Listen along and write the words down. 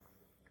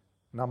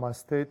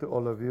Namaste to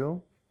all of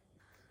you.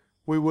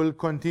 We will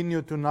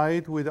continue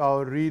tonight with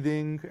our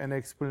reading and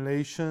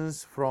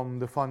explanations from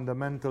the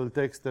fundamental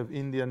text of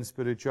Indian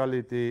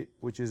spirituality,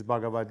 which is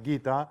Bhagavad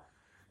Gita,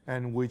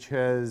 and which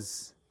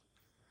has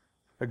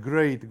a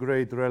great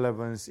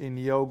relevance in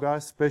yoga,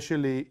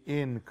 especially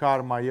in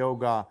karma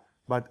yoga,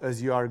 but as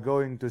you are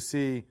going to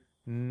see,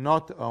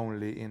 not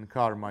only in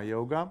karma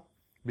yoga,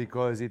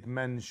 because it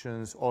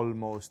mentions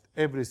almost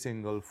every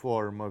single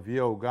form of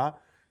yoga,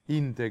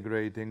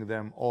 integrating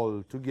them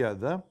all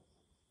together.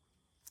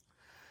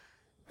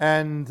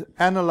 And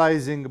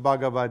analyzing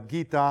Bhagavad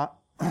Gita,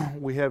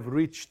 we have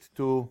reached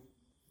to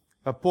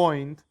a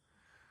point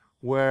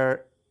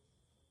where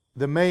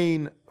the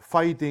main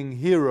fighting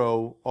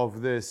hero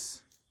of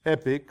this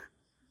epic,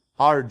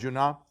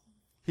 Arjuna,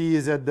 he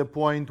is at the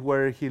point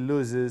where he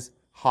loses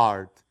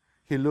heart.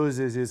 He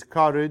loses his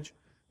courage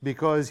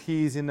because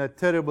he is in a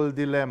terrible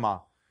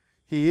dilemma.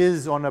 He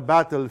is on a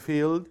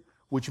battlefield,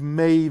 which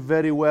may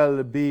very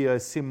well be a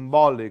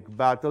symbolic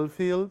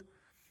battlefield,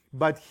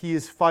 but he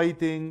is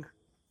fighting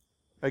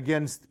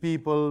against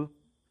people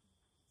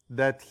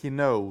that he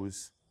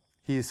knows.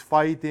 He is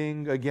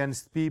fighting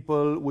against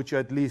people which,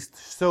 at least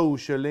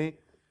socially,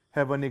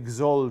 have an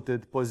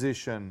exalted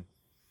position.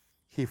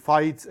 He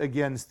fights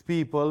against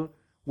people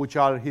which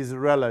are his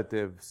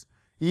relatives.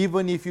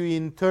 Even if you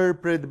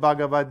interpret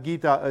Bhagavad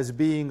Gita as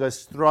being a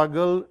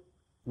struggle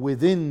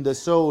within the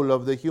soul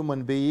of the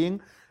human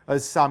being,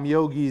 as some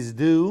yogis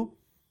do,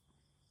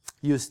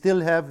 you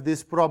still have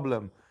this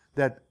problem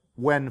that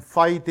when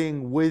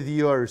fighting with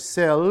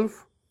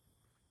yourself,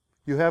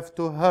 you have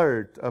to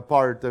hurt a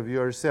part of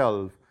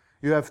yourself.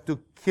 You have to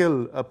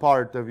kill a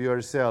part of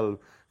yourself.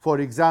 For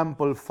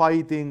example,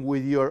 fighting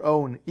with your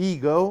own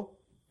ego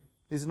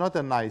is not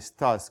a nice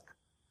task,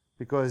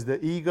 because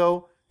the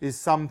ego is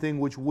something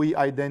which we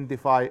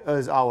identify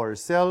as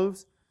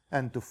ourselves,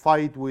 and to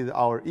fight with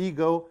our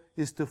ego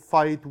is to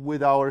fight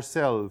with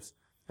ourselves.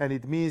 And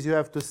it means you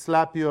have to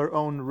slap your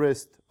own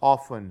wrist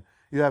often.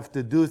 You have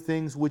to do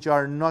things which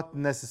are not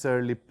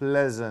necessarily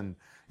pleasant.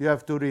 You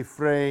have to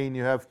refrain,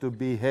 you have to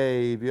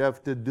behave, you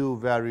have to do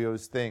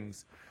various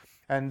things.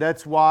 And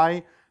that's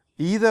why,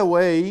 either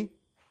way,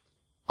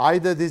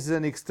 either this is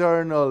an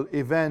external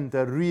event,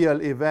 a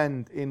real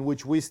event in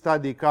which we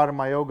study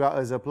karma yoga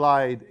as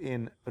applied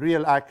in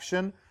real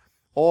action,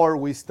 or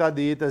we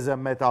study it as a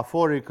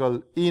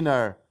metaphorical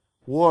inner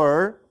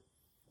war,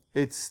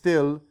 it's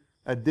still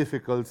a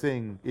difficult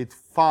thing. It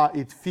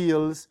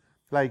feels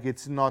like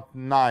it's not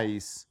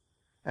nice.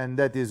 And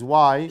that is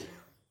why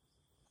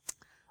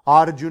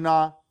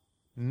Arjuna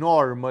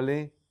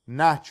normally,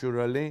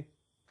 naturally,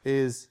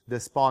 is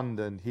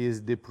despondent. He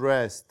is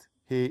depressed.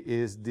 He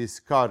is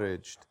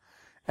discouraged.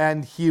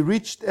 And he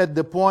reached at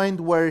the point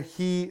where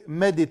he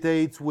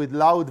meditates with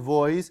loud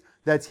voice.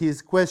 That's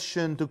his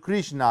question to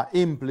Krishna.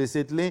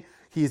 Implicitly,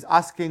 he is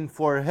asking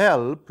for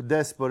help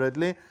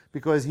desperately,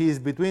 because he is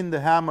between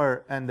the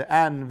hammer and the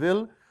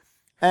anvil,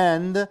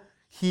 and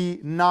he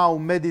now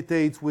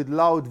meditates with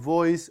loud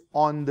voice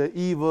on the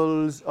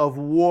evils of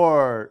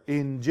war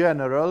in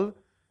general,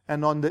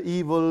 and on the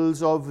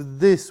evils of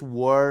this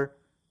war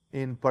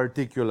in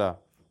particular.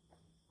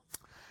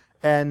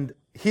 And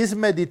his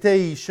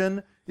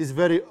meditation is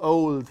very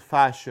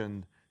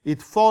old-fashioned.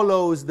 It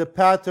follows the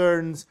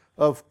patterns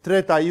of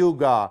Treta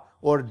Yuga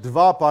or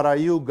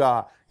Dvapara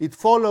Yuga. It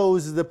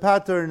follows the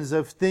patterns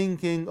of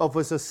thinking of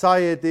a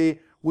society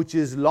which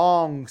is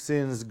long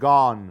since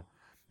gone.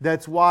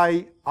 That's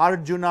why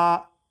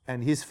Arjuna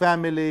and his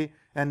family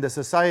and the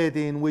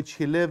society in which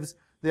he lives,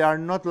 they are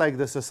not like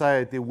the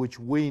society which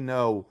we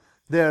know.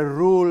 Their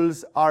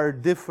rules are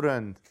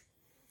different.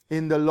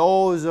 In the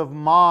laws of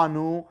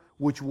Manu,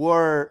 which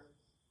were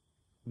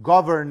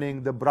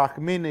governing the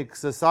Brahminic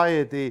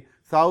society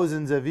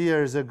thousands of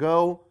years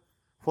ago,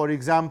 for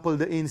example,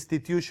 the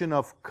institution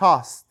of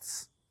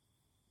castes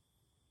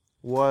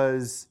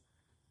was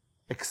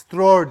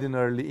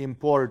extraordinarily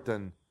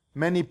important.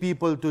 Many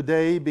people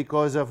today,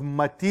 because of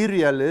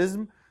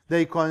materialism,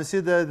 they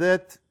consider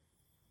that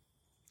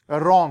a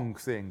wrong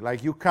thing.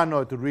 Like, you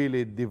cannot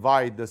really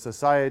divide the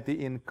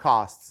society in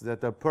castes,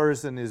 that a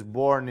person is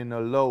born in a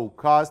low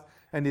caste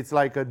and it's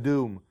like a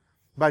doom.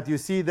 But you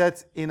see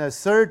that in a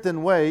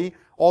certain way,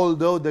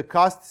 although the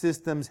caste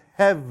systems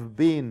have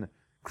been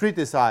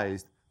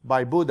criticized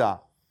by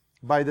Buddha,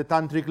 by the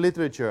tantric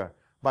literature,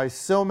 by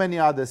so many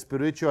other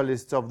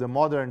spiritualists of the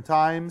modern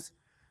times,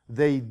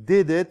 they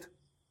did it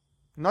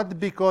not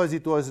because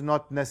it was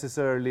not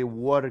necessarily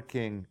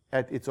working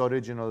at its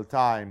original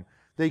time.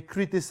 They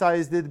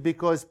criticized it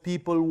because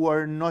people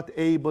were not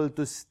able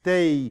to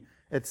stay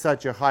at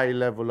such a high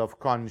level of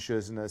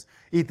consciousness.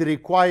 It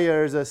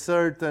requires a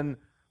certain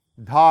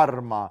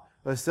dharma,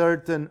 a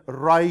certain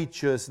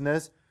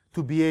righteousness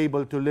to be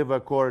able to live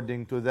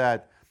according to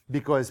that.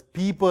 Because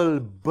people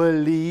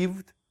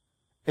believed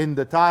in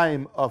the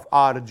time of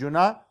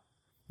Arjuna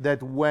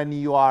that when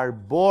you are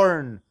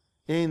born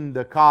in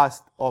the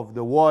caste of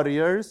the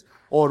warriors,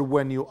 or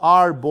when you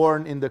are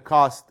born in the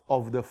caste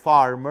of the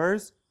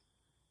farmers,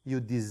 you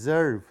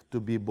deserve to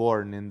be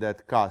born in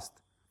that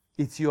caste.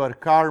 It's your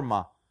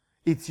karma.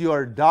 It's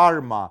your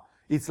dharma.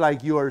 It's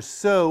like your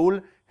soul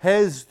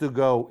has to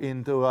go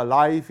into a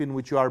life in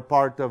which you are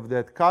part of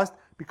that caste,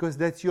 because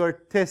that's your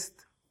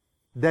test.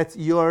 That's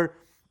your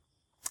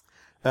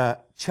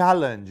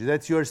challenge.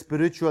 That's your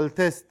spiritual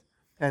test.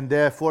 And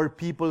therefore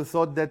people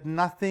thought that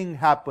nothing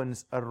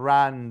happens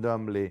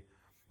randomly.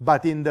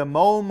 But in the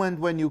moment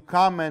when you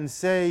come and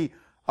say,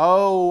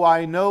 oh,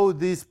 I know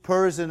this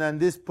person, and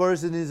this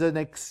person is an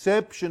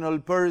exceptional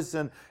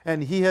person,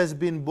 and he has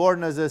been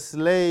born as a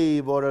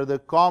slave or as a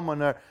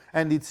commoner,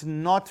 and it's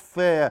not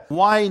fair.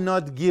 Why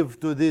not give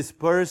to this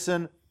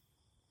person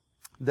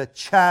the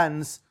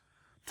chance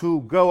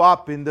to go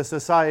up in the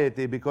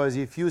society? Because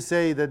if you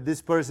say that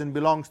this person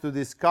belongs to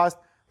this caste,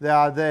 they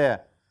are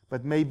there.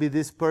 But maybe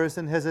this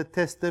person has a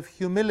test of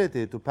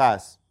humility to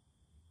pass.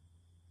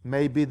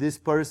 Maybe this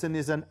person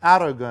is an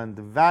arrogant,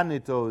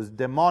 vanitous,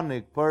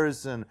 demonic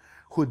person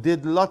who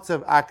did lots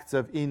of acts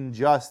of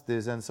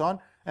injustice and so on.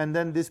 And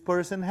then this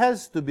person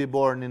has to be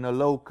born in a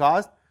low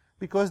caste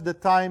because the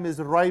time is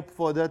ripe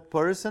for that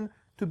person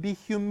to be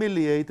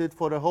humiliated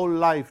for a whole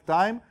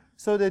lifetime,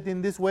 so that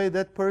in this way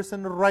that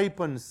person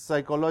ripens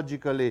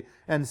psychologically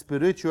and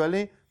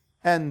spiritually,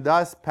 and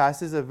thus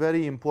passes a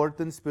very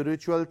important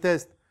spiritual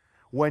test.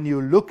 When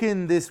you look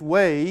in this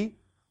way,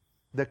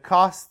 the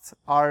castes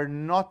are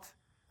not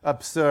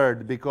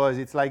absurd, because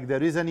it's like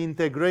there is an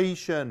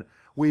integration.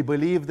 We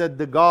believe that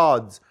the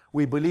gods,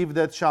 we believe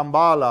that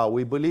Shambhala,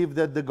 we believe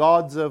that the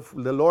gods of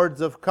the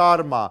lords of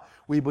karma,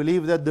 we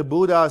believe that the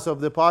Buddhas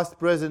of the past,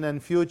 present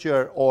and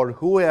future, or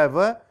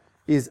whoever,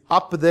 is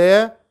up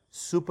there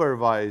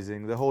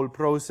supervising the whole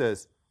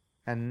process.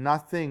 And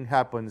nothing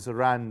happens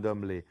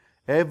randomly.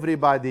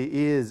 Everybody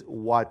is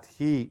what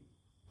he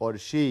or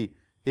she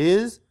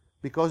is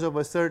because of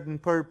a certain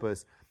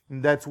purpose.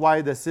 And that's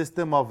why the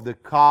system of the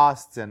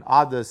castes and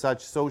other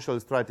such social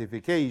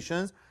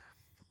stratifications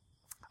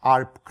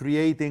are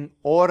creating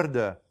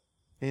order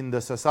in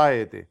the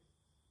society.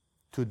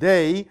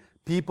 Today,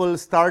 people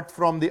start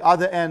from the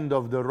other end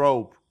of the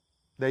rope.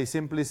 They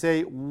simply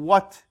say,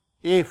 what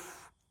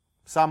if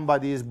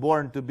somebody is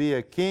born to be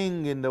a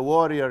king in the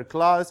warrior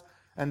class,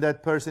 and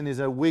that person is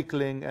a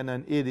weakling and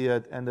an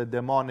idiot and a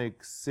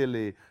demonic,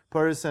 silly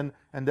person,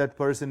 and that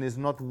person is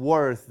not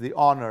worth the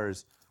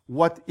honors?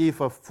 What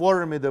if a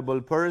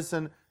formidable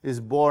person is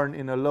born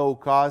in a low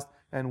caste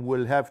and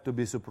will have to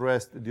be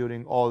suppressed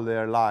during all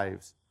their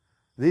lives?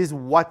 These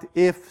what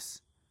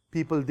ifs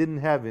people didn't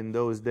have in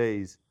those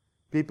days.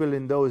 People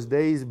in those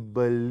days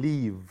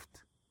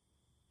believed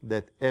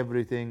that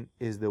everything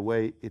is the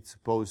way it's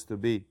supposed to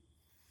be.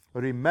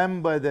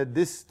 Remember that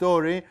this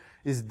story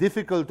is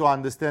difficult to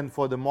understand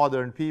for the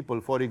modern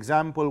people. For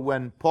example,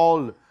 when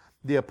Paul,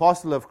 the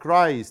apostle of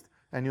Christ,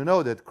 and you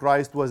know that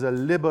Christ was a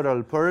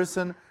liberal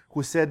person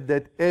who said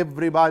that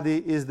everybody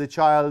is the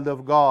child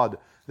of God.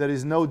 There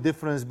is no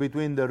difference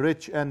between the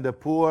rich and the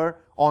poor.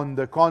 On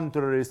the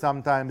contrary,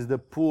 sometimes the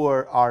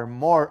poor are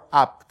more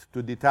apt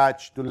to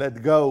detach, to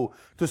let go,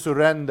 to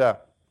surrender.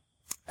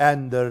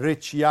 And the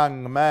rich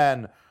young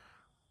man,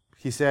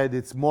 he said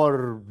it's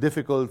more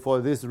difficult for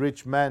this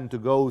rich man to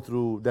go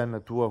through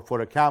than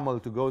for a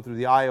camel to go through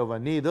the eye of a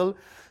needle.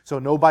 So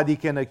nobody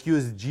can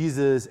accuse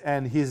Jesus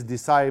and his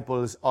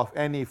disciples of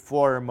any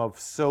form of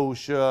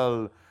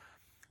social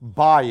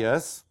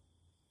bias.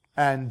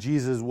 And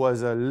Jesus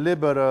was a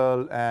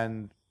liberal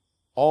and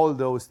all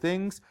those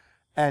things.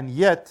 And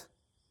yet,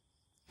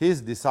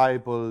 his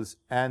disciples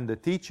and the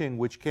teaching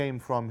which came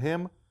from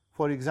him,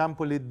 for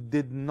example, it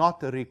did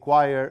not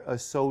require a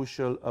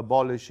social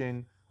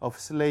abolishing of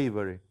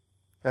slavery.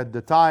 At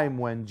the time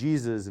when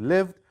Jesus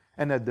lived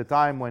and at the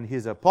time when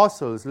his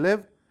apostles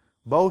lived,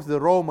 both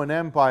the Roman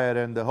Empire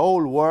and the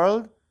whole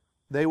world,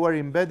 they were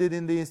embedded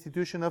in the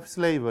institution of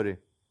slavery.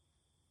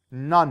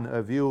 None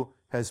of you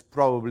has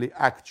probably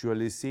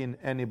actually seen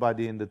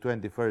anybody in the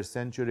 21st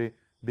century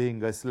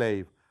being a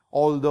slave.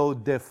 Although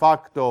de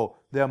facto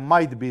there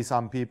might be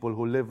some people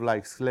who live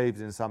like slaves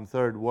in some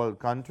third world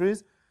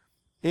countries,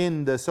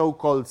 in the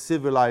so-called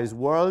civilized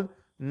world,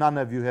 none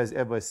of you has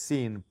ever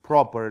seen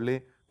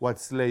properly what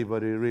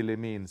slavery really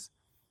means.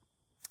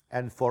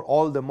 And for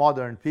all the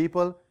modern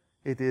people,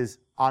 it is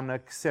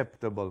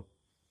unacceptable.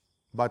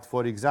 But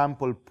for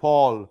example,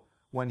 Paul,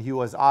 when he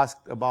was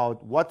asked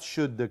about what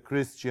should the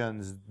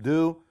Christians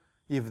do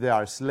if they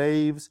are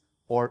slaves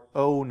or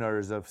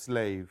owners of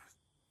slaves,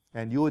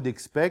 and you would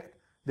expect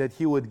that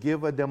he would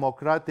give a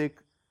democratic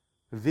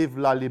Vive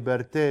la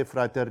liberté,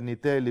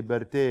 fraternité,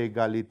 liberté,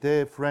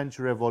 égalité, French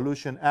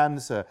Revolution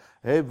answer.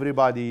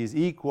 Everybody is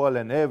equal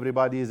and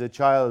everybody is a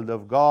child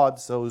of God,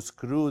 so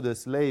screw the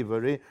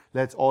slavery,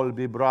 let's all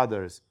be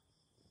brothers.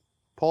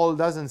 Paul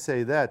doesn't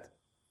say that.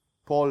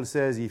 Paul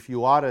says if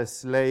you are a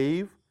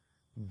slave,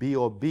 be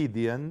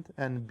obedient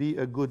and be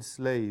a good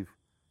slave.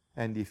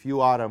 And if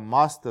you are a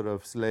master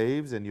of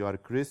slaves and you are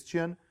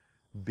Christian,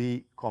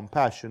 be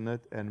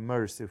compassionate and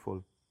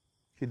merciful.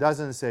 He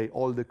doesn't say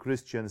all the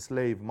Christian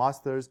slave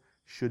masters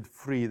should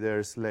free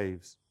their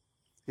slaves.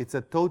 It's a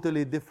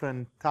totally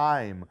different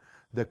time.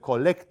 The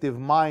collective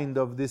mind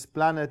of this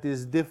planet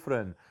is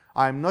different.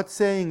 I'm not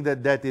saying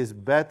that that is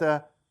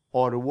better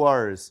or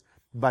worse,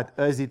 but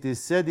as it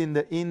is said in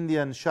the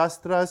Indian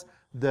Shastras,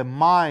 the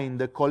mind,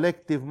 the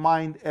collective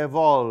mind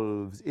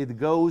evolves. It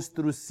goes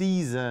through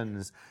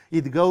seasons.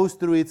 It goes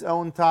through its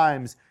own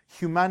times.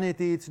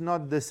 Humanity, it's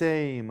not the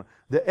same.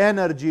 The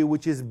energy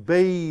which is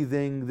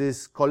bathing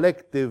this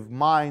collective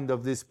mind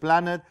of this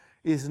planet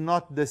is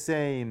not the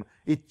same.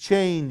 It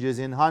changes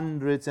in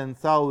hundreds and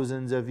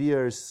thousands of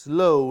years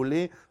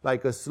slowly,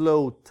 like a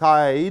slow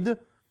tide.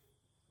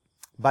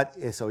 But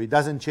so it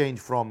doesn't change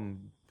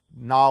from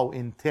now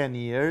in 10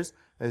 years.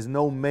 There's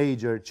no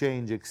major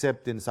change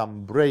except in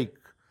some break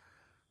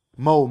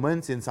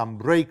moments, in some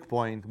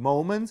breakpoint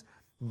moments.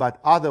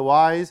 But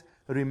otherwise,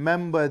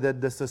 remember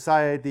that the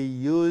society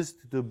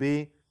used to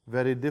be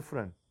very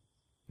different.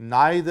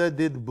 Neither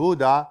did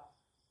Buddha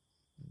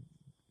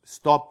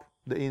stop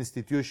the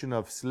institution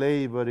of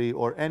slavery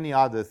or any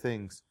other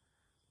things.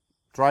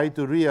 Try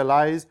to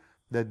realize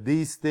that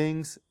these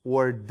things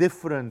were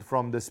different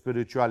from the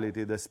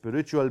spirituality. The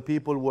spiritual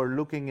people were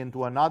looking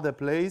into another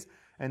place,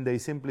 and they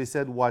simply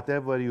said,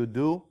 whatever you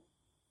do,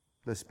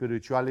 the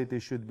spirituality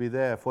should be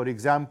there. For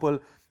example,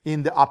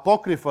 in the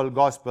apocryphal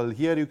gospel,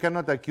 here you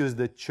cannot accuse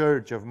the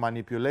church of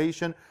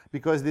manipulation,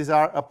 because these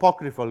are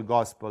apocryphal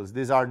gospels.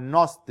 These are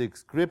Gnostic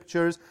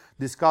scriptures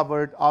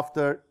discovered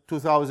after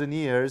 2000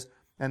 years,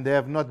 and they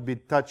have not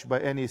been touched by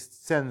any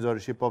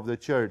censorship of the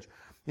church.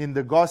 In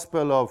the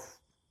gospel of,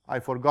 I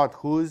forgot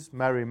whose,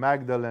 Mary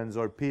Magdalene's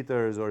or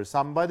Peter's or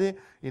somebody,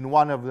 in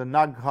one of the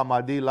Nag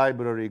Hammadi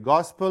library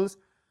gospels,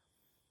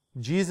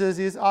 Jesus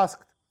is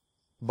asked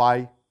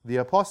by the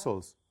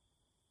apostles,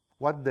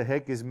 what the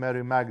heck is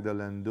Mary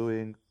Magdalene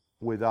doing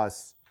with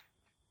us?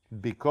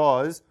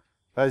 Because,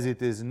 as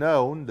it is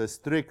known, the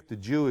strict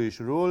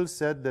Jewish rule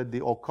said that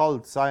the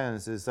occult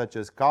sciences such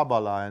as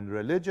Kabbalah and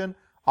religion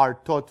are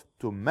taught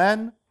to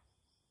men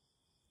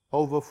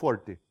over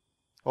 40,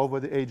 over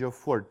the age of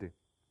 40.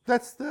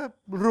 That's the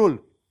rule.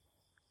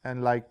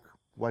 And like,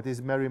 what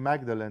is Mary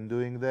Magdalene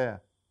doing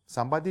there?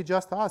 Somebody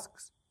just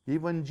asks.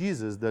 Even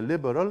Jesus, the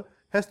liberal,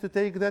 has to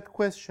take that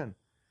question.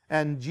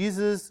 And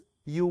Jesus,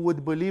 you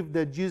would believe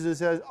that Jesus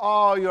says,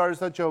 oh, you are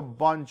such a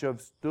bunch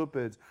of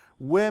stupids.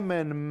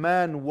 Women,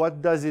 men,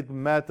 what does it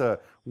matter?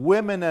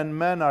 Women and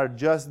men are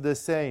just the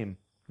same.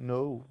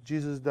 No,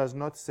 Jesus does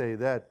not say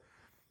that.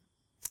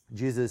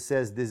 Jesus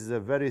says, this is a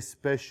very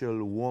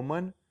special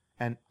woman,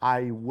 and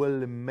I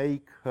will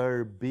make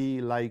her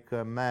be like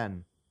a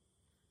man.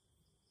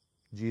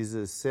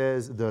 Jesus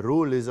says the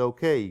rule is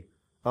okay,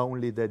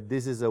 only that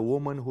this is a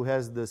woman who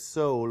has the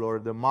soul or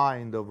the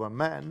mind of a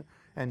man,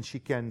 and she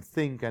can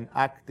think and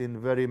act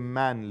in very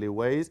manly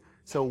ways.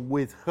 So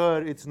with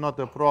her, it's not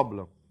a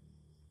problem.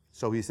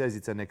 So he says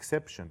it's an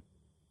exception.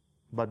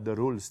 But the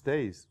rule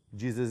stays.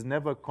 Jesus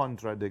never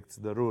contradicts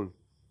the rule.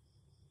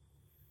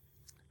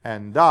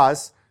 And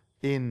thus,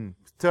 in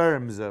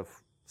terms of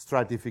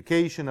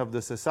stratification of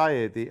the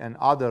society and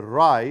other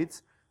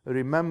rights,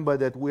 remember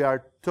that we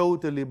are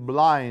totally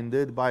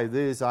blinded by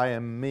this I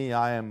am me,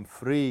 I am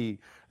free,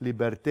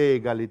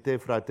 liberté, égalité,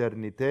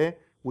 fraternité,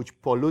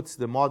 which pollutes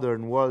the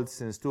modern world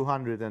since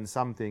 200 and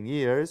something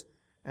years,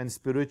 and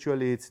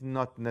spiritually it's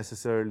not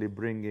necessarily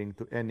bringing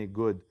to any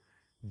good.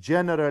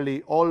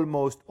 Generally,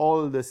 almost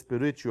all the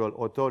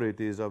spiritual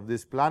authorities of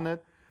this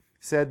planet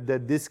said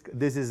that this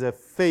is a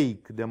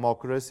fake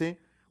democracy,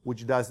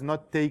 which does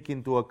not take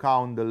into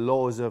account the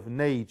laws of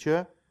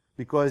nature,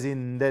 because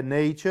in the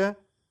nature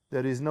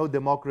there is no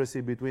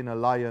democracy between a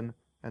lion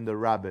and a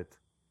rabbit.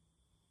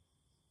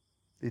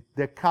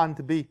 There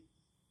can't be,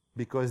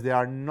 because they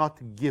are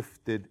not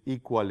gifted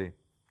equally.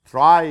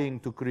 Trying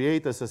to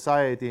create a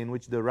society in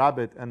which the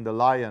rabbit and the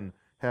lion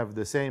have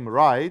the same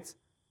rights,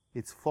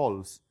 it's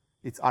false.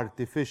 It's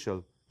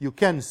artificial. You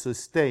can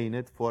sustain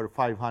it for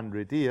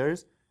 500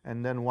 years,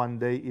 and then one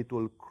day it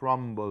will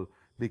crumble,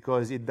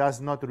 because it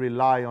does not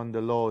rely on the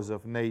laws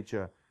of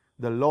nature.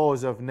 The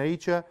laws of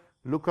nature,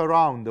 look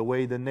around the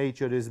way the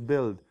nature is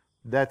built.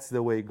 That's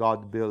the way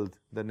God built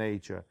the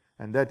nature.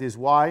 And that is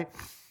why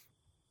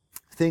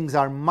things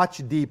are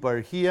much deeper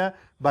here,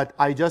 but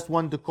I just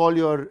want to call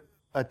your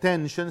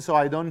attention, so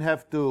I don't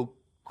have to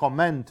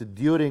comment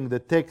during the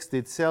text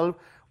itself,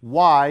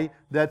 why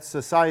that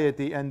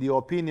society and the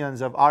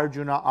opinions of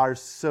Arjuna are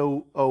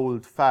so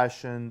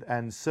old-fashioned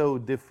and so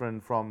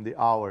different from the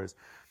ours.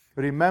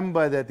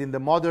 Remember that in the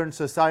modern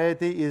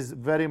society is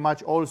very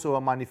much also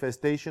a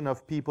manifestation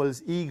of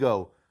people's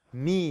ego.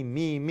 Me,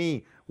 me,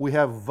 me. We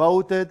have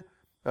voted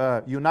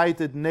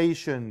United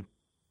Nations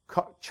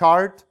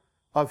chart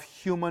of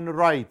human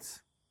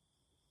rights.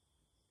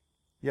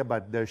 Yeah,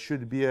 but there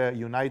should be a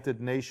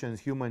United Nations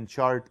human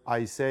chart,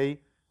 I say,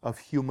 of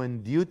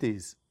human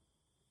duties.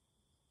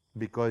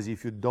 Because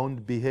if you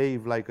don't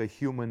behave like a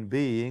human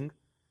being,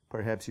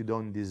 perhaps you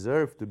don't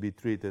deserve to be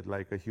treated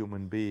like a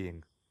human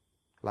being.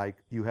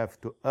 Like you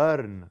have to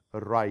earn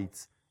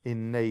rights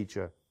in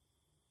nature.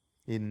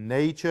 In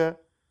nature,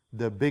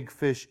 the big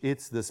fish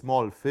eats the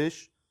small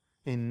fish.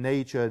 In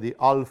nature, the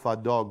alpha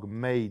dog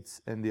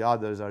mates and the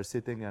others are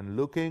sitting and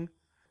looking.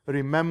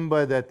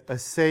 Remember that a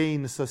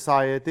sane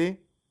society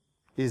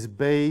is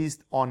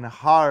based on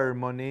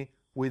harmony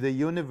with the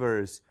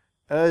universe.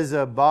 As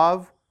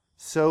above,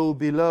 so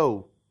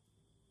below.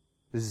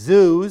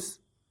 Zeus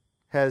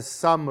has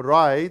some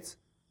rights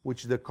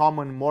which the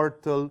common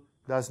mortal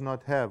does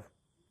not have.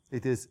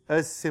 It is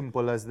as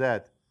simple as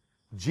that.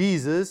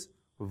 Jesus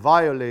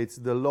violates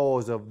the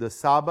laws of the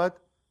Sabbath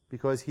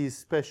because he is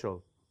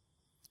special.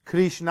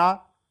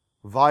 Krishna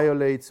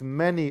violates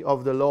many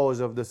of the laws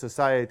of the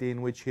society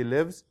in which he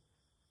lives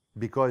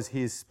because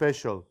he is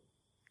special.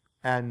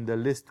 And the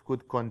list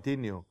could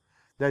continue.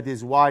 That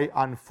is why,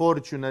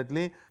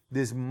 unfortunately,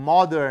 this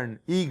modern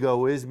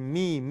egoism,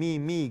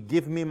 me,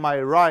 give me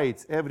my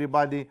rights,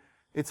 everybody,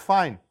 it's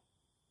fine.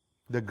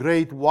 The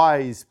great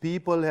wise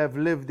people have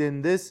lived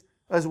in this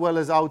as well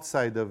as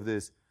outside of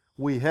this.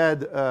 We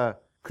had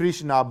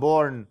Krishna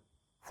born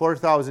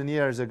 4,000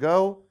 years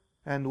ago,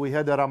 and we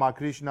had a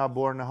Ramakrishna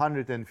born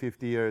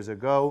 150 years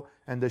ago,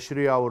 and the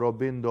Sri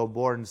Aurobindo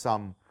born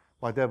some,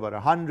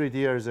 100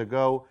 years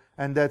ago,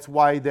 and that's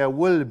why there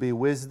will be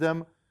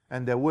wisdom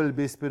and there will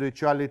be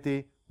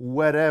spirituality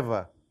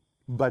wherever.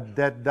 But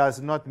that does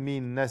not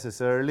mean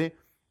necessarily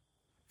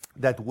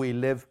that we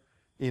live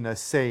in a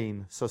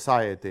sane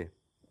society.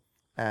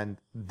 And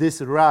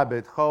this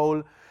rabbit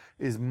hole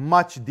is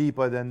much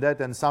deeper than that,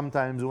 and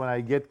sometimes when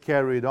I get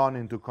carried on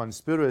into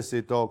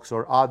conspiracy talks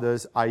or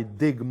others, I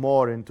dig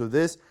more into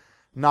this.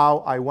 Now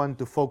I want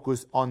to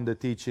focus on the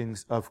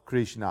teachings of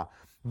Krishna.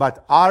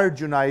 But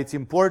Arjuna, it's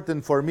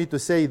important for me to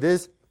say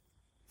this,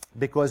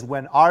 because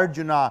when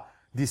Arjuna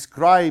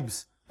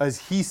describes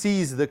as he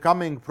sees the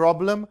coming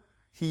problem,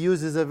 he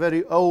uses a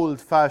very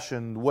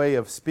old-fashioned way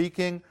of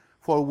speaking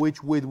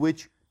with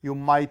which you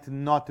might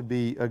not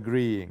be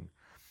agreeing.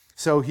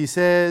 So he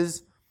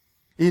says,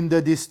 in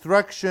the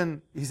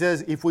destruction, he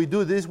says, if we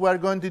do this, we are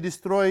going to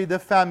destroy the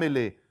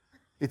family.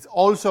 It's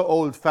also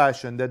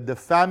old-fashioned that the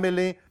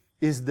family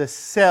is the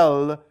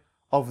cell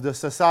of the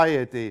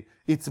society.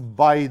 It's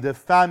by the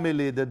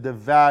family that the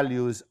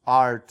values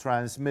are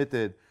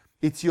transmitted.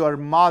 It's your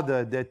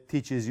mother that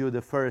teaches you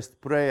the first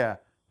prayer.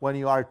 When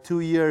you are 2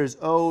 years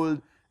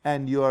old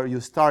and you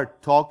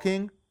start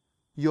talking,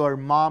 your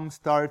mom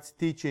starts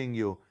teaching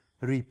you.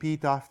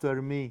 Repeat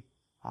after me.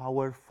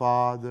 Our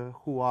Father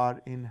who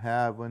art in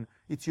heaven.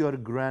 It's your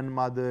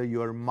grandmother,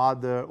 your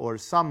mother, or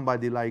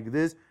somebody like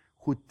this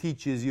who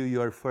teaches you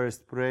your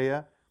first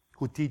prayer,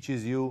 who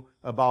teaches you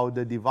about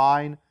the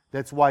divine.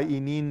 That's why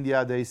in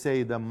India they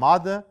say the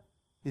mother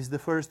is the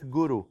first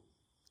guru.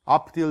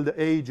 Up till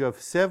the age of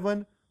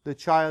 7, the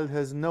child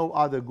has no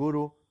other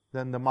guru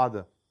than the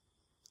mother.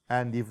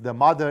 And if the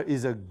mother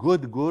is a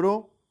good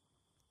guru,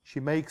 she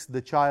makes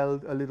the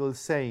child a little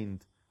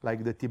saint,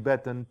 like the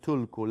Tibetan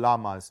Tulku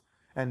lamas.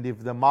 And if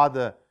the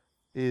mother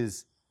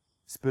is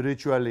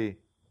spiritually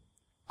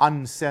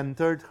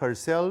uncentered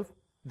herself,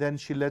 then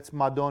she lets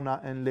Madonna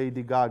and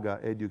Lady Gaga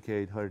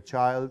educate her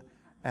child,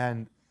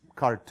 and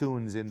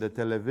cartoons in the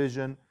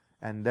television,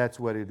 and that's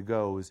where it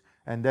goes.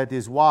 And that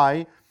is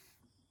why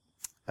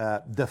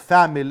the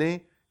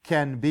family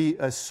can be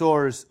a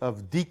source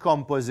of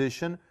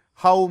decomposition.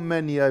 How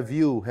many of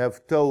you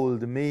have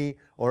told me,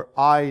 or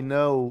I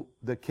know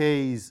the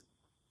case,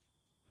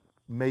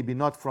 maybe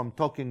not from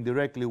talking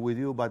directly with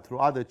you, but through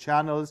other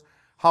channels,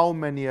 how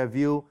many of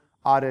you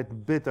are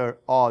at bitter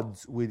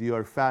odds with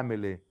your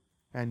family?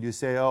 And you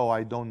say, oh,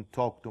 I don't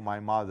talk to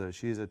my mother.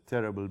 She's a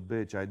terrible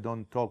bitch. I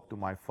don't talk to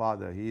my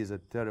father. He is a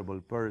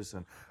terrible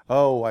person.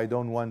 Oh, I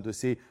don't want to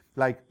see.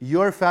 Like,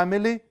 your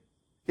family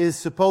is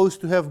supposed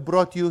to have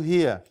brought you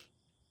here.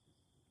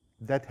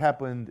 That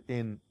happened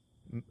in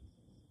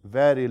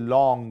very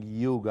long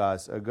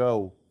yugas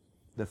ago.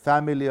 The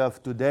family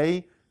of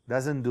today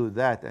doesn't do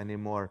that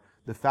anymore.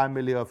 The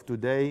family of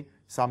today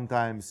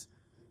sometimes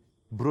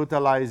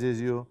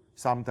brutalizes you,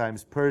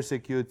 sometimes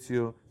persecutes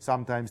you,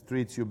 sometimes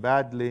treats you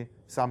badly,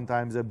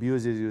 sometimes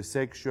abuses you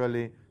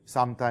sexually,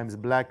 sometimes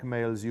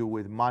blackmails you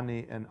with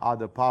money and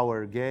other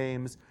power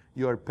games.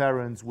 Your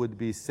parents would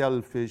be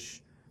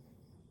selfish,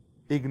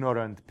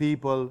 ignorant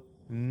people,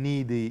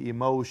 needy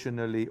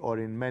emotionally or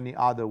in many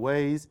other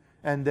ways,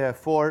 and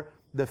therefore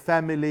the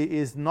family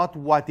is not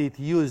what it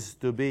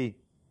used to be.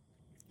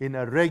 In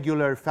a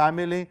regular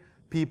family,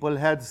 people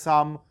had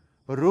some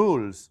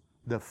rules.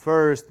 The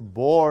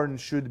firstborn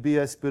should be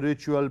a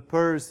spiritual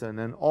person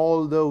and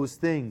all those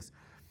things.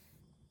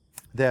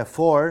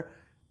 Therefore,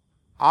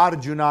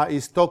 Arjuna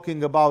is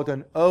talking about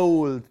an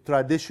old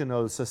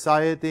traditional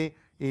society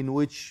in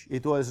which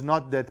it was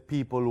not that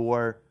people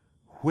were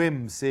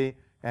whimsy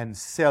and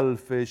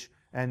selfish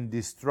and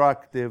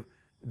destructive.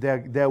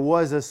 There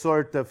was a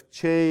sort of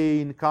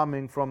chain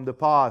coming from the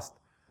past.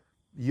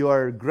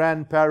 Your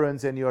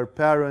grandparents and your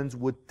parents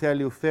would tell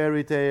you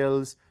fairy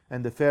tales,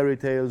 and the fairy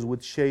tales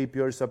would shape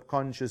your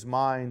subconscious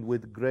mind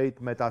with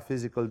great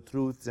metaphysical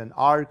truths and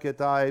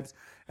archetypes.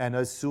 And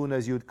as soon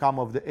as you'd come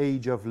of the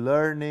age of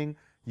learning,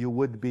 you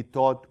would be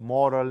taught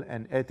moral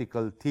and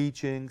ethical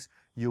teachings.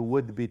 You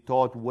would be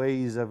taught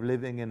ways of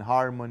living in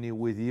harmony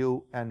with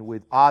you and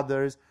with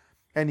others.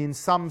 And in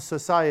some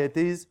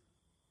societies,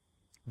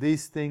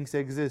 these things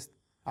exist.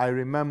 I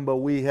remember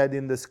we had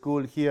in the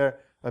school here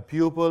a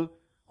pupil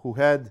who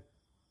had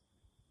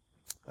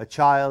a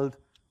child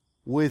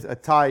with a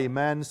Thai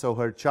man, so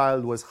her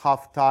child was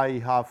half Thai,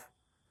 half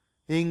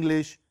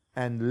English,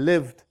 and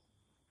lived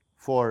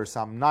for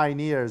some 9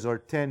 years or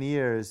 10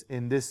 years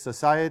in this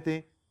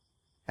society.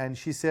 And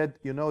she said,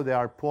 there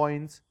are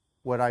points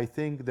where I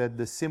think that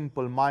the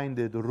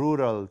simple-minded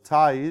rural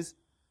Thais,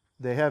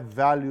 they have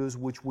values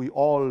which we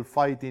all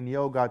fight in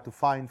yoga to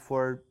find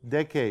for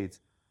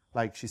decades.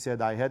 Like she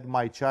said, I had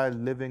my child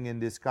living in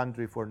this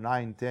country for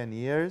 9, 10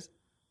 years.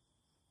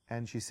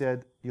 And she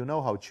said, you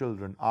know how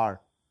children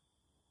are.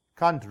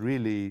 Can't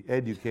really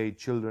educate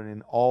children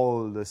in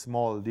all the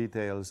small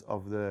details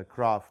of the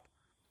craft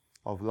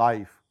of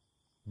life.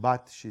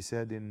 But she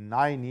said, in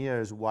 9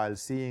 years, while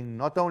seeing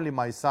not only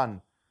my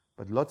son,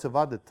 but lots of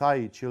other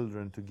Thai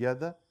children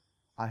together,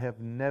 I have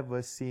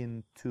never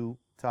seen two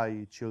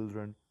Thai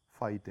children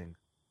fighting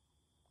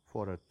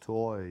for a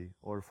toy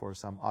or for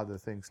some other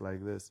things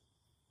like this.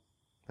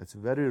 That's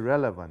very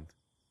relevant.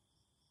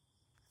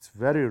 It's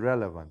very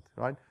relevant,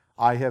 right?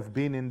 I have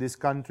been in this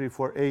country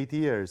for 8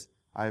 years.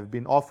 I have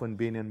often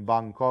been in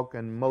Bangkok,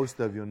 and most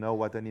of you know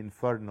what an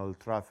infernal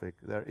traffic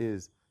there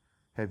is.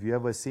 Have you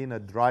ever seen a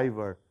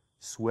driver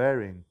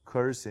swearing,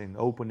 cursing,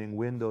 opening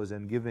windows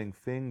and giving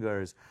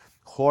fingers,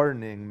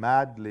 horning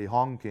madly,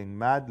 honking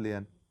madly?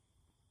 And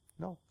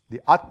no,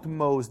 the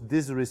utmost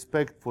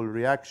disrespectful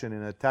reaction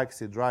in a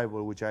taxi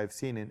driver, which I've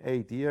seen in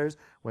 8 years,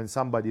 when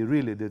somebody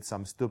really did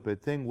some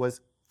stupid thing, was,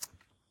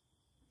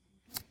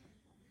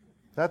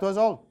 that was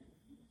all.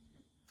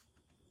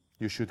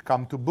 You should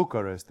come to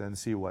Bucharest and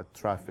see what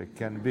traffic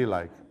can be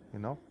like,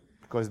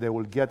 because they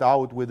will get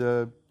out with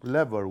a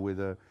lever, with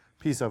a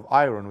piece of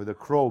iron, with a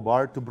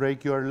crowbar to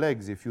break your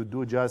legs. If you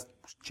do just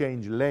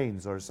change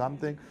lanes or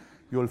something,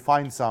 you'll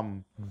find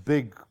some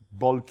big,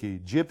 bulky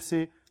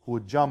gypsy who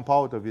would jump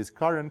out of his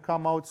car and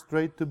come out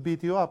straight to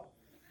beat you up.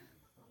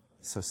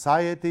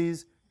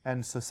 Societies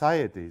and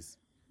societies.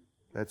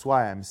 That's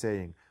why I'm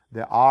saying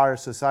there are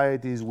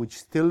societies which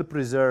still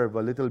preserve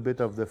a little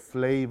bit of the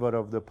flavor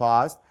of the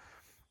past,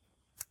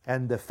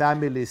 and the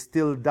family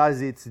still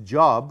does its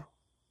job.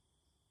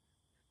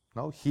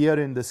 Now, here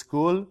in the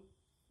school,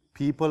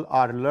 people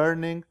are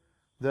learning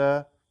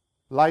the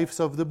lives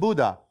of the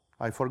Buddha.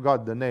 I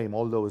forgot the name,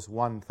 all those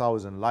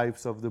 1,000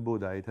 lives of the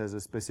Buddha. It has a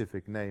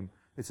specific name.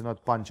 It's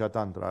not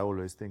Panchatantra. I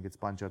always think it's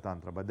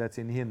Panchatantra, but that's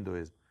in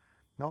Hinduism.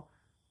 No?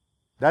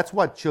 That's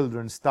what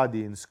children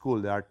study in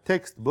school. There are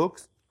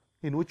textbooks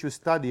in which you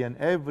study, and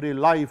every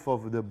life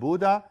of the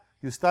Buddha,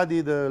 you study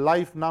the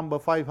life number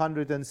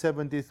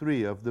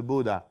 573 of the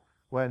Buddha,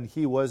 when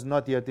he was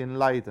not yet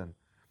enlightened.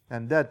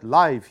 And that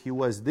life, he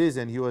was this,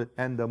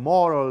 and the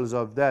morals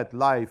of that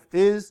life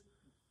is,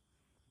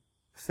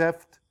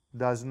 theft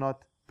does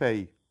not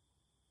pay.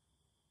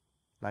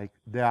 Like,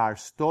 there are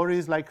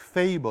stories like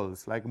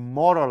fables, like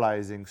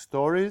moralizing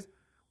stories,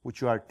 which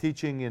you are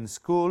teaching in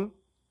school,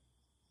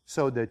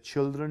 so that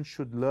children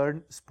should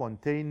learn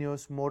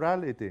spontaneous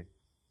morality.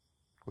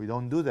 We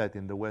don't do that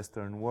in the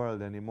Western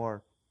world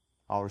anymore.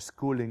 Our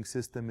schooling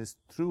system is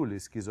truly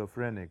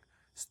schizophrenic,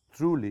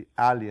 truly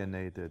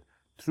alienated,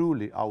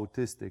 truly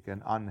autistic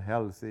and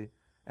unhealthy,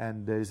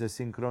 and there is a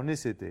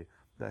synchronicity.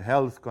 The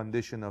health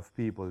condition of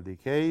people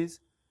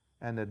decays,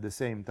 and at the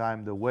same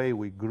time the way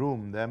we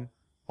groom them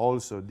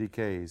also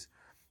decays.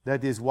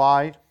 That is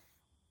why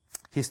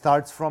he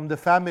starts from the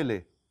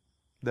family.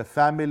 The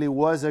family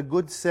was a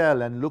good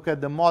cell, and look at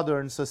the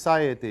modern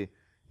society.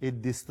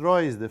 It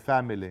destroys the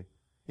family.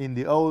 In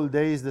the old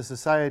days, the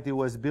society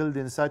was built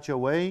in such a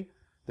way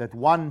that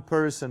one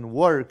person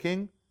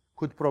working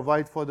could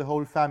provide for the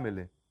whole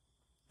family.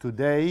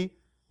 Today,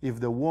 if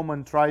the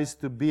woman tries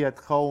to be at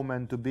home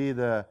and to be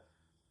the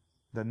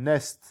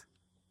nest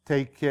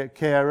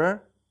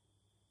carer,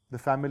 the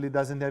family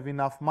doesn't have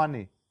enough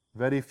money.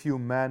 Very few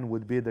men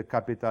would be the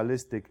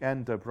capitalistic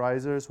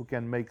enterprisers who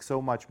can make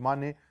so much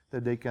money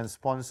that they can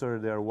sponsor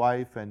their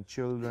wife and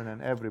children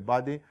and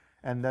everybody,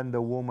 and then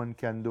the woman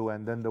can do.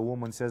 And then the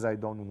woman says, I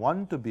don't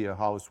want to be a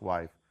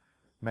housewife.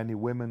 Many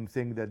women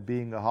think that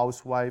being a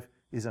housewife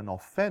is an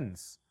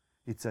offense.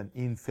 It's an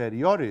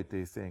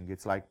inferiority thing.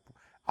 It's like,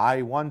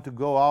 I want to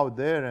go out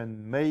there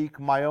and make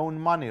my own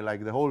money.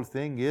 Like, the whole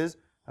thing is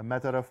a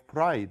matter of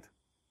pride.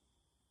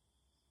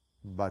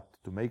 But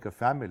to make a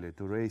family,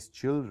 to raise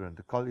children,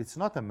 it's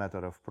not a matter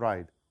of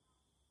pride.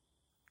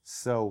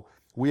 So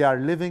we are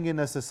living in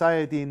a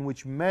society in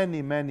which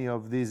many, many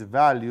of these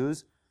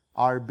values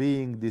are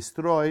being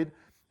destroyed,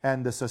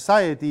 and the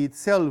society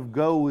itself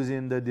goes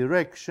in the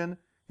direction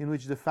in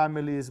which the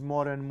family is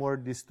more and more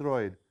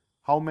destroyed.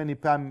 How many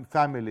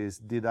families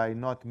did I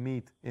not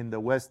meet in the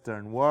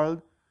Western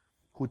world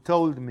who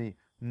told me,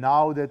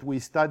 now that we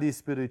study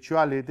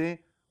spirituality,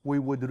 we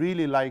would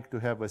really like to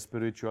have a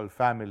spiritual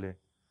family.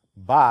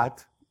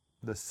 But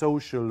the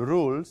social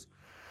rules,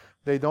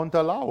 they don't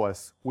allow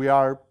us. We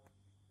are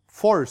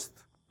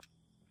forced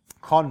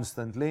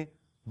constantly,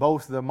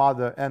 both the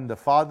mother and the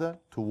father,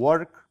 to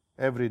work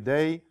every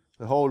day,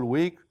 the whole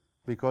week,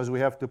 because we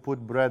have to put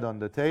bread on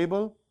the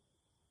table.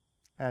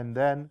 And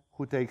then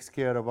who takes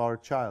care of our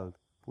child?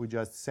 We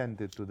just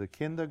sent it to the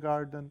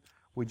kindergarten.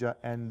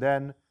 And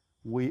then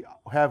we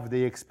have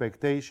the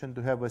expectation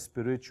to have a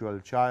spiritual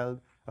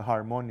child, a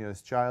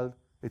harmonious child.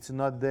 It's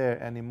not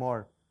there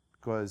anymore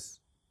because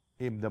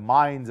the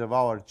minds of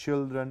our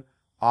children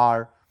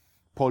are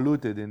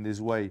polluted in this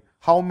way.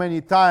 How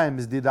many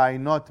times did I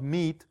not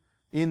meet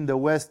in the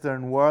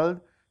Western world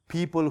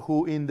people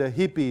who in the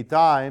hippie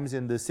times,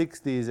 in the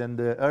 60s and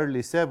the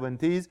early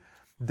 70s,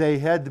 they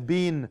had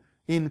been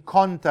in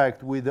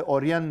contact with the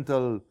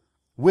Oriental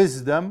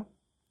wisdom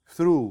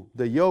through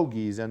the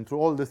yogis and through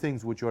all the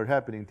things which were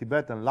happening,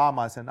 Tibetan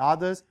lamas and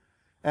others,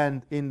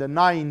 and in the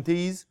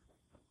 90s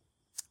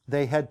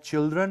they had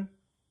children,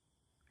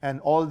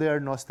 and all their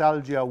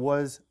nostalgia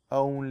was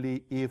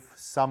only if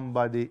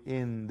somebody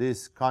in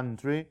this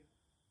country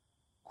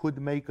could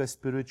make a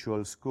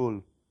spiritual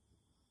school.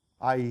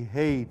 I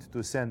hate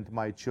to send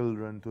my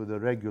children to the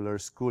regular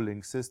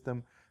schooling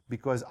system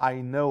because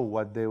I know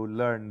what they will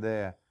learn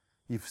there.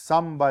 If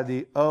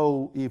somebody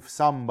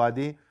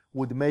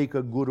would make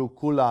a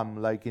gurukulam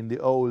like in the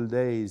old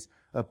days,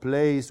 a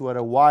place where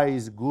a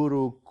wise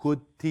guru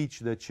could teach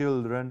the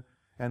children,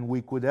 and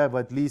we could have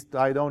at least,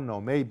 I don't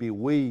know, maybe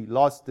we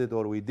lost it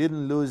or we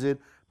didn't lose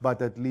it,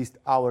 but at least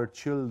our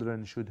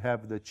children should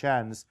have the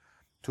chance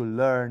to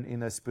learn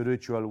in a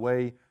spiritual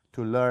way,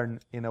 to learn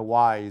in a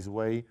wise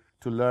way,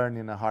 to learn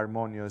in a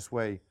harmonious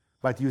way.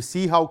 But you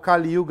see how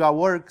Kali Yuga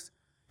works?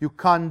 You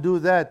can't do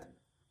that.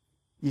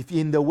 If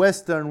in the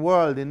Western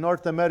world, in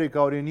North America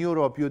or in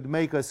Europe, you'd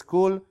make a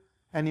school,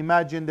 and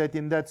imagine that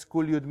in that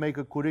school you'd make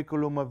a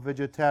curriculum of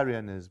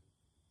vegetarianism.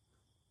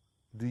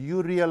 Do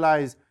you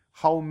realize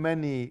how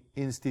many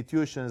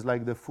institutions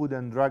like the Food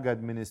and Drug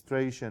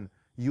Administration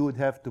you would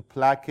have to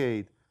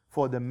placate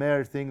for the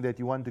mere thing that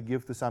you want to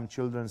give to some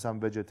children some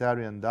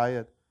vegetarian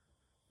diet?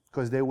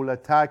 Because they will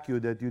attack you.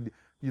 That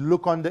you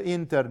look on the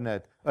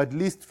internet, at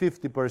least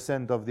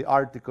 50% of the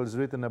articles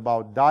written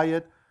about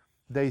diet,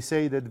 they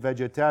say that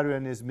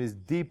vegetarianism is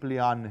deeply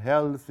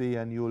unhealthy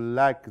and you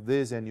lack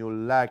this and you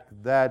lack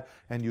that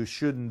and you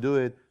shouldn't do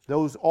it.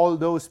 All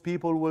those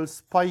people will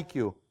spike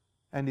you.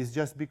 And it's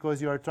just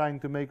because you are trying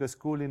to make a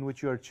school in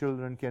which your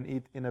children can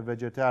eat in a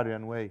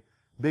vegetarian way.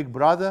 Big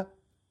Brother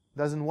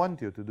doesn't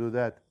want you to do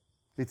that.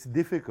 It's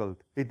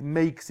difficult. It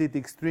makes it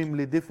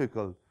extremely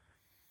difficult.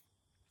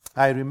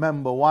 I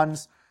remember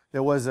once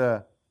there was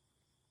a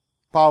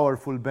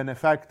powerful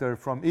benefactor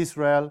from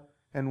Israel,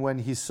 and when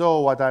he saw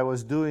what I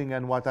was doing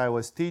and what I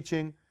was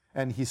teaching,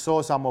 and he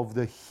saw some of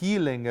the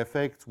healing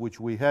effects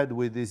which we had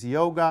with this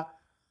yoga,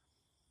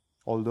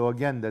 although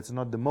again that's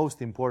not the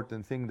most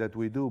important thing that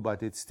we do,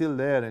 but it's still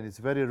there and it's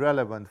very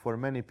relevant for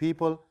many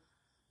people,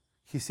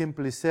 he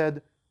simply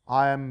said,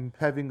 I am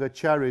having a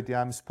charity,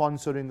 I'm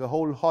sponsoring a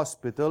whole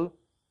hospital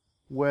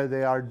where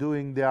they are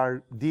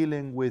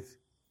dealing with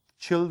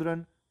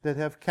children that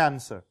have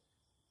cancer.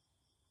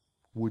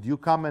 Would you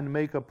come and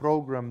make a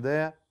program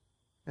there?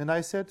 And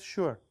I said,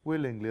 sure,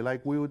 willingly.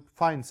 Like we would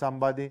find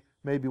somebody,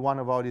 maybe one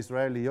of our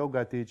Israeli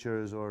yoga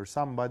teachers or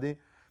somebody,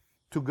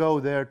 to go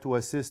there to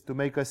assist, to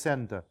make a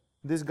center.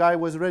 This guy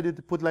was ready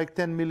to put like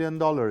 $10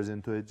 million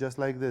into it, just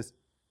like this.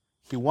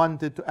 He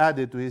wanted to add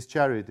it to his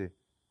charity.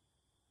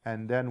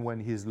 And then when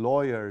his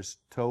lawyers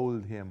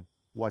told him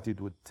what it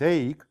would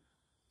take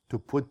to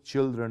put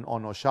children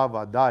on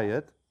Oshava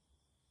diet,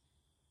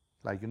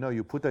 like,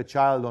 you put a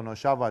child on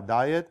Oshava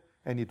diet,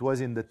 and it was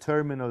in the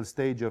terminal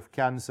stage of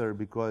cancer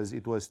because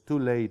it was too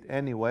late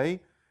anyway,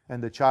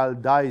 and the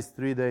child dies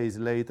 3 days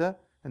later,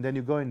 and then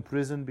you go in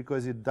prison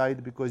because it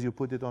died because you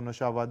put it on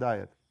Oshava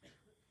diet.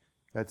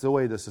 That's the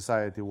way the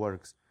society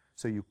works.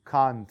 So you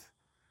can't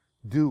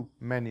do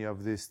many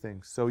of these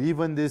things. So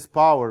even this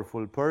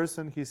powerful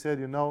person, he said,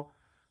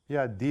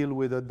 deal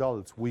with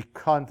adults. We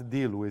can't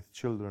deal with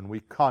children.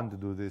 We can't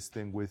do this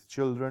thing with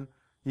children.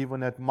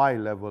 Even at my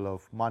level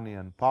of money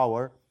and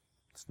power,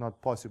 it's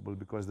not possible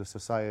because the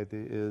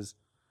society is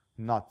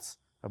nuts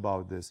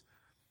about this.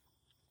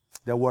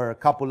 There were a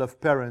couple of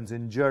parents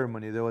in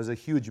Germany. There was a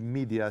huge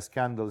media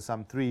scandal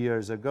some 3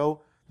 years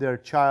ago. Their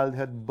child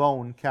had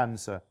bone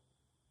cancer,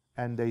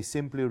 and they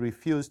simply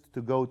refused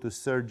to go to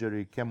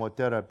surgery,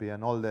 chemotherapy,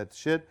 and all that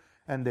shit,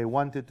 and they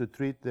wanted to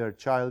treat their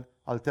child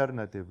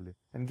alternatively.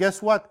 And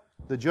guess what?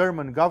 The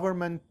German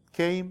government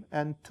came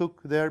and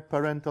took their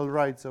parental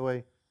rights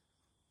away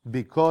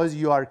because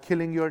you are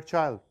killing your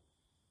child.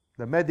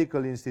 The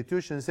medical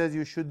institution says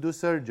you should do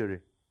surgery,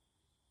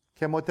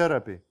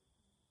 chemotherapy,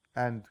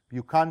 and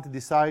you can't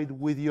decide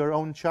with your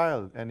own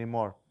child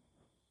anymore.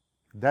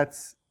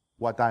 That's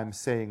what I'm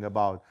saying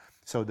about.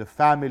 So the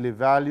family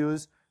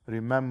values,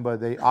 remember,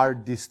 they are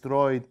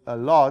destroyed a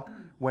lot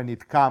when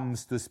it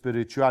comes to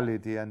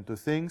spirituality and to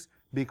things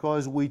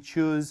because we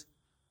choose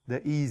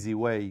the easy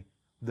way,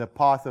 the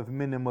path of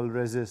minimal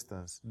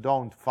resistance.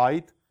 Don't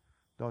fight.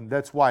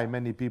 That's why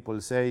many people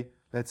say,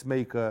 let's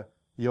make a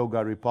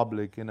yoga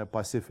republic in a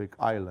Pacific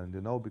island,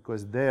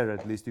 because there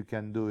at least you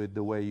can do it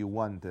the way you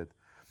want it.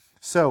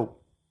 So,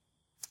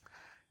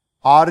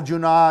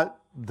 Arjuna,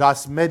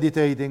 thus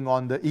meditating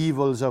on the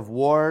evils of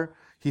war,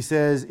 he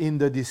says, in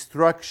the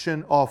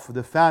destruction of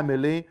the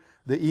family,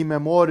 the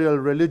immemorial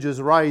religious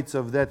rights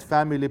of that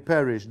family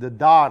perish. The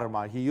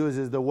Dharma, he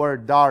uses the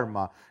word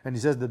Dharma, and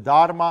he says the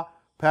Dharma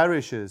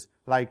perishes,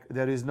 like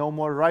there is no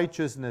more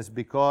righteousness,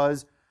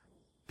 because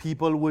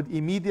people would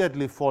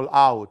immediately fall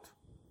out.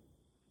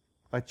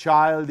 A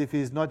child, if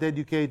he is not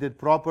educated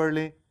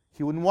properly,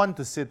 he wouldn't want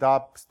to sit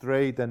up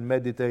straight and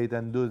meditate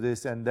and do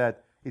this and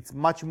that. It's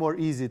much more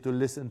easy to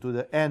listen to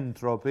the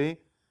entropy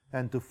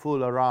and to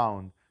fool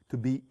around, to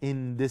be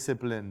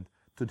indisciplined,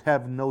 to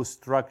have no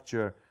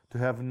structure, to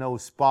have no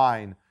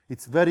spine.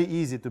 It's very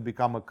easy to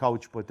become a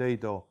couch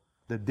potato.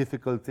 The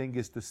difficult thing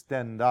is to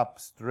stand up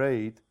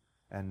straight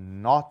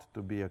and not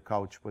to be a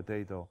couch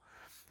potato.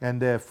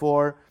 And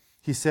therefore,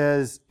 he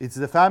says, it's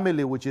the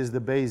family which is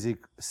the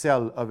basic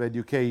cell of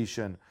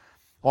education.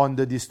 On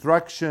the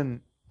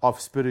destruction of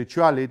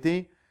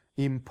spirituality,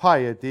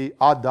 impiety,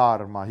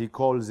 adharma, he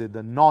calls it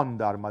the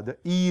non-dharma, the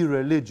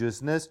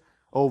irreligiousness,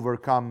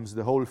 overcomes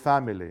the whole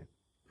family.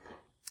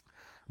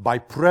 By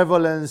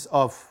prevalence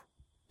of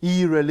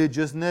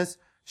irreligiousness,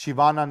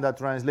 Shivananda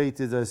translates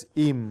it as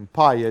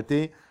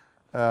impiety.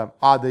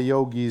 Other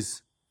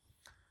yogis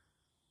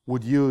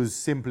would use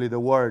simply the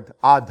word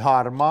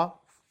adharma.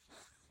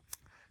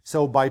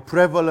 So by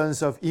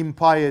prevalence of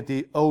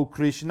impiety, O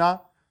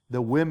Krishna,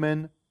 the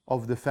women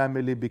of the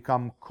family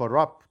become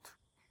corrupt.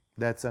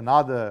 That's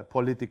another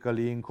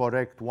politically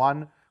incorrect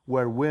one,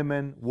 where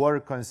women were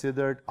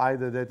considered,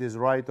 either that is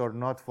right or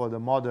not for the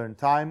modern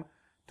time,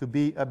 to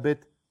be a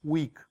bit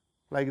weak.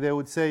 Like they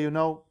would say,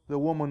 the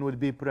woman would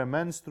be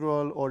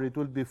premenstrual or it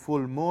would be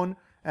full moon,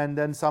 and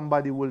then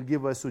somebody will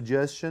give a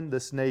suggestion, the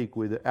snake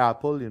with the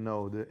apple,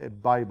 the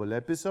Bible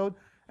episode,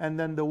 and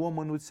then the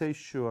woman would say,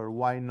 sure,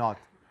 why not?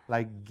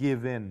 Like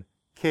give in,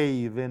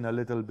 cave in a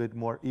little bit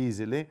more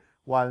easily,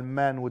 while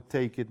men would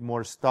take it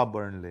more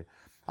stubbornly.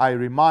 I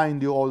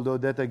remind you, although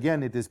that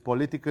again it is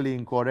politically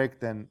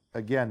incorrect, and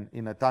again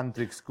in a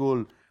tantric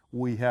school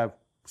we have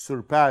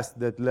surpassed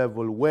that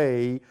level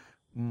way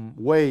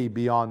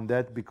beyond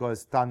that,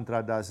 because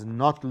Tantra does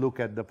not look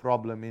at the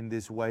problem in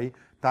this way.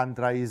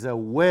 Tantra is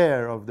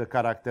aware of the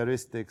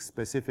characteristics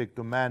specific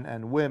to men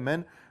and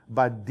women,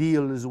 but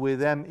deals with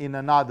them in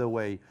another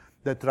way.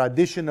 The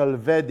traditional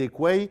Vedic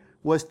way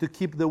was to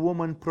keep the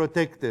woman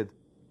protected,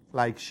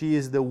 like she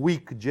is the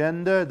weak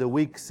gender, the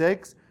weak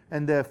sex,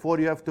 and therefore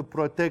you have to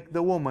protect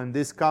the woman.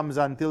 This comes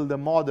until the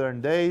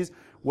modern days,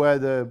 where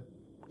the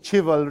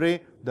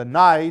chivalry, the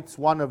knights,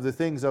 one of the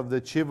things of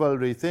the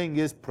chivalry thing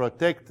is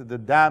protect the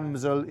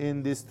damsel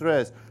in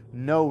distress.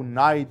 No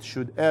knight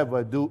should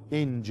ever do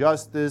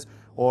injustice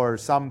or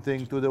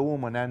something to the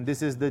woman. And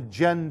this is the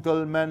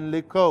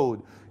gentlemanly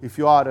code. If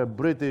you are a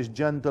British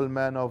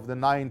gentleman of the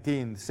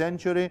 19th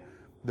century,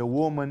 the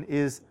woman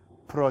is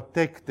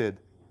protected.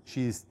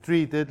 She is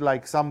treated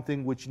like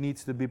something which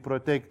needs to be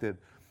protected.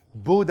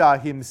 Buddha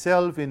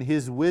himself, in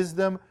his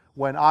wisdom,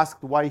 when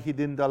asked why he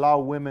didn't allow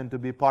women to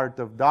be part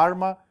of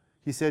Dharma,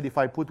 he said, if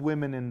I put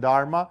women in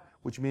Dharma,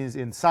 which means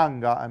in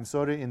Sangha,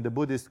 in the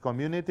Buddhist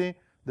community,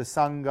 the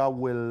Sangha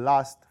will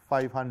last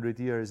 500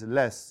 years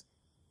less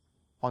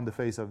on the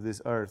face of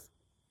this earth.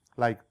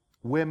 Like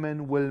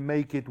women will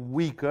make it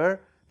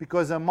weaker,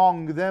 because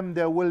among them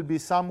there will be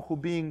some who,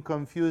 being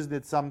confused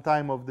at some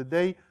time of the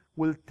day,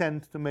 will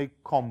tend to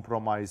make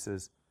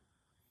compromises.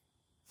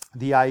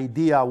 The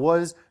idea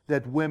was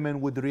that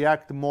women would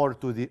react more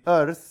to the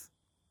earth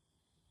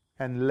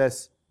and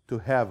less to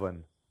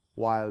heaven,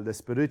 while the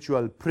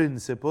spiritual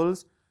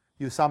principles,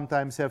 you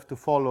sometimes have to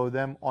follow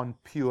them on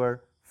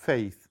pure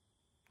faith.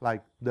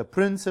 Like the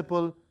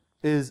principle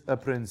is a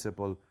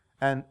principle,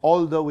 and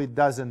although it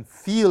doesn't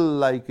feel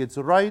like it's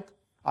right,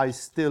 I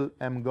still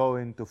am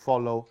going to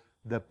follow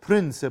the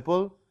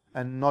principle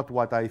and not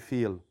what I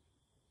feel.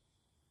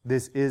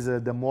 This is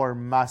the more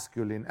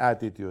masculine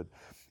attitude.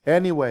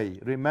 Anyway,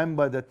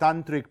 remember, the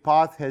tantric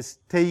path has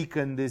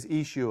taken this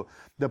issue.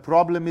 The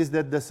problem is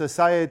that the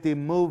society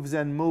moves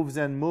and moves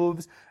and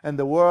moves, and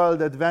the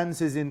world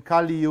advances in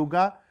Kali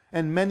Yuga,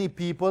 and many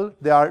people,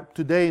 there are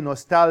today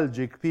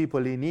nostalgic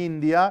people in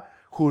India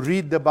who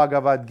read the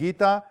Bhagavad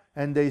Gita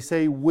and they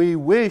say, we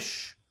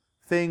wish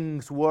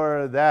things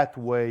were that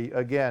way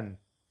again.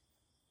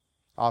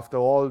 After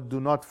all, do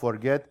not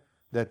forget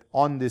that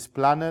on this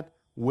planet,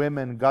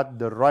 women got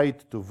the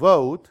right to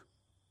vote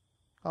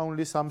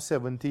only some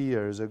 70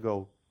 years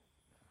ago.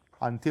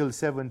 Until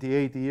 70,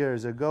 80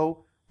 years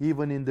ago,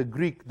 even in the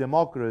Greek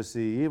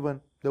democracy,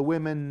 even the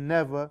women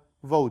never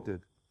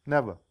voted.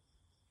 Never.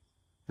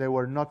 They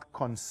were not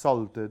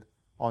consulted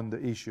on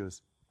the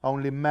issues.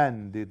 Only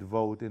men did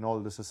vote in all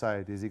the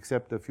societies,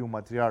 except a few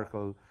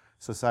matriarchal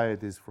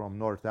societies from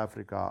North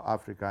Africa,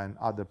 Africa, and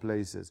other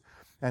places.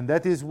 And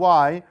that is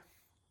why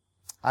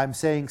I'm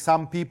saying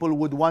some people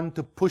would want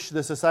to push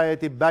the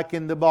society back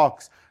in the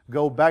box,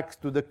 go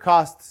back to the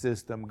caste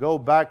system, go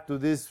back to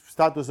this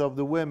status of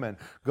the women,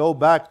 go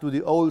back to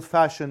the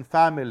old-fashioned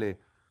family.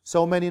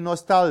 So many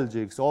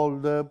nostalgics, all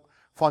the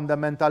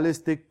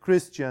fundamentalistic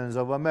Christians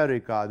of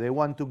America, they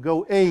want to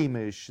go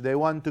Amish, they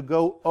want to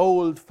go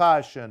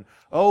old-fashioned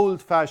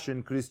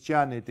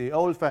Christianity,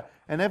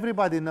 and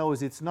everybody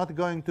knows it's not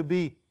going to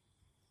be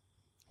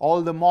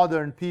All the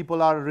modern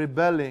people are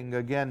rebelling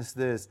against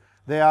this.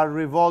 They are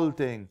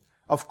revolting.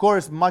 Of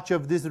course, much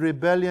of this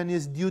rebellion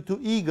is due to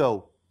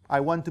ego. I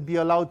want to be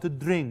allowed to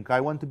drink. I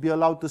want to be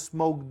allowed to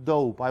smoke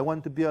dope. I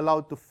want to be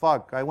allowed to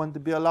fuck. I want to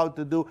be allowed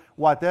to do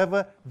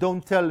whatever.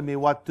 Don't tell me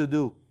what to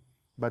do.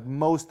 But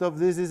most of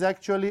this is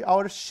actually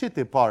our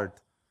shitty part.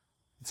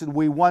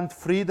 We want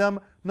freedom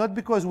not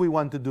because we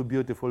want to do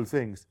beautiful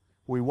things.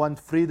 We want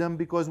freedom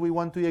because we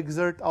want to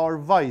exert our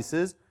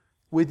vices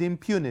with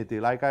impunity.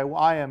 Like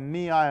I am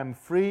me, I am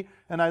free,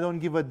 and I don't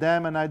give a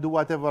damn, and I do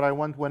whatever I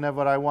want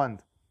whenever I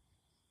want.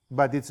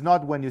 But it's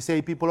not when you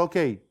say people,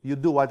 okay, you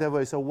do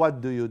whatever, so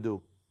what do you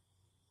do?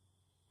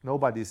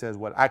 Nobody says,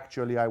 well,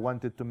 actually I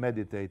wanted to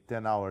meditate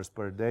 10 hours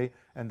per day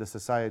and the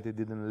society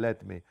didn't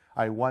let me.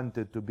 I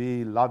wanted to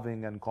be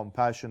loving and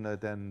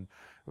compassionate and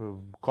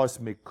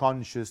cosmic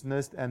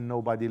consciousness and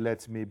nobody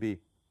lets me be.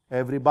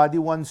 Everybody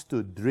wants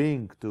to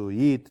drink, to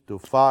eat, to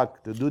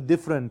fuck, to do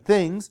different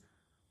things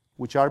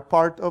which are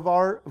part of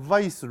our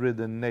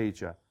vice-ridden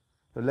nature.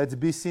 So let's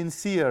be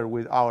sincere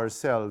with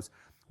ourselves.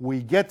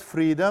 We get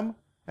freedom,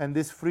 and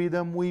this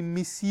freedom we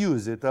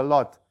misuse it a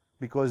lot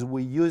because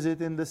we use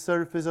it in the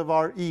surface of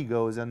our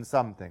egos and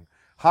something.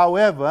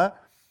 However,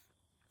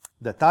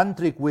 the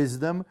tantric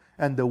wisdom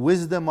and the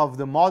wisdom of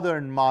the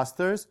modern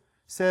masters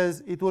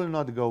says it will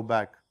not go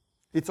back.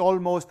 It's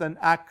almost an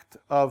act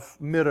of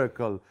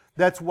miracle.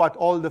 That's what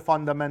all the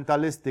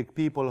fundamentalistic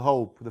people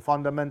hope. The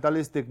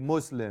fundamentalistic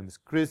Muslims,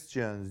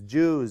 Christians,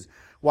 Jews,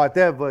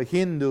 whatever,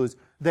 Hindus,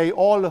 they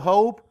all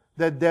hope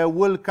that there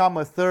will come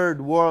a third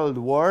world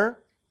war.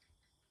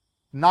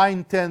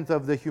 9/10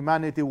 of the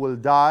humanity will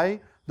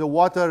die. The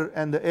water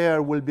and the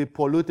air will be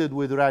polluted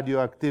with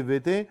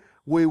radioactivity.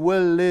 We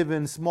will live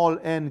in small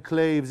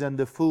enclaves and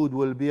the food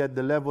will be at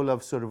the level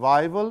of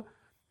survival.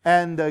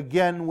 And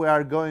again, we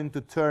are going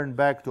to turn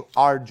back to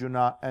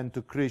Arjuna and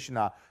to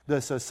Krishna.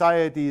 The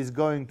society is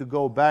going to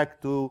go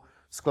back to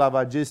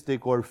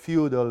sclavagistic or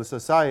feudal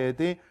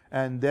society,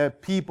 and the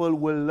people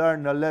will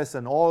learn a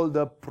lesson. All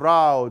the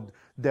proud,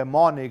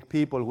 demonic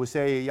people who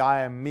say,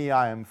 I am me,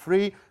 I am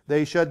free,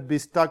 they should be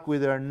stuck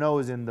with their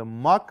nose in the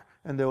muck,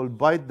 and they will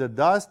bite the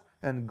dust,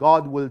 and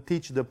God will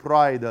teach the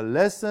pride a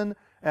lesson,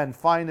 and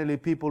finally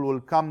people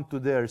will come to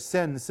their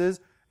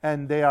senses,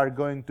 and they are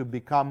going to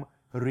become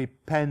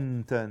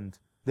repentant.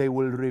 They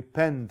will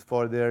repent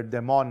for their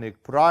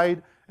demonic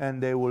pride,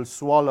 and they will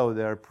swallow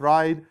their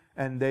pride,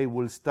 and they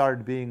will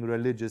start being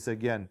religious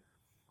again.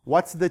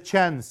 What's the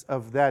chance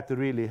of that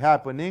really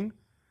happening?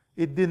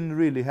 It didn't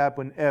really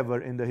happen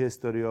ever in the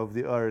history of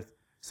the earth.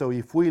 So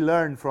if we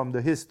learn from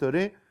the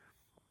history,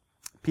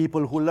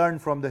 people who learn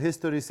from the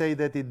history say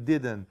that it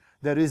didn't.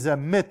 There is a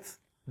myth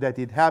that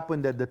it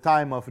happened at the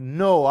time of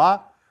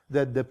Noah,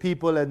 that the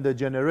people and the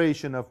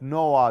generation of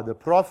Noah, the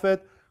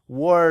prophet,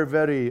 were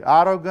very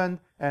arrogant,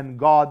 and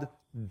God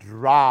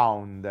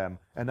drowned them.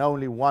 And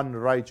only one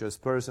righteous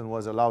person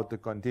was allowed to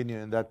continue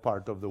in that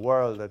part of the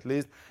world, at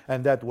least,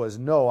 and that was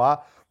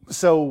Noah.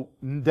 So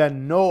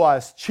then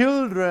Noah's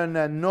children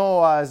and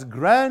Noah's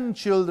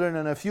grandchildren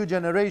and a few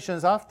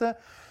generations after,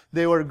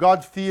 they were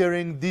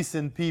God-fearing,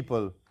 decent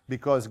people,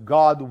 because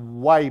God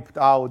wiped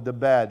out the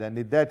bad. And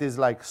that is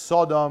like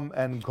Sodom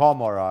and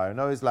Gomorrah. You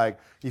know, it's like,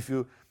 if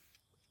you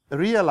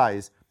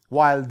realize,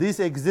 while this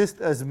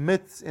exists as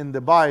myths in the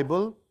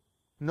Bible,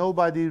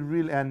 nobody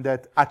really, and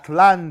that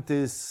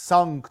Atlantis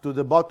sunk to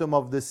the bottom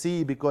of the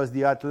sea because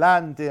the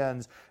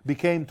Atlanteans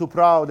became too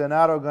proud and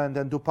arrogant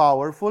and too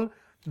powerful,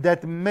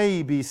 that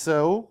may be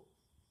so,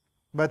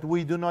 but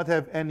we do not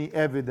have any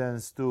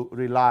evidence to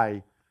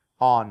rely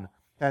on.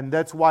 And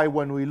that's why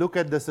when we look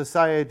at the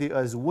society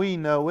as we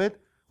know it,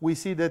 we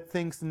see that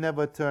things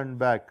never turn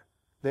back.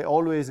 They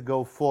always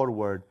go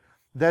forward.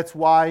 That's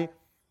why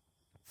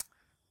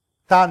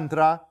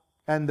Tantra,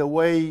 and the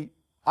way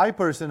I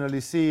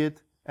personally see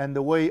it, and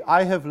the way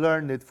I have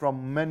learned it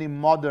from many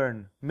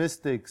modern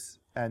mystics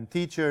and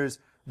teachers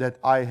that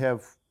I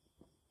have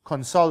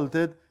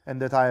consulted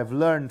and that I have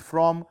learned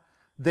from,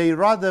 they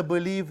rather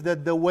believe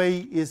that the way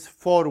is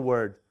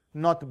forward,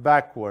 not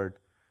backward.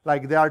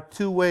 Like there are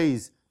two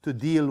ways to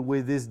deal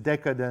with this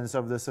decadence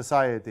of the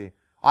society.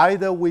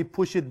 Either we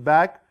push it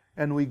back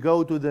and we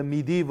go to the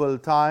medieval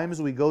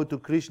times, we go to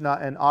Krishna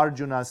and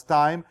Arjuna's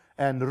time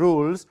and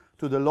rules,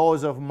 to the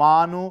laws of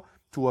Manu,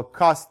 to a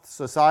caste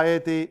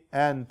society,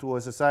 and to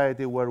a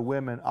society where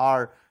women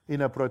are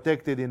in a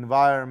protected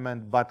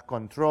environment but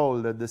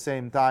controlled at the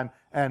same time,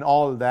 and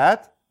all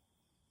that.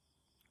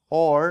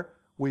 Or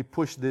we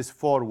push this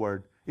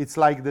forward. It's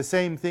like the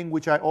same thing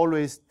which I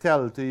always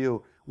tell to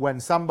you.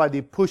 When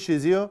somebody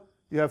pushes you,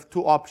 you have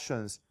two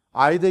options.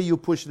 Either you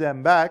push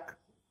them back,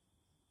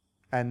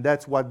 and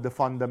that's what the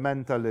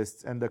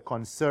fundamentalists and the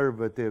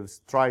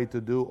conservatives try to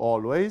do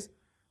always,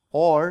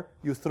 or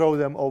you throw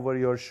them over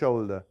your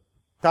shoulder.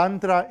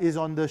 Tantra is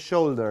on the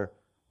shoulder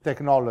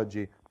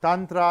technology.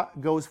 Tantra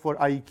goes for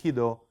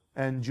Aikido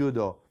and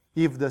Judo.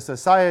 If the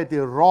society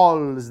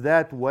rolls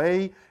that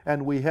way,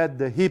 and we had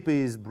the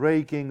hippies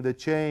breaking the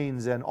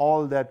chains and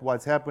all that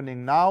what's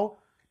happening now,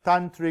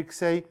 Tantrics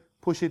say,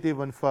 push it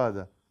even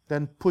further.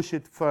 Then push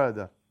it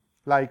further.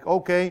 Like,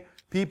 okay,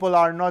 people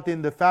are not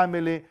in the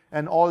family,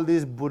 and all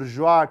this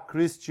bourgeois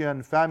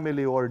Christian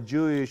family or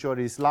Jewish or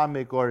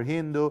Islamic or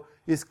Hindu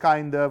is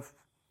kind of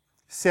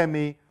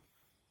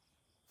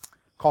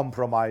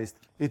semi-compromised.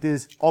 It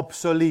is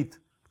obsolete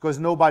because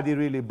nobody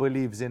really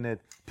believes in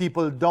it.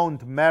 People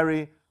don't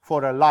marry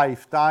for a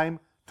lifetime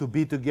to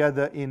be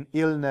together in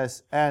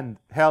illness and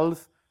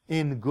health,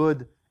 in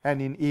good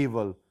and in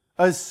evil.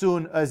 As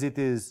soon as it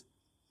is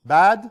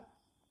bad,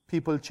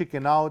 people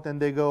chicken out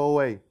and they go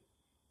away.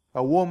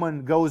 A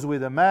woman goes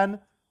with a man,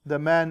 the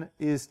man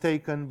is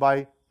taken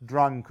by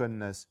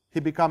drunkenness.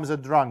 He becomes a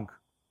drunk.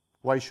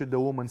 Why should the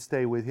woman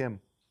stay with him?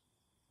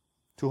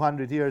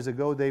 200 years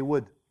ago they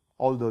would,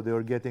 although they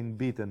were getting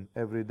beaten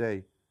every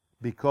day,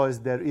 because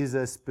there is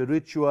a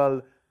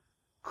spiritual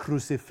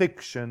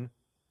crucifixion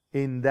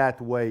in that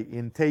way,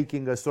 in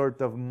taking a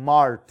sort of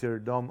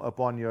martyrdom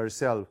upon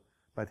yourself.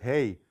 But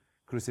hey,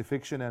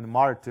 crucifixion and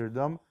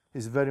martyrdom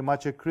is very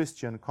much a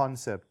Christian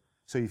concept.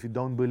 So if you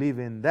don't believe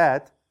in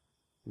that,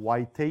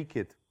 why take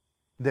it?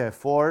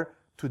 Therefore,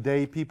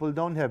 today people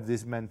don't have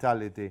this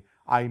mentality.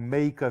 I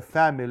make a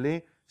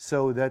family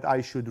so that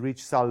I should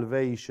reach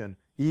salvation,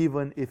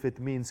 even if it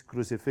means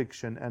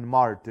crucifixion and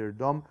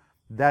martyrdom.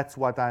 That's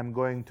what I'm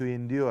going to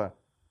endure.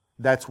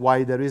 That's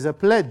why there is a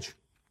pledge.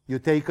 You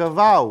take a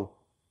vow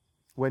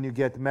when you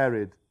get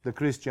married, the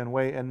Christian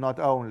way, and not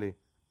only.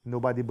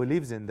 Nobody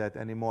believes in that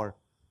anymore.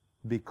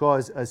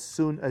 Because as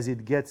soon as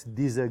it gets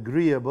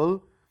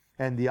disagreeable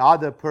and the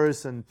other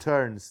person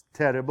turns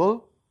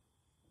terrible,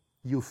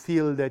 you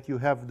feel that you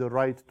have the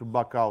right to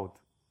back out.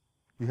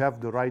 You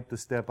have the right to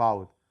step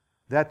out.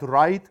 That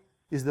right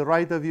is the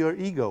right of your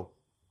ego.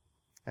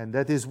 And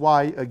that is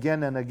why,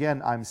 again and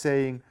again, I'm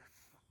saying,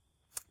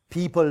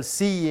 people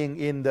seeing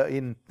in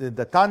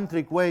the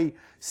tantric way,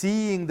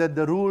 seeing that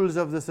the rules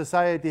of the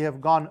society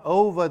have gone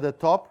over the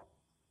top,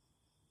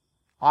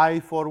 I,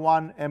 for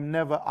one, am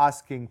never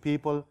asking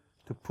people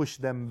to push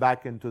them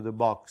back into the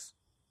box.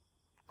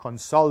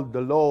 Consult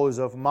the laws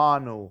of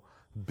Manu.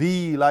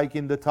 Be like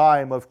in the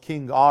time of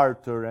King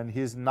Arthur and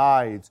his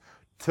knights.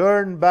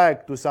 Turn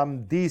back to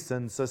some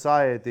decent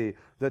society,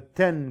 the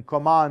 10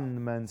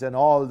 Commandments and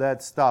all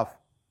that stuff.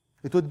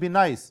 It would be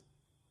nice,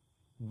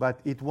 but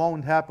it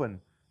won't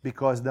happen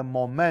because the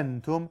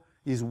momentum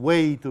is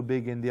way too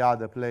big in the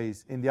other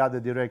place, in the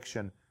other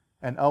direction.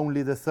 And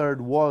only the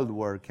Third World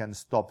War can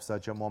stop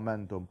such a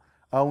momentum.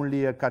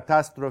 Only a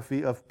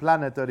catastrophe of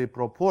planetary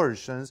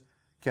proportions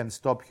can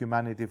stop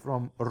humanity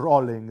from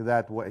rolling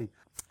that way.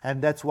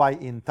 And that's why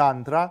in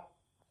Tantra,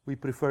 we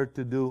prefer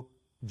to do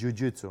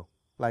Jujutsu.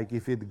 Like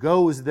if it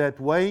goes that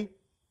way,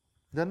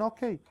 then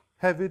okay,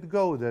 have it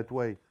go that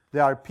way.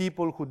 There are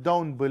people who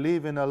don't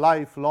believe in a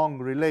lifelong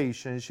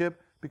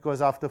relationship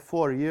because after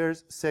 4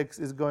 years, sex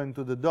is going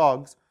to the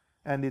dogs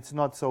and it's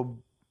not so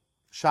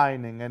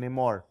shining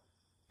anymore.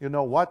 You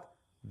know what?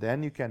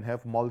 Then you can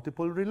have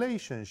multiple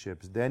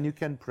relationships. Then you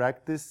can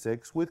practice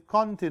sex with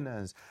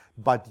continence.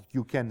 But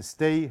you can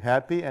stay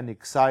happy and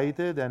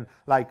excited and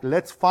like,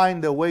 let's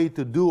find a way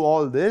to do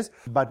all this,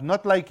 but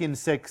not like in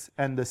Sex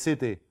and the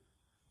City.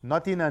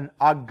 Not in an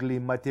ugly,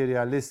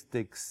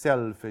 materialistic,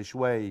 selfish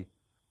way.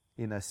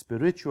 In a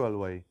spiritual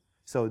way.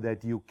 So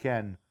that you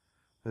can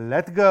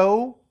let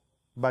go,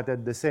 but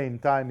at the same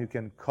time you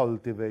can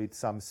cultivate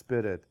some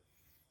spirit.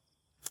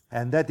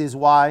 And that is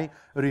why,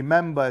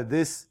 remember,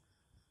 this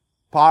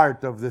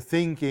part of the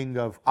thinking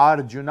of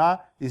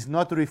Arjuna is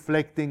not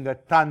reflecting a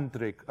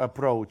tantric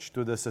approach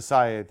to the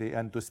society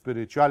and to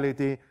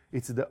spirituality.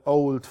 It's the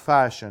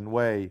old-fashioned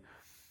way.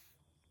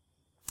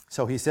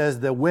 So he says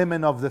the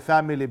women of the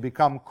family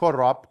become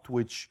corrupt,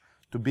 which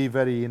to be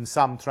very, in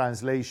some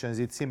translations,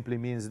 it simply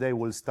means they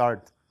will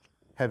start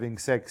having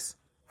sex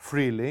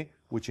freely,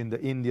 which in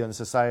the Indian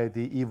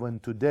society, even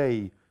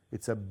today,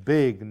 it's a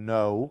big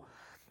no.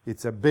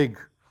 It's a big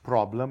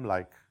problem,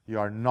 like you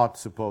are not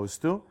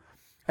supposed to.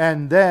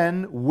 And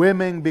then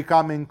women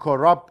becoming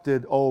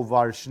corrupted, O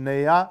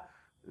Varshneya.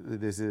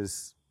 This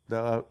is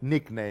the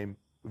nickname.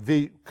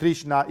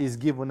 Krishna is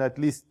given at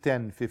least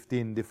 10,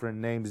 15 different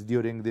names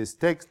during this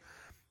text.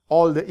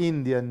 All the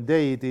Indian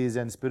deities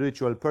and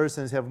spiritual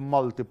persons have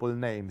multiple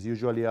names,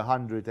 usually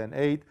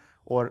 108,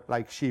 or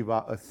like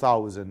Shiva,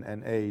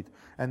 1008.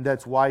 And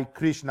that's why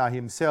Krishna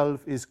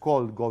himself is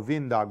called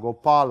Govinda,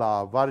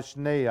 Gopala,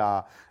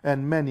 Varshneya,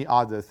 and many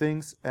other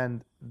things.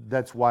 And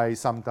that's why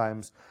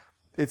sometimes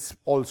it's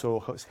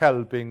also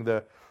helping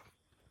the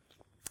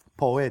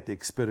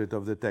poetic spirit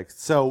of the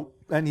text. So,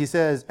 and he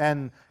says,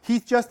 and he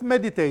just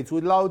meditates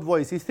with loud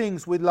voice, he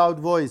thinks with loud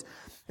voice.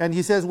 And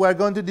he says, we're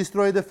going to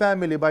destroy the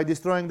family. By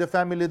destroying the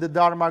family, the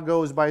Dharma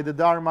goes. By the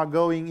Dharma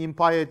going,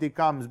 impiety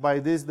comes. By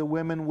this, the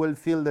women will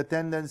feel the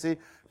tendency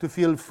to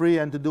feel free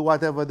and to do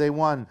whatever they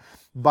want.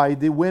 By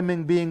the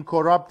women being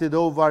corrupted,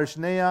 O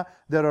Varshneya,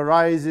 there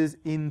arises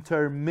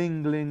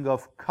intermingling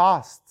of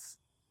castes.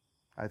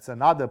 That's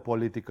another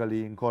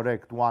politically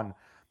incorrect one.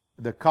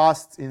 The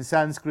castes in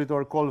Sanskrit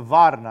are called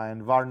Varna,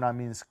 and Varna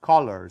means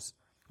colors,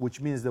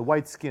 which means the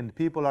white-skinned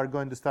people are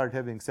going to start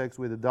having sex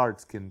with the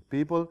dark-skinned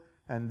people.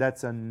 And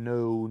that's a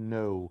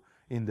no-no.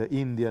 in the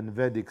Indian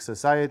Vedic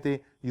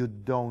society. You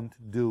don't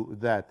do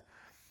that.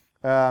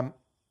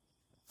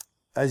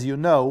 As you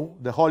know,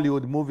 the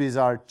Hollywood movies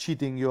are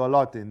cheating you a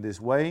lot in this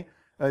way.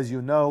 As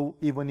you know,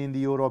 even in the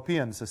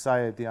European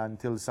society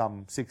until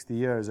some 60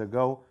 years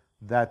ago,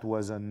 that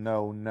was a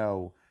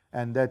no-no.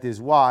 And that is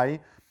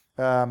why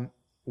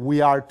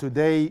we are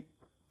today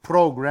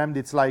programmed.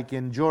 It's like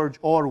in George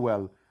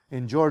Orwell.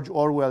 In George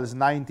Orwell's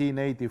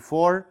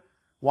 1984,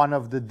 one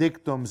of the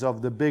dictums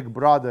of the Big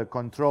Brother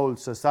controlled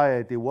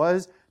society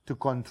was, to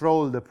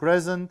control the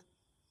present,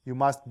 you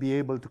must be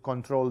able to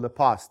control the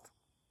past.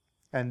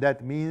 And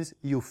that means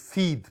you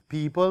feed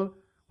people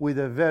with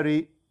a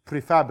very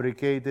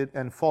prefabricated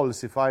and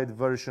falsified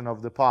version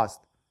of the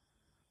past.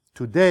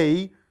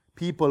 Today,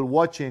 people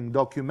watching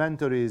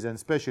documentaries and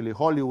especially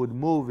Hollywood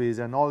movies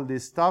and all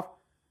this stuff,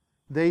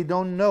 they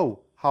don't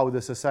know how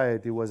the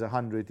society was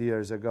 100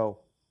 years ago.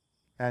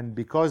 And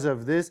because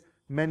of this,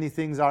 many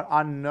things are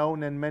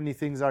unknown and many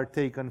things are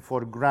taken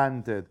for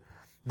granted.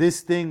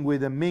 This thing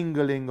with the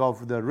mingling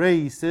of the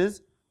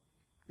races,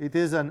 it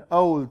is an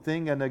old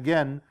thing, and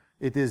again,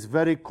 it is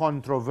very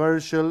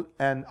controversial,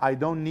 and I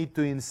don't need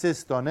to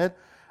insist on it.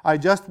 I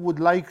just would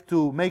like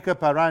to make a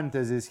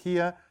parenthesis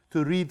here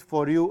to read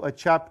for you a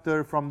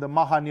chapter from the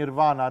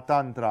Mahanirvana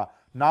Tantra.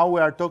 Now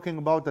we are talking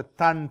about a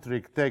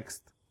tantric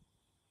text,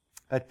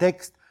 a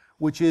text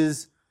which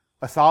is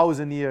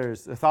 1,000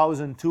 years,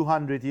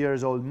 1,200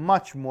 years old,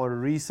 much more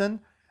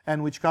recent,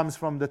 and which comes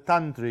from the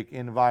tantric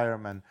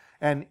environment.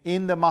 And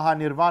in the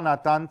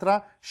Mahanirvana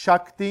Tantra,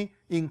 Shakti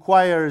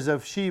inquires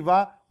of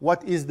Shiva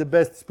what is the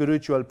best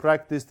spiritual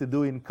practice to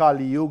do in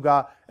Kali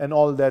Yuga and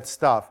all that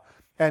stuff.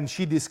 And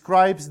she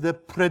describes the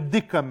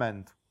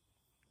predicament.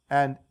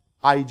 And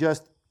I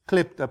just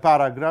clipped a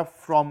paragraph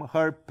from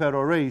her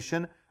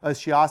peroration as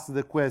she asked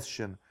the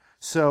question.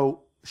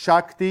 So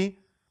Shakti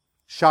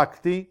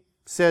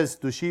says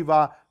to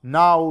Shiva,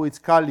 now it's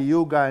Kali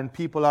Yuga and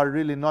people are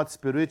really not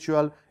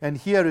spiritual. And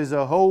here is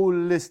a whole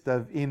list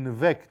of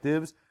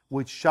invectives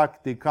which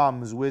Shakti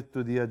comes with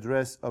to the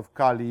address of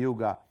Kali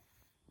Yuga.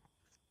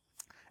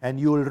 And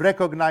you will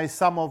recognize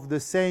some of the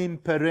same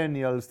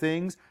perennial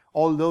things,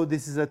 although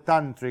this is a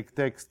tantric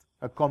text,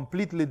 a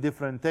completely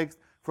different text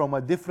from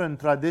a different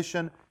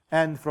tradition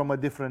and from a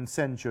different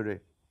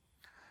century.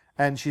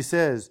 And she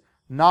says,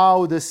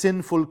 now the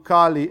sinful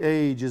Kali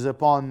age is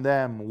upon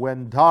them,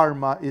 when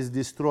dharma is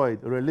destroyed,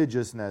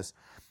 religiousness.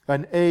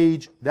 An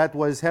age that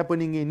was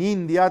happening in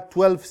India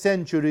 12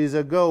 centuries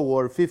ago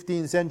or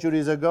 15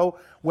 centuries ago,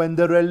 when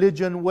the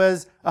religion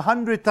was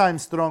 100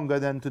 times stronger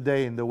than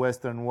today in the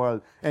Western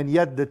world. And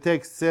yet the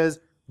text says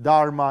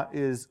dharma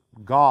is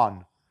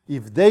gone.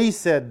 If they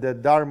said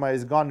that dharma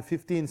is gone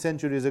 15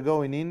 centuries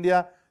ago in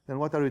India, then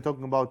what are we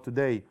talking about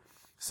today?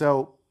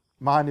 So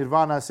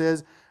Mahanirvana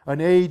says, an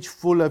age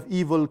full of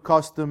evil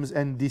customs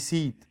and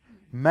deceit.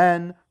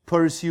 Men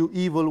pursue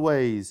evil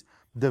ways.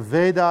 The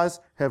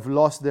Vedas have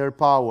lost their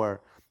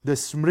power. The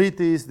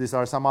Smritis, these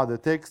are some other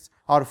texts,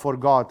 are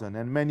forgotten.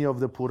 And many of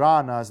the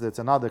Puranas, that's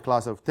another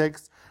class of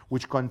texts,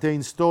 which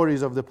contain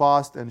stories of the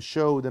past and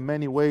show the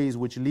many ways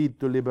which lead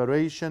to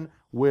liberation,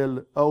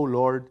 will, O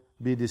Lord,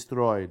 be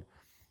destroyed.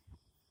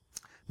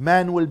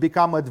 Man will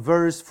become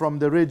adverse from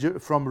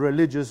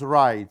religious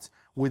rites,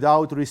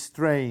 without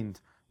restraint,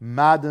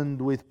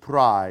 maddened with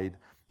pride,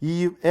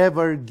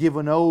 ever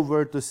given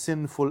over to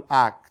sinful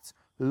acts,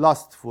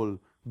 lustful,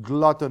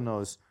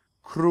 gluttonous,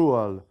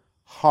 cruel,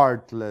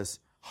 heartless,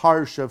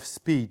 harsh of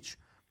speech,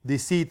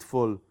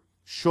 deceitful,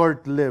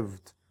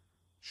 short-lived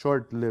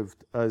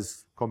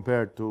as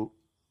compared to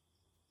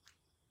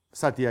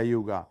Satya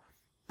Yuga,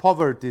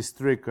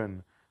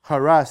 poverty-stricken,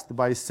 harassed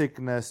by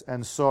sickness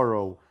and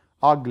sorrow,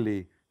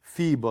 ugly,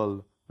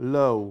 feeble,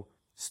 low,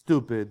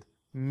 stupid,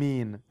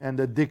 mean, and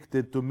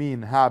addicted to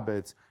mean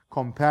habits,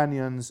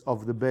 companions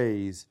of the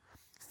base,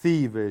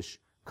 thievish,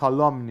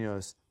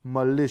 calumnious,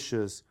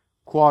 malicious,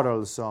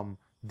 quarrelsome,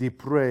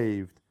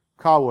 depraved,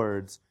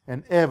 cowards,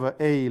 and ever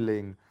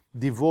ailing,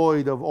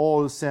 devoid of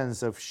all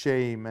sense of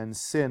shame and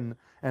sin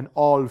and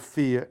all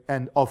fear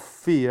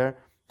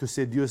to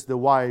seduce the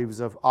wives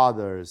of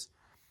others.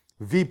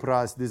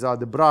 Vipras, these are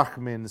the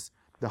Brahmins,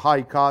 the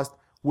high caste,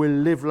 will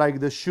live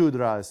like the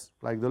Shudras,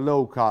 like the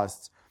low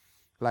castes,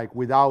 like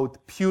without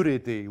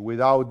purity,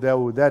 without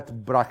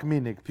that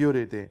Brahminic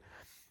purity.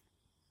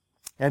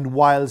 And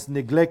whilst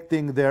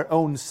neglecting their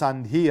own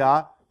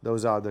sandhya,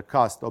 those are the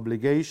caste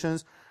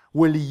obligations,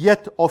 will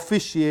yet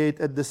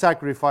officiate at the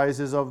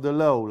sacrifices of the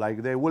low,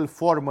 like they will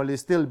formally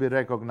still be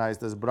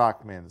recognized as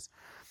Brahmins.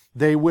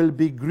 They will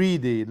be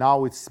greedy.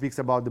 Now it speaks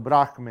about the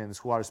Brahmins,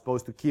 who are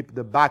supposed to keep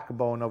the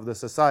backbone of the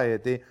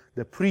society,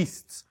 the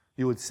priests,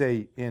 you would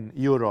say, in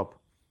Europe,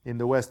 in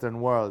the Western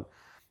world.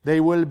 They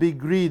will be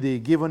greedy,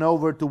 given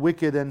over to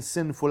wicked and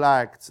sinful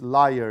acts,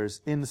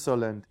 liars,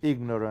 insolent,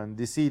 ignorant,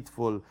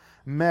 deceitful,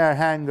 mere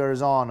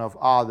hangers-on of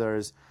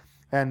others,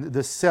 and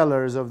the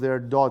sellers of their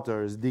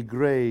daughters,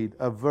 degrade,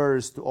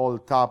 averse to all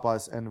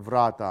tapas and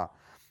vrata.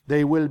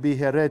 They will be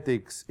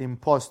heretics,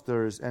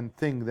 impostors, and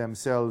think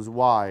themselves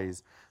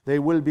wise. They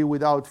will be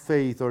without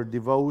faith or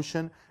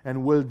devotion,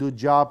 and will do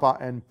japa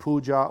and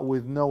puja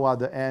with no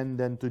other end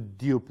than to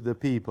dupe the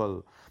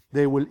people.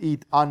 They will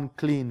eat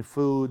unclean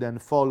food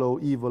and follow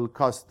evil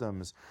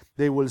customs.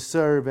 They will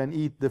serve and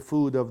eat the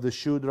food of the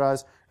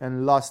Shudras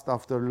and lust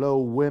after low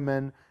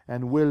women,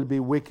 and will be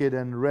wicked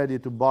and ready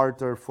to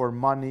barter for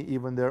money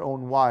even their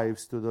own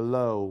wives to the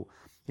low.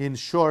 In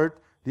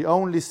short, the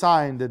only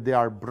sign that they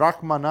are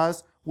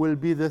Brahmanas will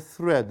be the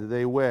thread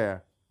they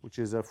wear, which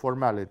is a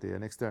formality,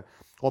 an external.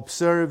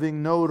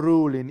 Observing no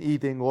rule in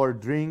eating or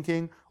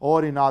drinking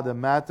or in other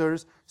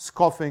matters,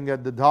 scoffing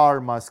at the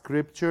Dharma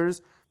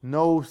scriptures,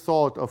 no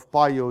thought of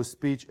pious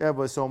speech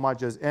ever so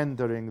much as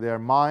entering their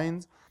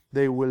minds,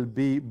 they will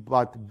be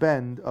but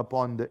bent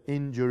upon the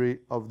injury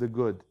of the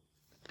good.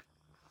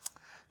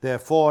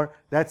 Therefore,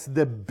 that's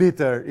the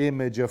bitter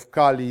image of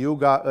Kali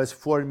Yuga as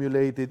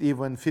formulated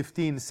even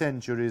 15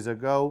 centuries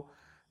ago.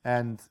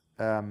 And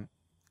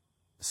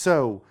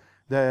so,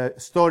 the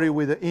story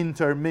with the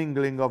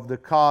intermingling of the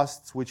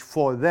castes, which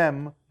for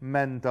them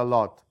meant a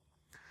lot.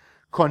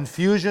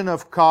 Confusion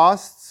of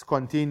castes,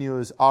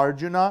 continues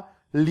Arjuna,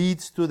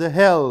 leads to the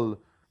hell,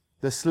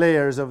 the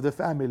slayers of the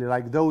family.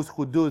 Like those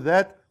who do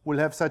that will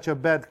have such a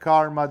bad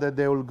karma that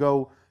they will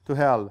go to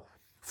hell.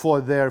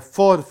 For their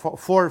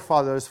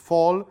forefathers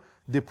fall,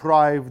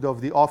 deprived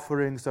of the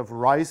offerings of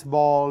rice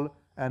ball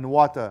and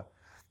water.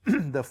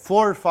 The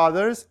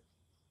forefathers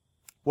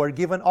were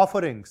given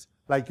offerings.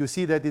 Like you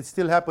see that it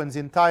still happens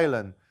in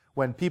Thailand.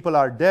 When people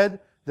are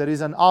dead, there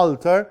is an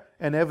altar,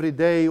 and every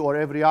day or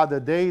every other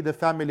day, the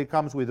family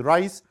comes with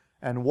rice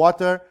and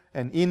water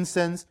and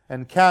incense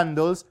and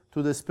candles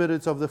to the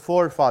spirits of the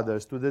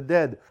forefathers, to the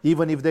dead.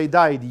 Even if they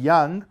died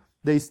young,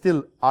 they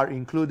still are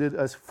included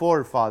as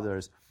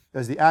forefathers,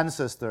 as the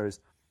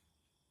ancestors.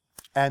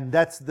 And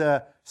that's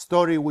the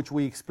story which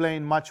we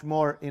explain much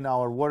more in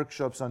our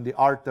workshops on the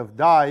art of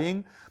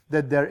dying,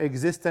 that there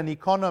exists an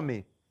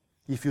economy.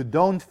 If you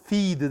don't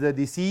feed the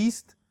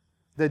deceased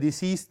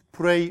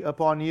prey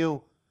upon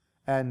you,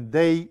 and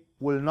they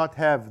will not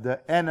have the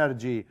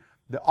energy,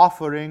 the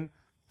offering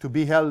to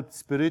be held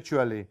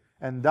spiritually.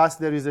 And thus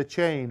there is a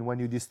chain. When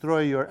you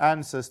destroy your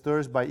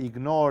ancestors by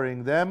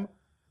ignoring them,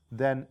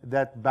 then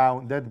that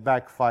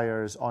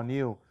backfires on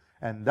you.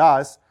 And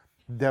thus,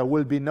 there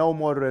will be no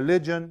more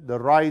religion, the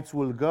rites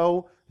will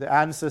go, the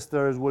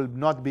ancestors will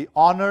not be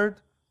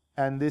honored,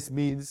 and this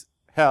means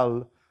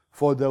hell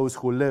for those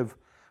who live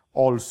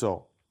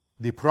also.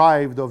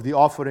 Deprived of the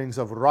offerings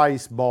of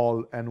rice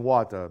ball and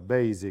water,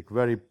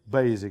 very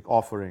basic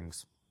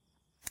offerings.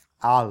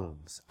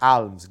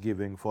 Alms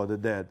giving for the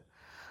dead.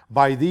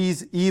 By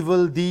these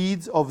evil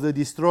deeds of the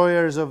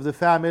destroyers of the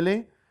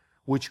family,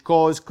 which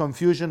cause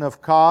confusion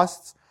of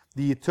castes,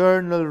 the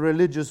eternal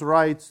religious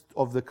rights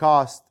of the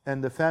caste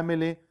and the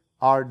family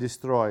are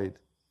destroyed.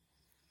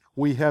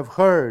 We have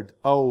heard,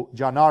 O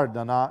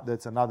Janardana,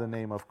 that's another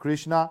name of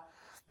Krishna,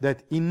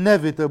 that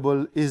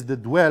inevitable is the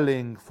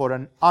dwelling for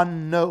an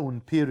unknown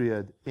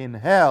period in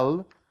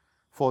hell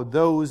for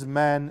those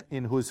men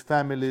in whose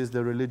families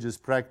the religious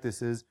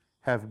practices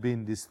have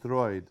been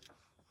destroyed.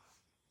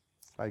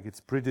 Like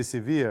it's pretty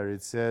severe.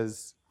 It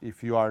says,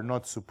 if you are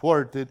not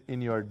supported in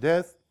your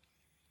death,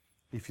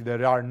 if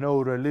there are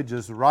no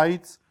religious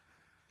rites,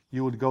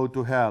 you would go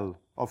to hell.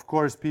 Of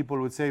course, people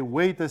would say,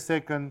 wait a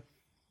second,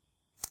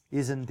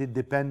 isn't it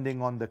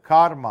depending on the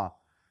karma?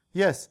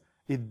 Yes,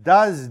 it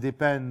does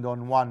depend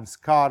on one's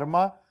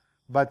karma,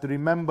 but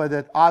remember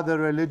that other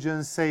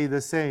religions say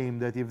the same,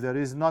 that if there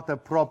is not a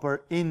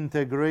proper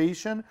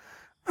integration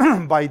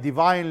by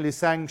divinely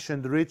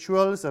sanctioned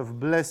rituals of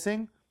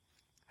blessing,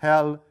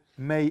 hell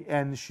may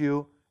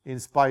ensue in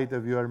spite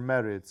of your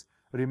merits.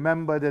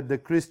 Remember that the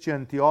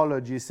Christian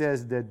theology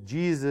says that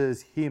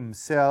Jesus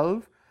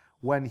himself,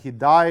 when he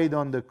died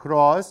on the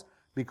cross,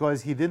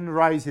 because he didn't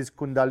rise his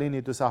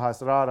kundalini to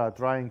Sahasrara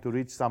trying to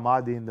reach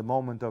samadhi in the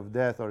moment of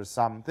death or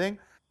something,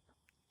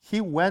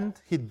 he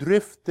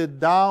drifted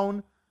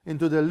down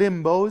into the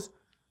limbos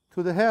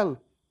to the hell.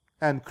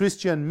 And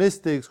Christian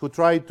mystics who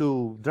tried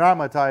to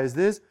dramatize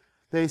this,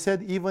 they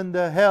said even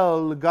the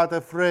hell got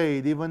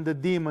afraid, even the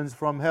demons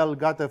from hell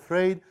got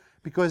afraid,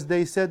 because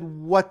they said,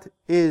 what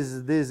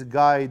is this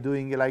guy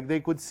doing? Like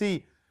they could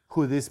see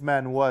who this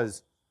man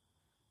was.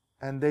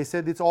 And they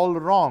said, it's all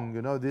wrong,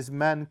 this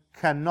man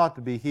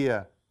cannot be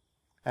here.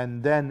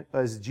 And then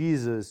as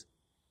Jesus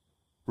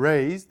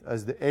raised,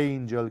 as the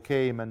angel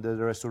came and the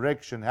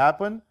resurrection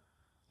happened,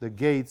 the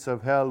gates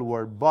of hell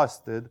were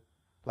busted,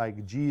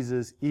 like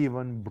Jesus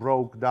even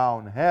broke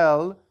down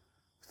hell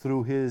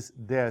through his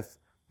death,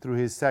 through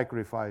his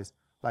sacrifice.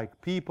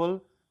 Like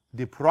people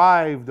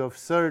deprived of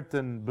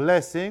certain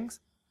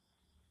blessings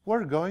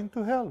were going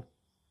to hell.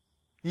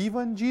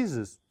 Even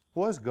Jesus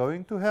was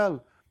going to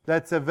hell.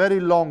 That's a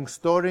very long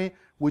story,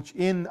 which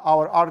in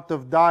our Art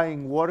of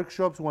Dying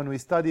workshops, when we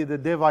study the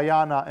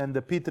Devayana and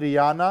the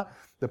Pitriyana,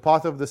 the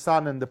path of the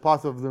sun and the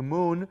path of the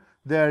moon,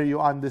 there you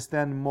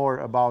understand more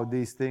about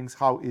these things,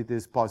 how it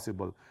is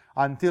possible.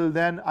 Until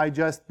then, I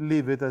just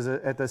leave it as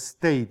at a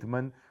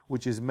statement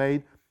which is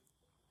made.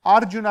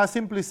 Arjuna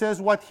simply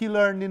says what he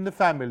learned in the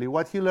family,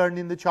 what he learned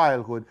in the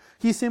childhood.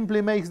 He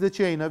simply makes the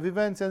chain of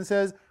events and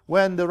says,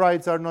 when the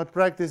rites are not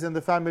practiced and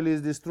the family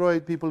is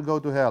destroyed, people go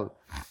to hell.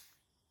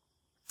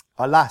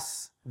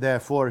 Alas,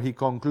 therefore, he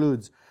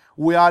concludes,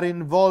 we are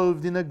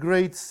involved in a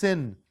great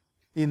sin,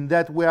 in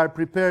that we are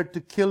prepared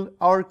to kill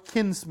our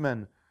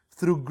kinsmen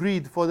through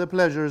greed for the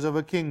pleasures of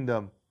a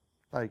kingdom.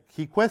 Like,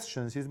 he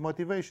questions his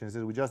motivation. He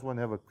says, we just want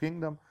to have a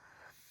kingdom.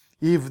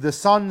 If the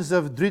sons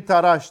of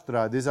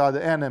Dhritarashtra, these are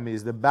the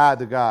enemies, the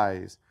bad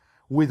guys,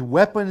 with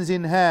weapons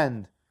in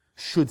hand,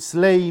 should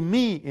slay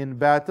me in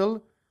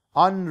battle,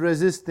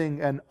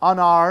 unresisting and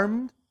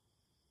unarmed,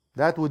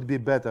 that would be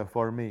better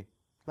for me.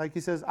 Like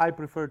he says, I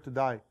prefer to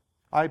die.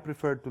 I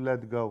prefer to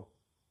let go.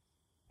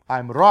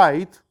 I'm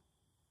right,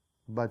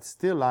 but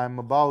still I'm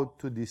about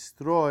to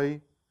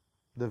destroy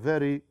the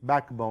very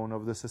backbone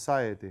of the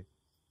society.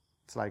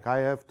 It's like I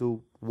have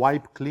to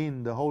wipe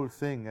clean the whole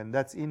thing, and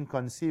that's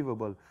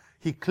inconceivable.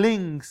 He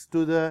clings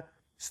to the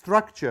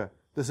structure.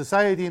 The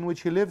society in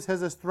which he lives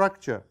has a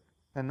structure,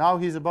 and now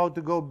he's about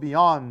to go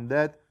beyond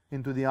that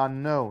into the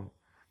unknown.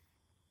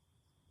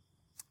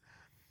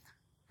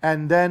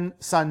 And then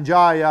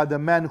Sanjaya, the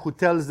man who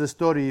tells the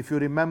story, if you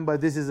remember,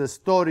 this is a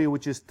story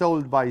which is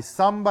told by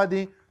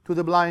somebody to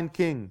the blind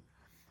king.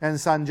 And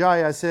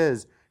Sanjaya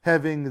says,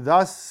 having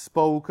thus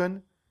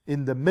spoken,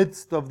 in the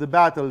midst of the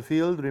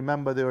battlefield,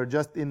 remember they were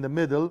just in the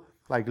middle,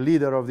 like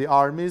leader of the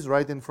armies,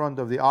 right in front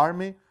of the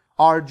army,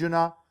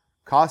 Arjuna,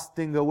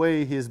 casting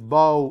away his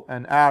bow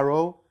and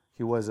arrow,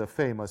 he was a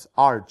famous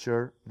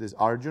archer, this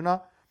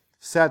Arjuna,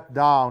 sat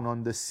down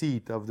on the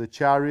seat of the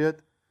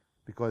chariot,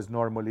 because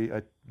normally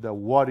the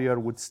warrior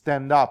would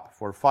stand up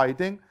for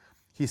fighting.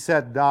 He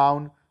sat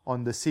down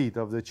on the seat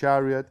of the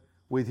chariot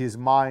with his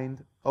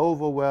mind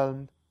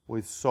overwhelmed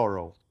with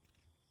sorrow.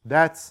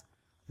 That's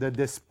the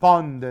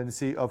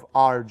despondency of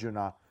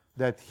Arjuna,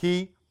 that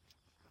he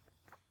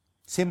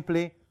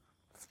simply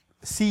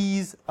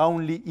sees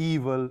only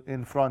evil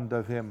in front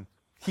of him.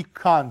 He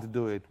can't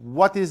do it.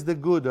 What is the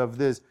good of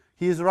this?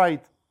 He is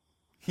right.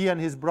 He and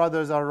his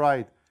brothers are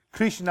right.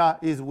 Krishna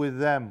is with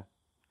them,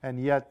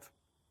 and yet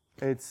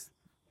it's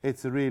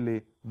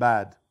really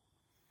bad.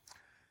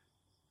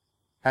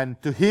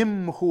 And to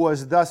him who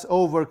was thus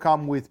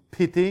overcome with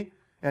pity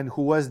and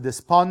who was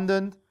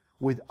despondent,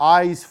 with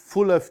eyes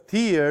full of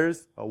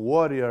tears, a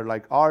warrior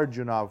like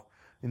Arjuna,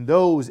 in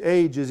those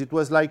ages it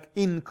was like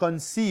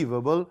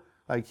inconceivable,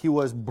 like he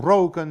was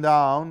broken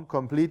down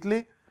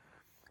completely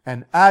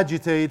and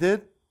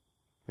agitated.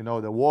 You know,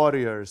 the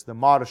warriors, the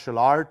martial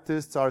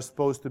artists are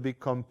supposed to be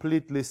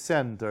completely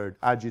centered.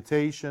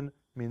 Agitation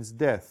means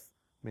death,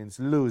 means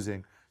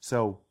losing.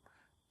 So,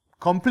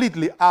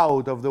 completely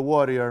out of the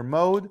warrior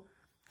mode,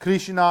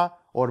 Krishna,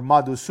 or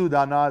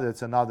Madhusudana,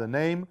 that's another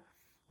name,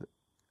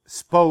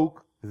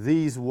 spoke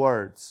these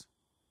words.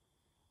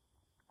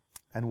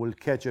 And we'll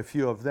catch a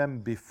few of them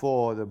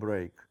before the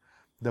break.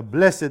 The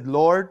blessed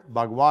Lord,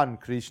 Bhagavan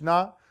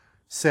Krishna,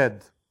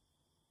 said,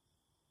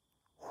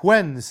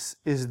 whence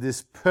is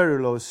this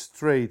perilous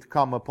strait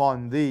come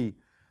upon thee,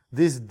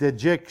 this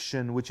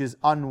dejection which is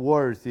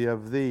unworthy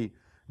of thee,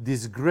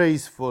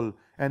 disgraceful,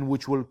 and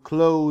which will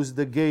close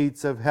the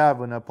gates of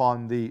heaven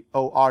upon thee,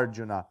 O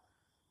Arjuna?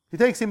 He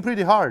takes him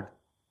pretty hard.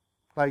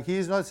 Like, he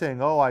is not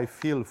saying, oh, I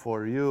feel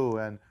for you,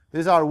 and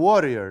these are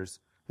warriors.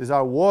 These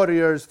are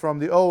warriors from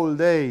the old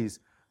days.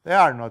 They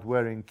are not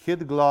wearing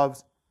kid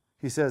gloves.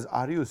 He says,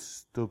 are you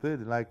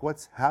stupid? Like,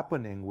 what's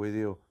happening with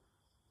you?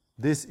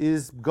 This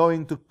is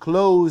going to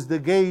close the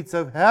gates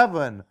of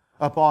heaven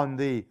upon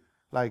thee.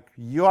 Like,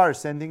 you are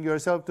sending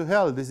yourself to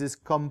hell. This is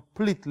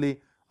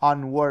completely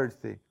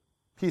unworthy.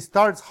 He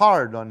starts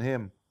hard on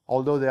him,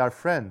 although they are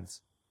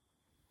friends.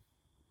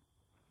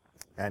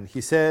 And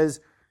he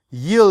says,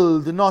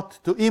 yield not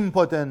to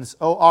impotence,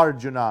 O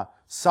Arjuna,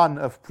 son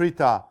of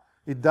Pritha.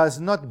 It does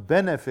not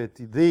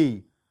benefit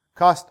thee.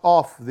 Cast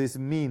off this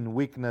mean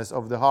weakness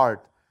of the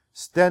heart.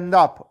 Stand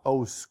up,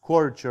 O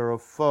scorcher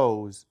of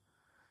foes.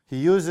 He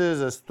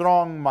uses a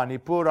strong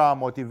Manipura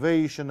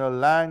motivational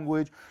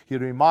language. He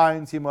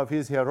reminds him of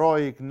his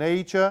heroic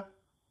nature.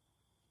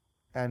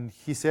 And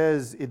he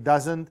says, it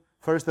doesn't,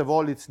 first of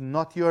all, it's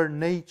not your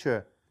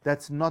nature.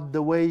 That's not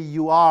the way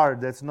you are.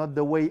 That's not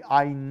the way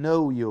I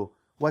know you.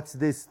 What's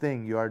this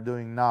thing you are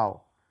doing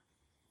now?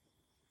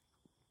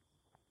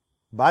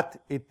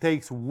 But it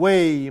takes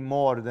way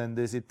more than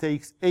this. It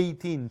takes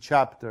 18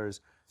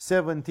 chapters,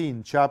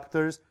 17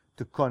 chapters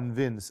to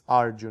convince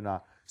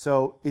Arjuna.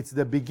 So it's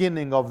the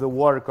beginning of the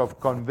work of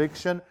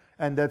conviction,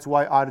 and that's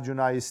why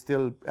Arjuna is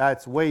still,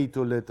 that's way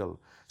too little.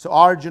 So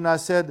Arjuna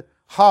said,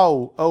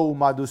 how, O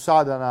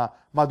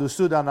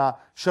Madhusudana,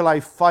 shall I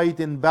fight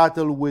in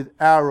battle with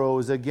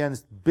arrows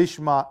against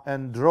Bhishma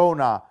and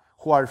Drona,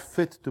 who are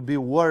fit to be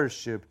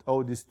worshipped,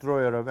 O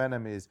destroyer of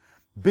enemies?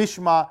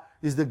 Bhishma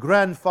is the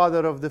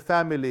grandfather of the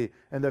family,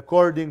 and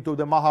according to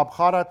the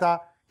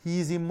Mahabharata, he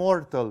is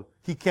immortal.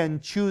 He can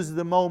choose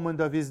the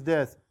moment of his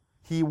death.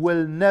 He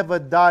will never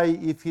die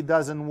if he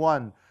doesn't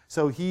want.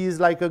 So he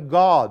is like a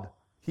god.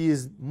 He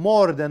is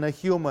more than a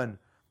human.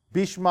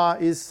 Bhishma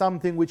is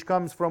something which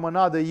comes from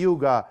another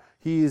yuga.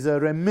 He is a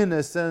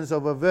reminiscence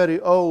of a very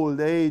old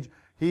age.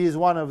 He is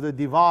one of the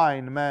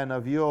divine men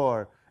of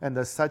yore, and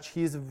as such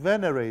he is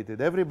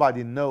venerated.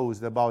 Everybody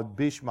knows about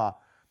Bhishma,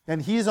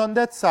 and he is on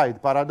that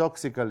side,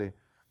 paradoxically.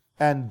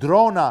 And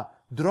Drona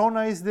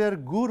is their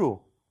guru.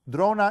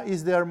 Drona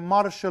is their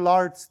martial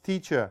arts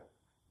teacher.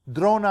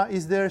 Drona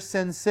is their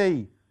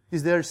sensei,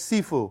 is their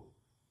sifu.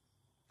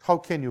 How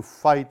can you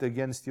fight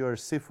against your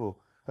sifu,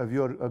 of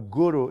your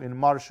guru in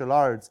martial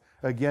arts,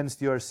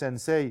 against your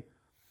sensei?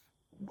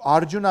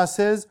 Arjuna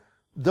says,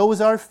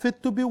 those are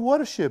fit to be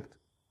worshipped.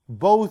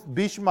 Both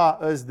Bhishma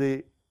as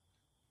the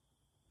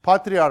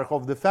patriarch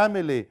of the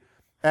family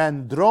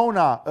and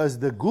Drona as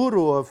the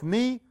guru of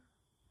me,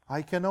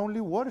 I can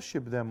only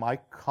worship them. I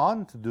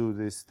can't do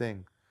this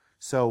thing.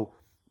 So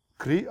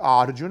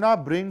Arjuna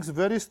brings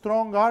very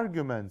strong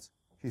arguments.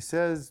 He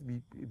says,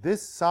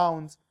 this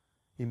sounds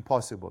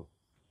impossible.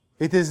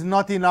 It is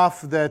not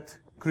enough that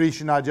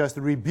Krishna just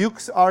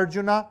rebukes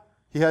Arjuna.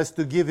 He has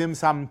to give him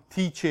some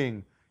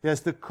teaching. He has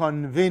to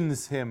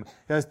convince him.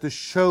 He has to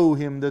show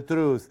him the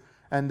truth.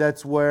 And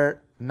that's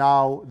where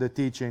now the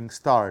teaching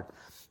starts.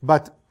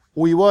 But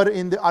we were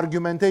in the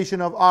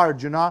argumentation of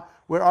Arjuna,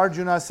 where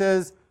Arjuna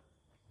says,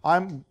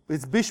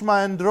 it's Bhishma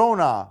and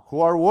Drona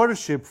who are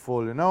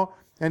worshipful,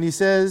 And he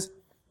says,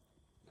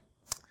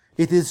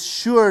 it is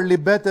surely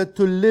better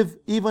to live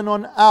even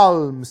on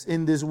alms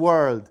in this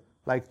world,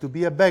 like to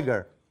be a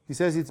beggar. He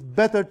says it's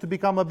better to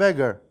become a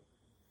beggar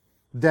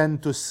than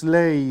to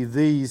slay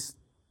these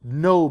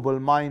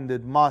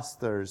noble-minded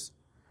masters.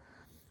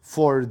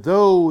 For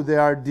though they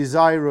are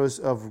desirous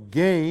of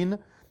gain,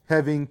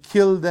 having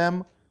killed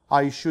them,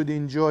 I should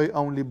enjoy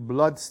only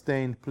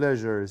blood-stained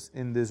pleasures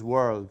in this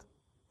world.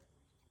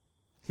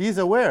 He is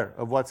aware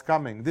of what's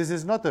coming. This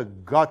is not a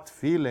gut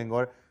feeling,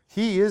 or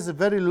he is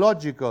very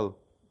logical.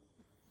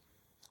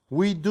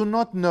 We do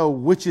not know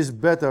which is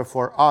better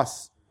for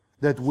us,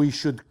 that we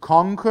should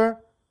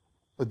conquer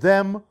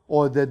them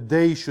or that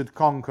they should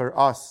conquer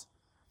us.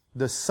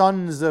 The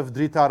sons of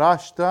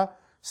Dhritarashtra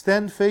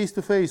stand face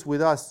to face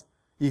with us.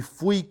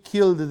 If we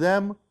killed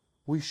them,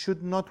 we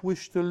should not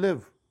wish to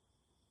live.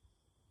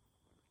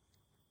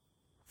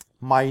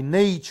 My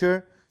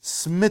nature,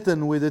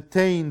 smitten with a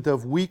taint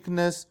of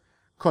weakness,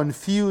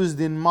 confused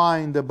in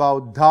mind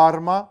about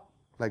dharma,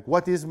 like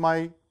what is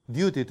my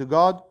duty to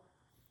God,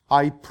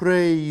 I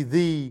pray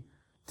thee,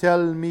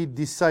 tell me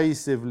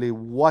decisively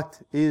what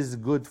is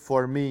good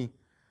for me.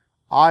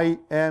 I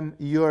am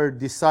your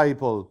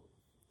disciple.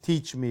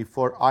 Teach me,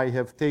 for I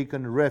have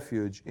taken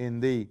refuge in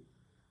thee.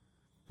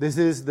 This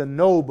is the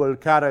noble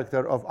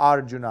character of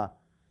Arjuna.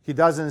 He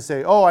doesn't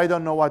say, I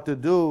don't know what to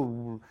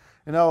do,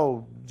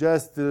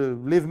 just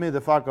leave me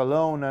the fuck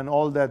alone and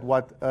all that,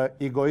 what an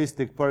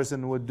egoistic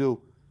person would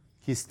do.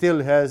 He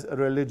still has a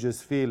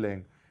religious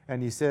feeling.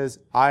 And he says,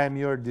 I am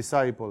your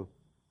disciple.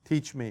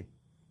 Teach me.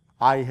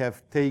 I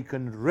have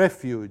taken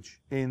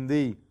refuge in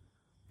thee.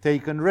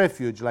 Taken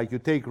refuge, like you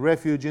take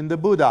refuge in the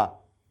Buddha.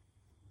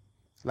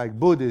 Like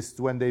Buddhists,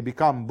 when they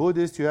become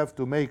Buddhists, you have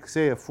to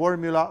say a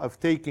formula of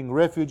taking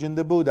refuge in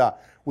the Buddha,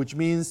 which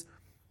means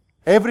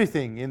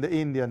everything in the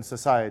Indian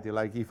society.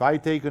 Like if I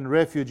taken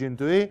refuge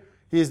into it,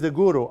 he is the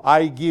guru.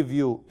 I give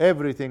you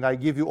everything. I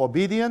give you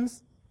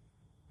obedience,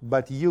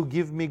 but you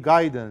give me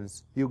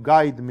guidance. You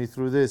guide me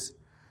through this.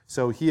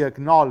 So he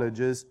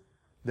acknowledges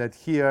that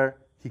here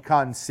he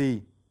can't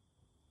see.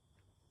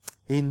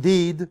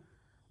 Indeed,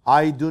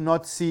 I do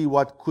not see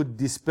what could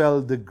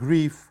dispel the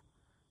grief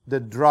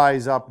that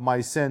dries up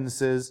my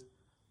senses,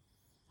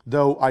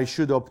 though I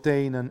should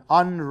obtain an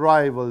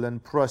unrivaled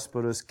and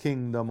prosperous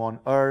kingdom on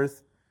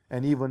earth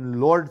and even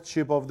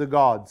lordship of the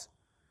gods.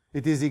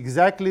 It is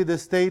exactly the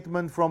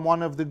statement from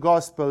one of the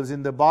Gospels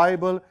in the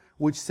Bible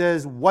which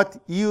says,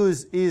 what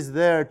use is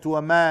there to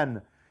a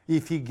man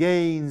if he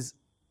gains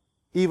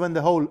even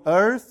the whole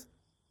earth,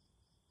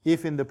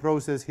 if in the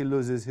process he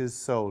loses his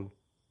soul?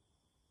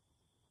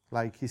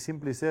 Like he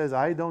simply says,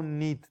 I don't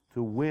need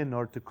to win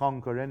or to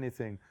conquer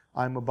anything.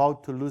 I'm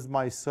about to lose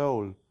my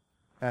soul.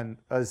 And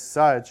as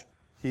such,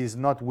 he is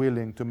not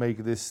willing to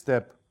make this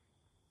step.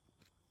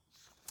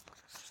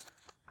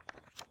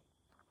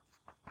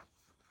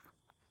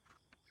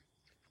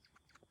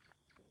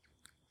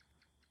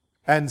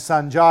 And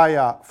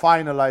Sanjaya,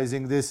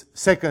 finalizing this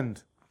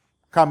second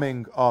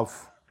coming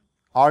of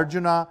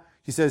Arjuna,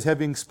 he says,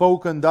 having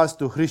spoken thus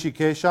to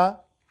Hrishikesha,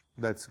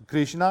 that's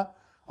Krishna,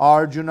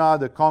 Arjuna,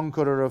 the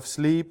conqueror of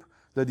sleep,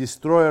 the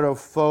destroyer of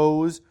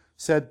foes,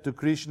 said to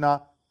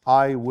Krishna,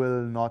 I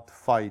will not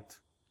fight,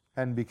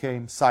 and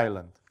became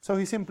silent. So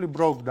he simply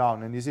broke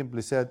down and he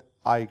simply said,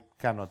 I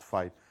cannot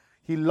fight.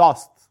 He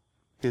lost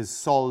his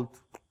salt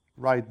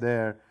right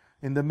there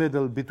in the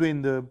middle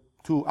between the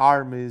two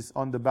armies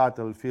on the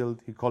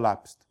battlefield. He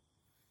collapsed.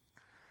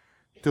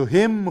 To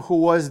him who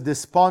was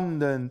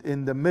despondent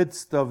in the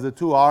midst of the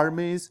two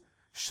armies,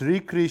 Sri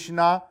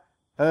Krishna,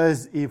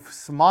 as if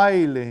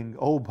smiling,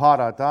 O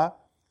Bharata,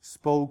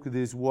 spoke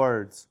these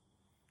words.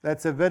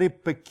 That's a very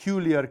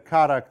peculiar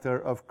character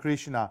of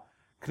Krishna.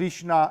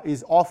 Krishna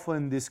is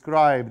often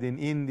described in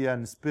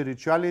Indian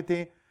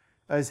spirituality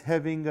as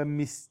having a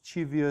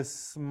mischievous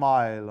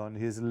smile on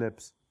his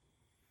lips.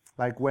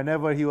 Like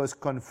whenever he was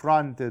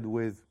confronted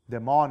with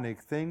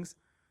demonic things,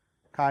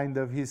 kind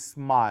of he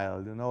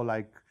smiled,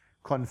 like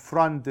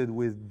confronted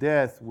with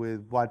death,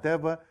 with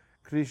whatever,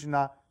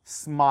 Krishna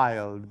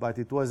smiled, but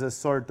it was a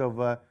sort of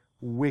a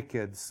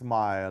wicked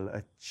smile,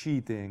 a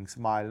cheating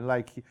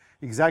smile,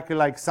 exactly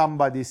like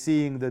somebody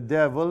seeing the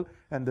devil,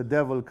 and the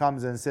devil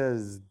comes and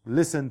says,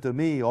 listen to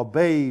me,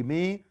 obey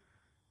me,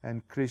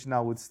 and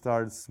Krishna would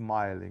start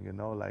smiling,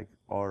 like,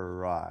 all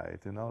right,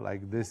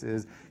 like this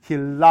is, he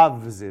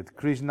loves it.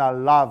 Krishna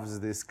loves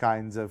these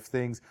kinds of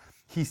things.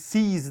 He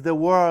sees the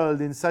world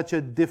in such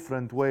a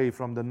different way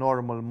from the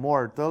normal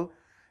mortal,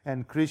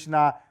 and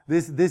Krishna,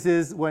 this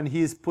is when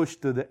he is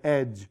pushed to the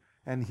edge,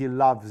 and he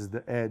loves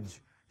the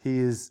edge.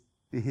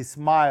 He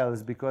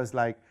smiles because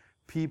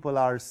people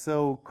are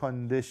so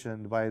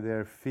conditioned by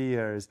their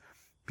fears.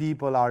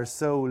 People are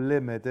so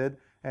limited,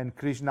 and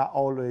Krishna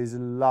always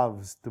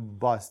loves to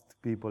bust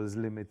people's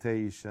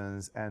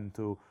limitations and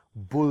to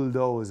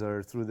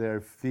bulldoze through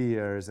their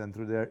fears and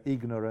through their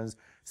ignorance.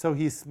 So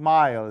he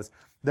smiles.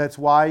 That's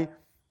why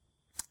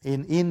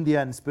in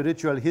Indian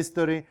spiritual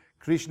history,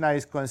 Krishna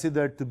is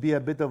considered to be a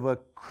bit of a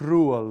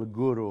cruel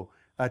guru,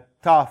 a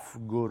tough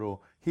guru.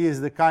 He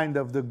is the kind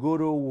of the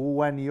guru who,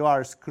 when you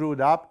are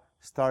screwed up,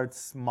 starts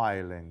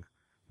smiling.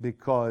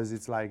 Because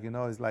it's like,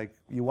 it's like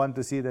you want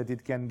to see that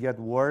it can get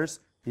worse,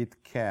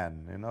 it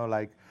can.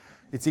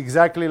 It's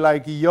exactly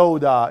like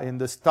Yoda in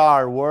the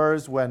Star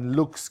Wars when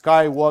Luke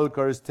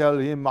Skywalker tell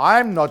him,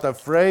 I'm not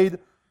afraid.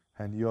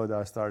 And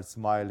Yoda starts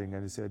smiling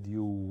and he said,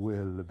 you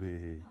will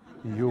be.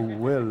 You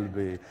will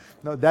be.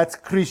 No, that's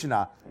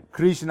Krishna.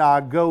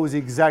 Krishna goes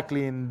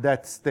exactly in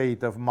that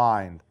state of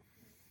mind.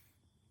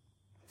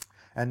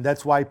 And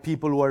that's why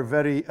people were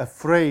very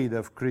afraid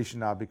of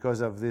Krishna, because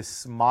of this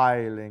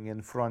smiling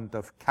in front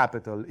of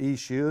capital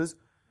issues.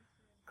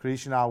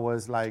 Krishna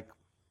was like,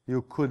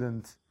 you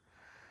couldn't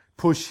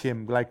push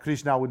him. Like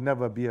Krishna would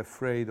never be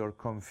afraid or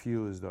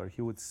confused, or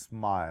he would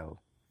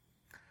smile.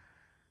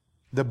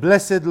 The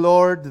blessed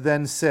Lord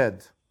then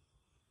said,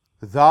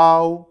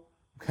 Thou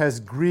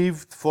hast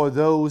grieved for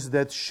those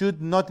that should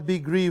not be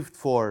grieved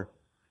for,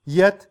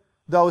 yet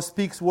thou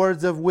speaks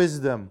words of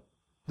wisdom.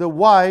 The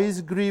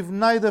wise grieve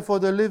neither for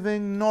the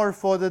living nor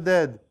for the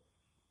dead.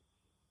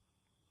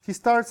 He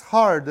starts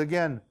hard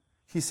again.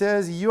 He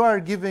says, you are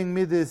giving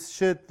me this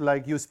shit,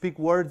 like you speak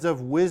words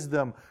of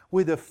wisdom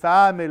with the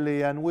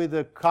family and with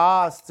the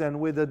castes and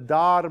with the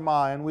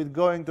dharma and with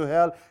going to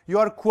hell. You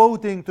are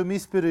quoting to me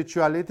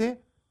spirituality,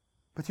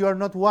 but you are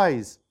not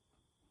wise.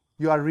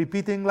 You are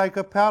repeating like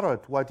a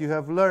parrot what you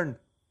have learned.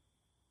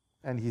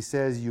 And he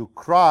says, you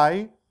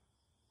cry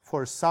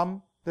for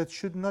some that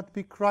should not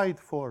be cried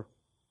for.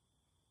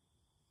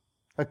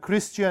 A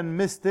Christian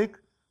mystic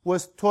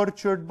was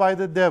tortured by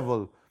the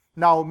devil.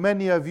 Now,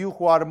 many of you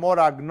who are more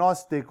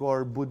agnostic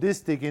or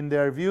Buddhistic in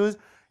their views,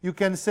 you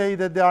can say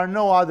that there are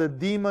no other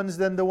demons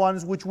than the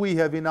ones which we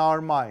have in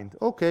our mind.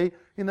 Okay,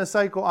 in a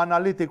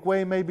psychoanalytic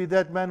way, maybe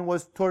that man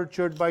was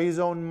tortured by his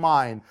own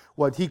mind.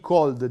 What he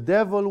called the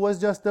devil was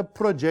just a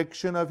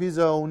projection of his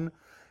own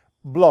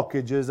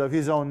blockages, of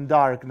his own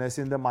darkness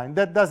in the mind.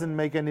 That doesn't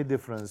make any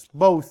difference.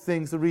 Both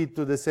things lead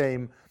to the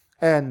same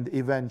end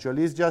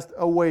eventually. It's just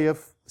a way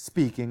of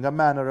speaking, a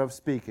manner of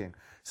speaking.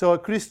 So a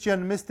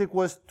Christian mystic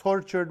was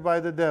tortured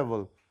by the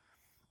devil,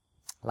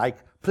 like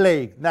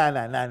plagued,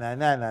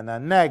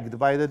 nagged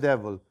by the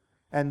devil.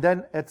 And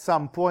then at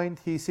some point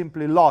he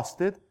simply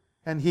lost it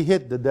and he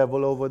hit the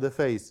devil over the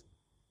face.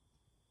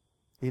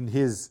 In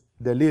his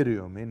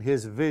delirium, in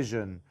his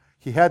vision,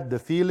 he had the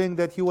feeling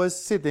that he was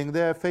sitting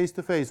there face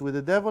to face with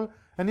the devil,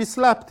 and he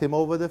slapped him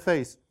over the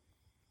face.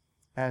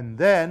 And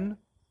then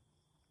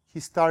he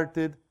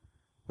started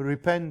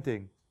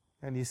repenting.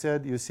 And he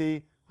said, you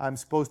see, I'm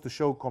supposed to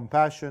show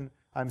compassion,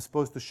 I'm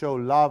supposed to show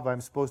love,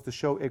 I'm supposed to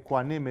show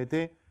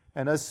equanimity,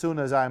 and as soon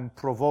as I'm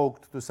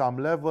provoked to some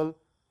level,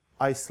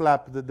 I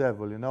slap the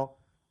devil,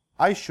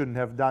 I shouldn't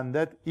have done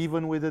that,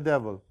 even with the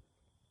devil.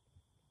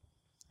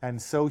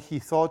 And so he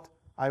thought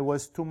I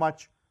was too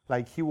much,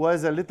 like he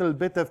was a little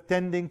bit of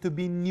tending to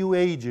be New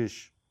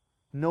Age-ish,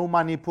 no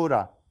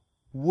Manipura,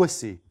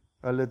 wussy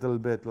a little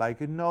bit, like,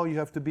 you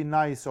have to be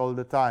nice all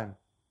the time.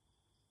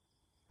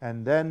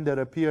 And then there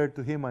appeared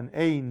to him an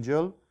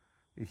angel.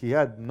 He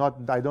had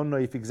not, I don't know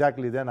if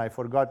exactly then, I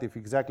forgot if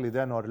exactly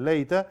then or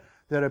later,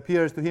 there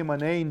appears to him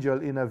an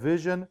angel in a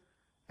vision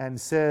and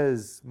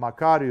says,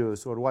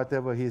 Macarius, or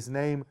whatever his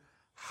name,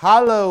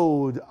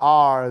 hallowed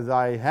are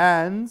thy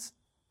hands,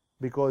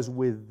 because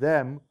with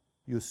them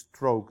you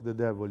stroke the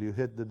devil, you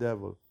hit the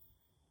devil.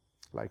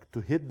 Like to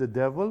hit the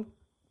devil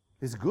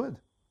is good.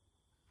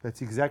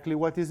 That's exactly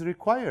what is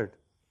required.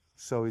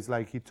 So it's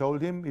like he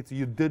told him,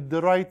 you did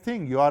the right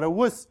thing, you are a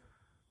wuss.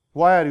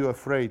 Why are you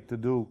afraid to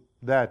do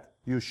that?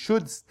 You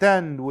should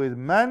stand with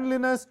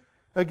manliness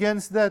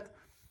against that.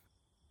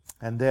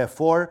 And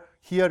therefore,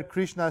 here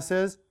Krishna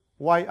says,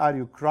 why are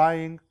you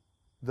crying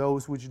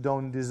those which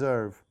don't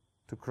deserve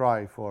to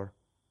cry for?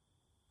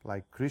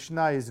 Like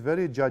Krishna is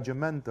very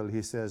judgmental.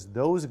 He says,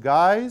 those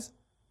guys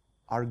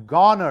are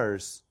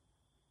goners.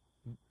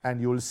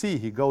 And you'll see,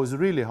 he goes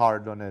really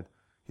hard on it.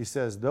 He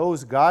says,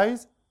 those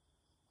guys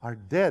are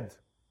dead.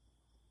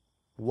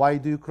 Why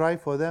do you cry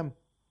for them?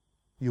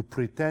 You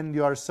pretend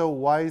you are so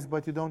wise,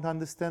 but you don't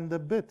understand a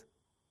bit.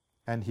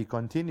 And he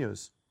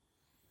continues.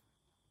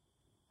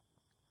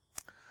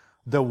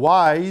 The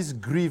wise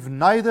grieve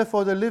neither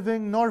for the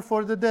living nor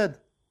for the dead.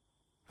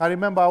 I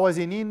remember I was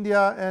in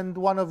India and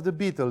one of the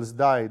Beatles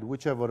died,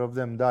 whichever of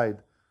them died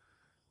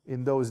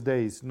in those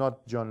days,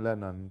 not John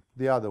Lennon,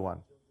 the other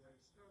one.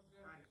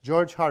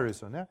 George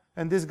Harrison, yeah?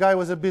 And this guy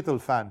was a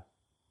Beatle fan.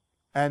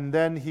 And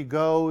then he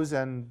goes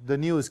and the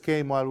news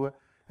came while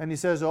and he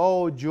says,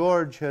 oh,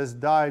 George has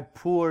died,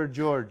 poor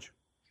George.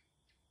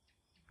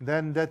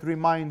 Then that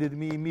reminded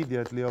me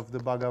immediately of the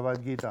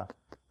Bhagavad Gita.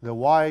 The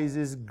wise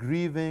is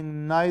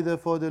grieving neither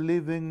for the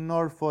living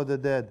nor for the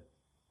dead.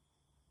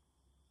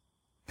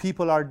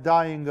 People are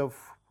dying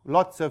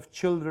lots of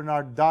children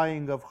are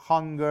dying of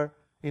hunger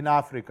in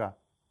Africa.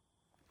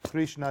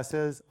 Krishna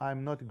says,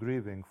 I'm not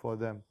grieving for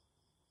them.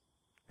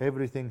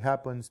 Everything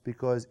happens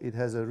because it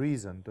has a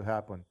reason to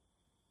happen.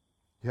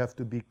 You have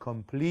to be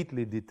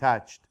completely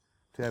detached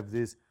to have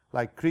this.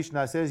 Like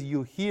Krishna says,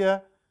 you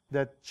hear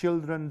that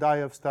children die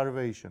of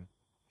starvation.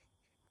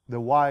 The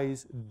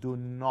wise do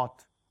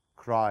not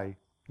cry.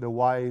 The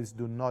wise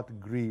do not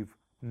grieve,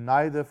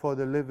 neither for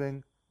the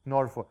living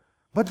nor for...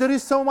 But there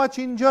is so much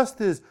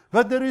injustice.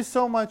 But there is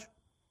so much...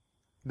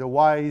 The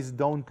wise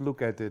don't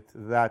look at it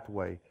that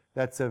way.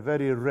 That's a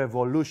very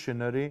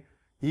revolutionary,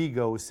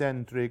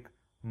 egocentric,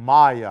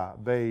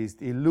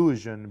 Maya-based,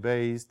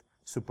 illusion-based,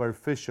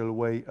 superficial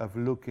way of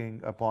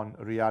looking upon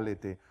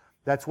reality.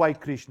 That's why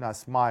Krishna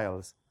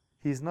smiles.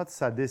 He's not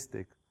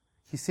sadistic.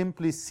 He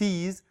simply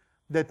sees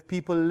that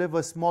people live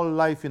a small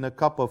life in a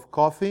cup of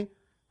coffee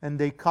and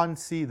they can't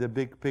see the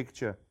big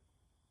picture.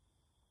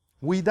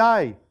 We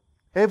die.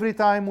 Every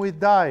time we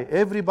die,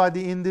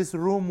 everybody in this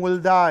room will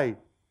die.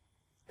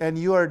 And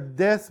your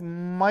death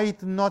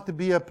might not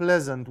be a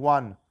pleasant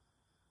one.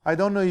 I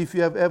don't know if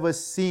you have ever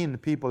seen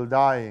people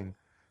dying.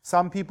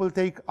 Some people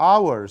take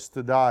hours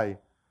to die.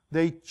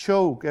 They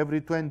choke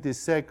every 20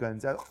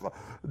 seconds.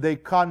 They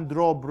can't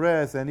draw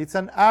breath, and it's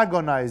an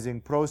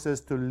agonizing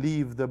process to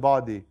leave the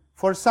body.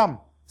 For some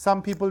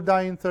people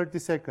die in 30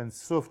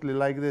 seconds, swiftly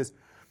like this.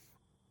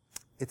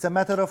 It's a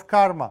matter of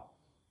karma.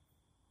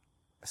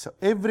 So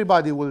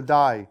everybody will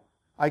die.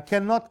 I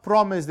cannot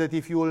promise that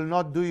if you will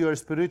not do your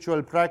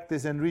spiritual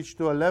practice and reach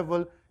to a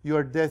level,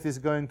 your death is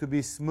going to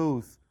be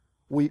smooth.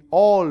 We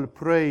all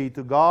pray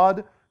to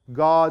God,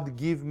 God,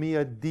 give me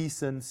a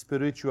decent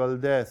spiritual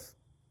death.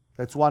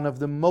 That's one of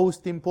the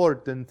most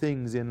important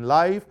things in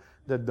life,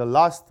 that the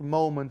last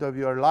moment of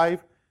your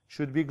life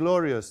should be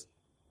glorious,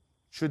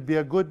 should be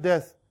a good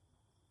death.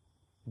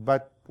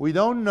 But we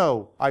don't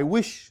know. I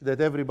wish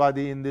that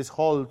everybody in this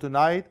hall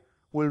tonight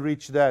will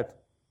reach that.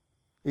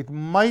 It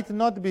might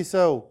not be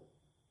so.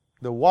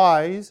 The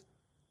wise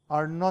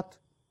are not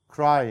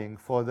crying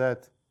for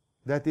that.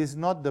 That is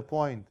not the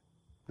point.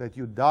 That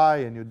you die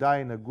and you die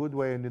in a good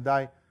way and you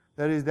die.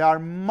 There are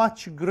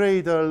much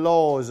greater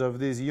laws of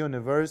this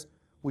universe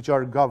which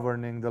are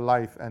governing the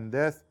life and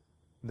death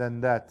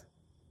than that.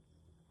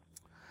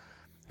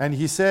 And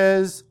he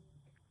says,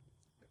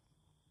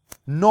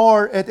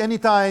 nor at any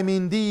time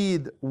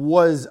indeed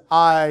was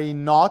I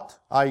not,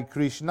 I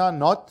Krishna,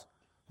 not,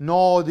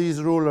 nor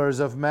these rulers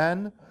of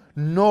men,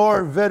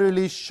 nor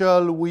verily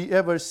shall we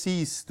ever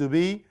cease to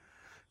be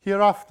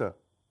hereafter.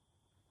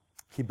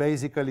 He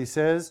basically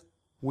says,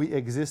 we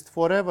exist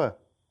forever.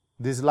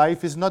 This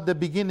life is not the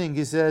beginning.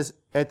 He says,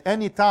 at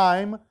any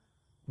time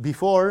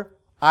before,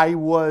 I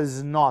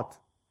was not.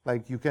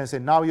 Like you can say,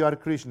 now you are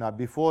Krishna,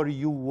 before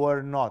you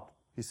were not.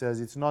 He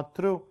says, it's not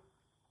true.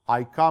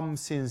 I come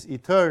since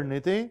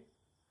eternity.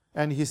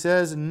 And he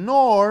says,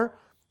 nor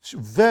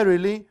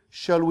verily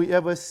shall we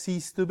ever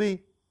cease to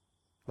be.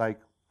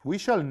 Like, we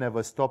shall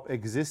never stop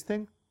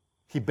existing.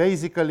 He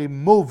basically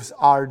moves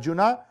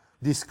Arjuna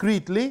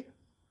discreetly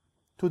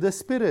to the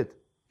spirit.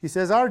 He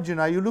says,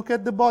 Arjuna, you look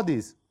at the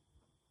bodies.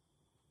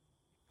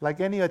 Like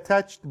any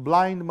attached,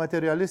 blind,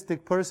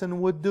 materialistic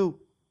person would do.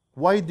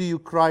 Why do you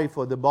cry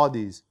for the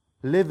bodies?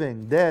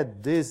 Living,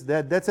 dead, this,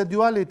 that. That's a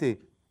duality.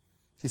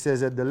 He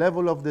says, at the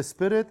level of the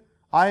spirit,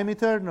 I am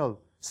eternal.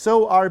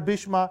 So are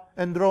Bhishma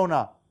and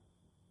Drona.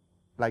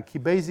 Like he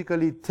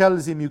basically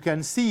tells him, you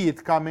can see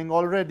it coming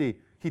already.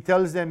 He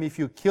tells them, if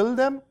you kill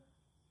them,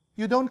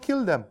 you don't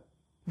kill them.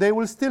 They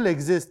will still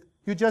exist.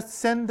 You just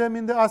send them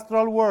in the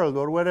astral world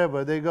or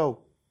wherever they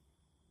go.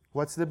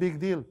 What's the big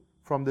deal?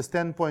 From the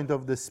standpoint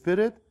of the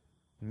spirit,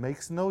 it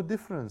makes no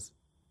difference.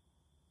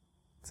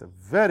 It's a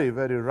very,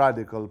 very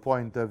radical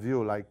point of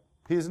view. Like,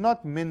 he's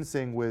not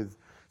mincing with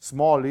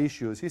small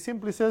issues. He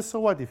simply says, so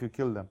what if you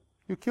kill them?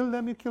 You kill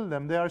them, you kill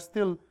them. They are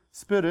still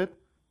spirit.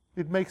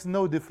 It makes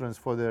no difference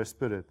for their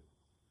spirit,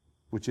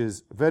 which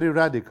is very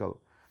radical.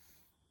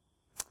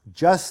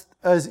 Just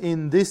as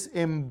in this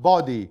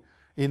body,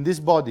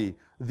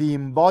 the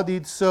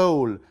embodied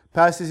soul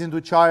passes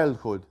into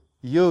childhood,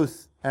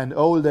 youth, and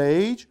old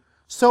age,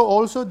 so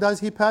also does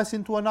he pass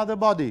into another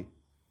body.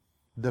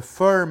 The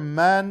firm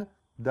man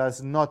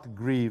does not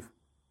grieve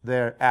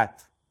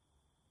thereat.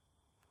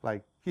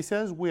 Like he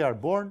says, we are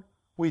born,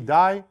 we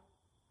die.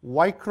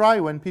 Why cry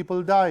when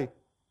people die?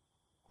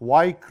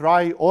 Why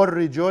cry or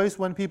rejoice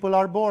when people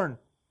are born?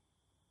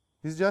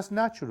 It's just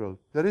natural.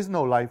 There is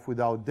no life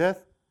without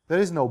death. There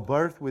is no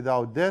birth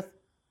without death.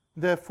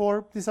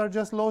 Therefore, these are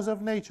just laws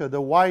of nature.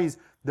 The wise,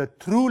 the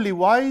truly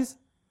wise,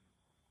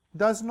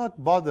 does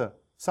not bother.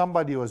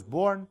 Somebody was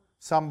born,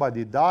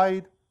 somebody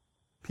died.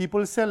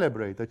 People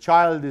celebrate. A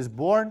child is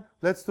born,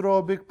 let's throw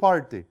a big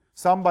party.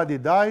 Somebody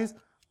dies,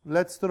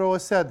 let's throw a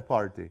sad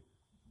party.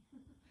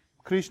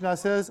 Krishna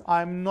says,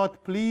 I'm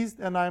not pleased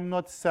and I'm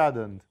not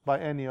saddened by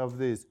any of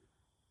this.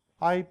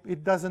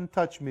 It doesn't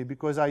touch me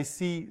because I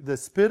see the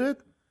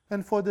spirit,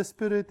 and for the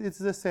spirit it's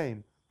the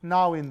same.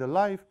 Now in the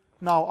life,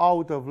 now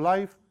out of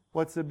life,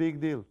 what's the big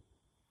deal?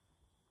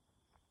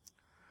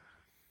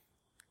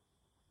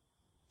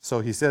 So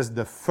he says,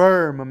 the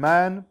firm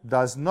man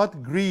does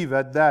not grieve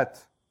at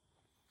that.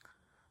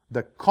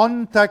 The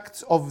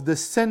contacts of the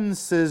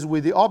senses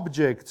with the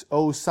objects,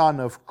 O son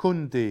of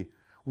Kunti,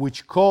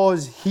 which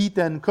cause heat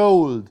and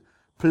cold,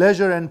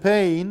 pleasure and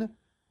pain,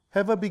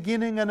 have a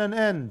beginning and an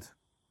end.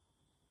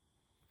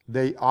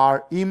 They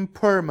are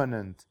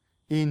impermanent.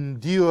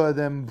 Endure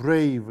them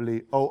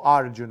bravely, O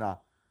Arjuna.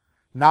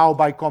 Now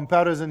by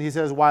comparison, he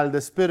says, while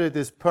the spirit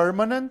is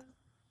permanent,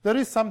 there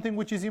is something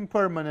which is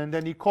impermanent,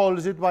 and he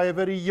calls it by a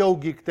very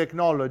yogic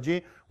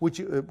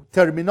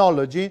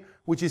terminology,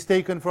 which is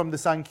taken from the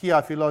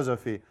Sankhya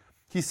philosophy.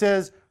 He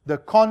says, the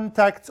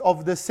contacts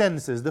of the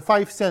senses, the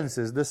five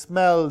senses, the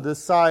smell, the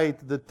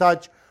sight, the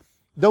touch,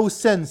 those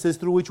senses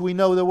through which we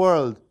know the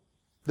world.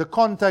 The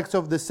contacts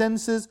of the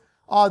senses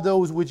are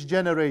those which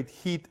generate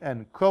heat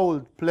and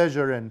cold,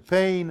 pleasure and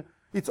pain.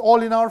 It's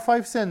all in our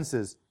five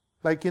senses.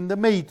 Like in the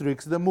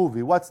Matrix, the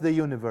movie. What's the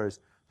universe?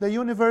 The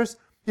universe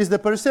is the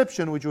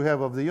perception which we have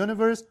of the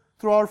universe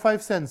through our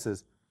five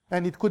senses.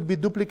 And it could be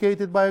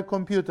duplicated by a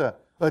computer,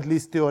 at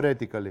least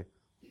theoretically.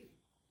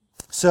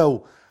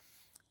 So,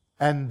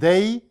 and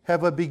they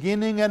have a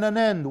beginning and an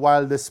end,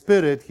 while the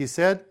spirit, he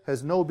said,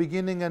 has no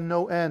beginning and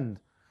no end.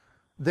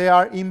 They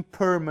are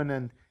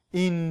impermanent.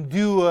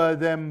 Endure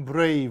them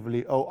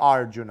bravely, O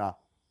Arjuna.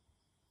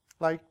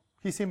 Like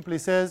he simply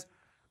says,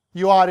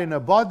 you are in a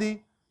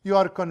body, you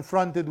are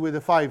confronted with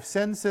the five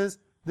senses,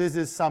 this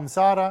is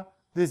samsara,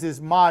 this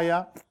is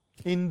maya,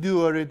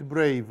 endure it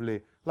bravely.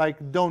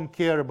 Like don't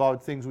care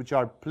about things which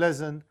are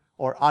pleasant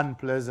or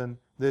unpleasant,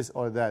 this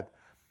or that.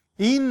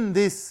 In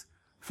this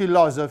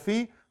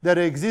philosophy, there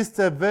exists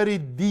a very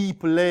deep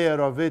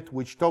layer of it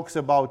which talks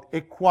about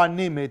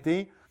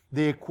equanimity,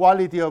 the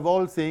equality of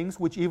all things,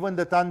 which even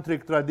the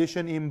tantric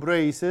tradition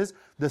embraces,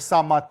 the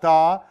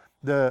samatha,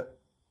 the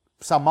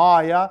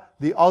samaya,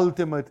 the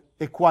ultimate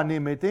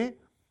equanimity,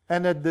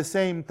 and at the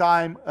same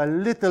time, a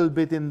little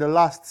bit in the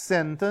last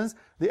sentence,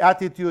 the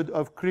attitude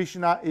of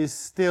Krishna is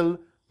still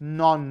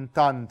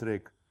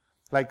non-tantric.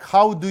 Like,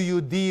 how do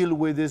you deal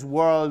with this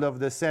world of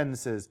the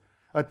senses?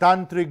 A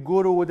tantric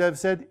guru would have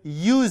said,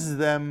 use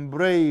them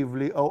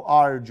bravely, O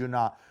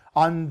Arjuna.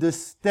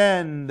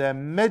 Understand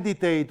them,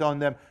 meditate on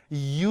them,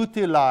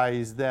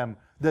 utilize them.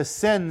 The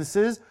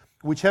senses,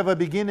 which have a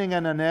beginning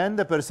and an end,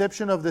 the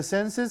perception of the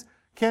senses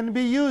can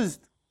be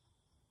used.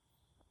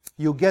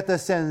 You get a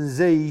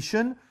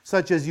sensation,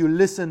 such as you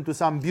listen to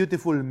some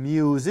beautiful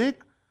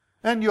music,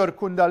 and your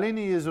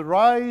kundalini is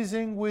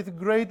rising with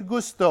great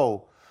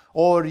gusto.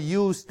 Or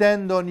you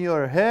stand on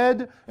your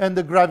head, and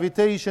the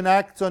gravitation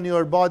acts on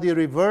your body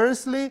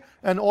reversely,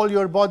 and all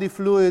your body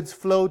fluids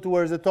flow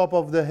towards the top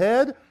of the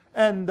head,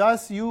 and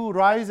thus you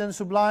rise and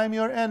sublime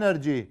your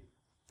energy.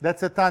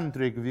 That's a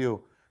tantric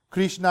view.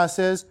 Krishna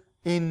says,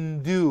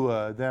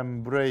 endure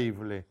them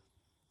bravely.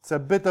 It's a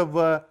bit of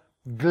a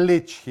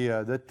glitch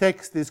here. The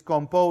text is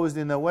composed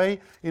in a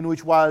way in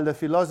which, while the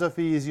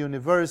philosophy is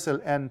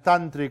universal and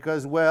tantric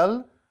as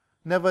well,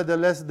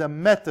 nevertheless the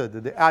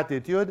method, the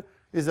attitude,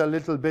 is a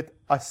little bit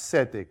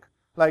ascetic.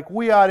 Like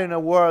we are in a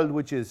world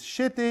which is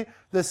shitty,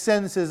 the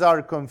senses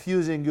are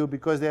confusing you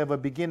because they have a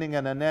beginning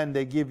and an end,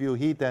 they give you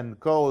heat and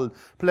cold,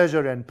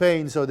 pleasure and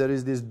pain, so there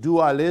is this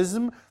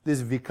dualism,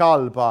 this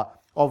vikalpa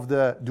of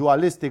the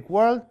dualistic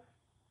world.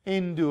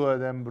 Endure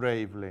them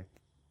bravely.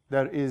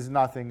 There is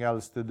nothing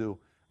else to do.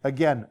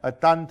 Again, a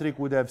tantric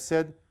would have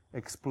said,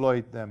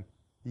 exploit them,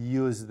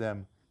 use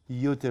them,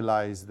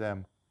 utilize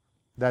them.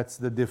 That's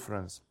the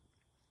difference.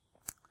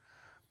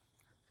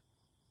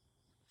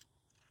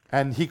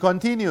 And he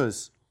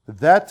continues,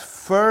 that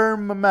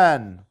firm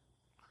man,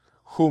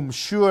 whom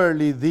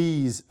surely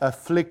these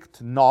afflict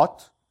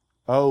not,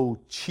 O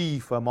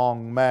chief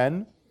among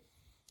men.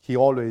 He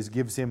always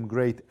gives him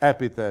great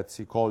epithets.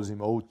 He calls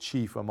him, O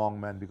chief among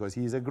men, because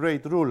he is a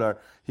great ruler,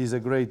 he is a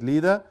great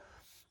leader.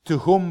 To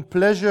whom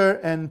pleasure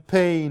and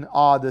pain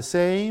are the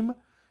same,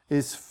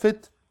 is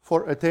fit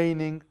for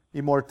attaining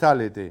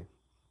immortality.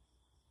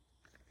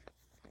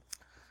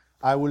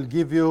 I will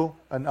give you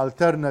an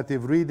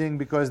alternative reading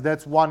because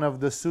that's one of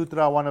the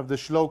sutra, one of the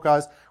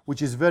shlokas,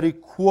 which is very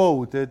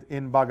quoted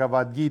in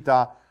Bhagavad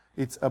Gita.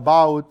 It's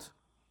about,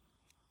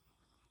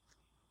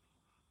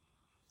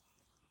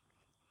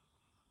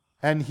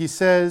 and he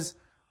says,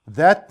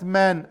 that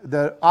man,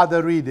 the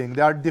other reading,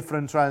 there are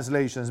different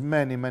translations,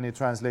 many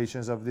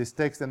translations of this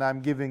text, and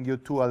I'm giving you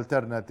two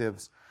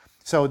alternatives.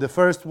 So the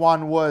first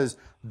one was,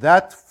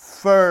 that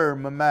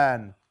firm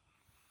man,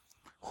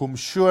 whom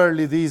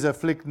surely these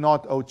afflict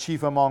not, O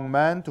chief among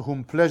men, to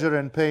whom pleasure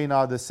and pain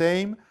are the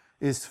same,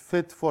 is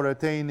fit for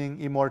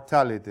attaining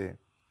immortality.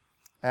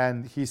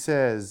 And he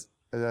says,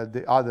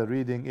 the other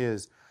reading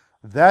is,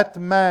 that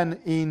man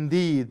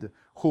indeed,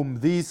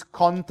 whom these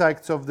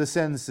contacts of the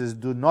senses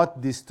do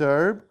not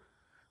disturb,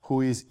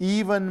 who is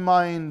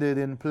even-minded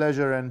in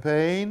pleasure and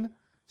pain,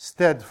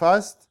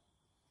 steadfast,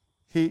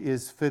 he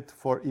is fit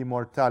for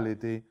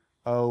immortality,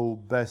 O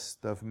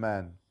best of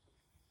men.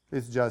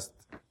 It's just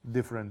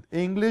different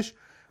English,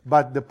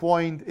 but the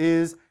point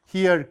is,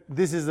 here,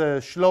 this is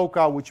a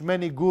shloka which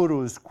many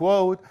gurus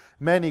quote,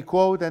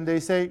 and they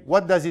say,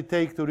 what does it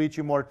take to reach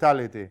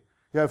immortality?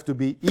 You have to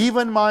be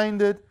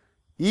even-minded,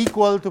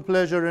 equal to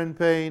pleasure and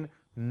pain,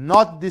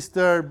 not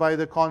disturbed by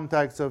the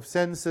contacts of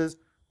senses.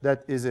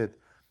 That is it.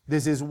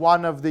 This is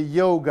one of the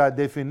yoga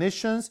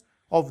definitions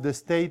of the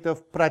state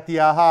of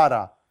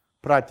pratyahara.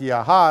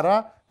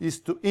 Pratyahara is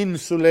to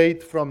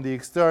insulate from the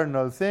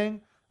external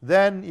thing.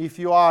 Then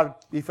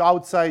if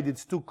outside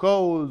it's too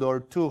cold or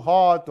too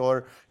hot,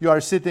 or you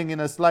are sitting in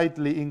a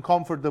slightly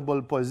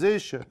uncomfortable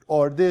position,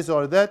 or this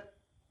or that,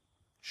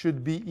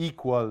 should be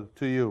equal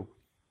to you.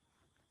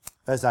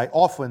 As I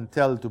often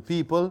tell to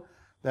people,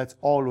 that's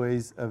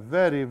always a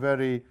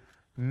very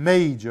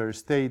major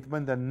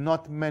statement, and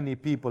not many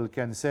people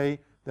can say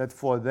that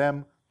for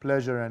them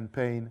pleasure and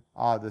pain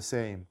are the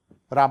same.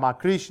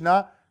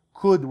 Ramakrishna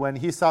could, when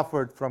he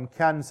suffered from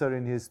cancer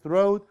in his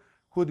throat,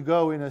 could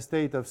go in a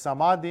state of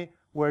samadhi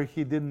where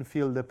he didn't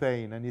feel the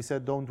pain. And he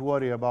said, don't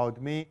worry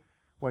about me.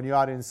 When you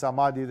are in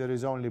samadhi, there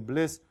is only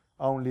bliss,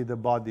 only the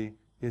body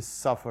is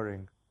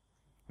suffering.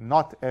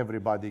 Not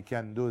everybody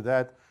can do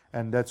that,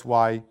 and that's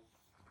why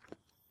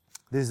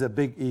this is a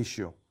big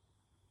issue.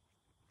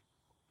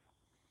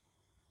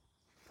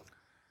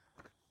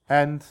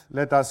 And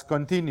let us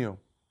continue.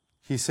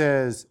 He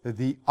says,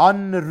 the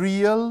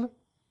unreal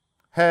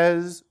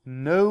has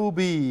no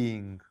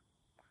being.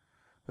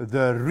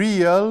 The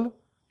real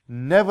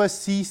never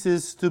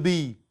ceases to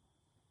be.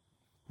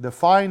 The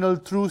final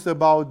truth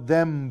about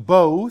them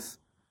both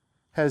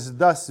has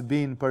thus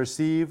been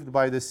perceived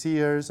by the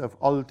seers of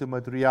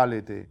ultimate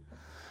reality.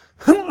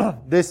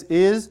 This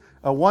is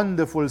a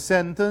wonderful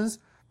sentence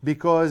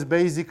because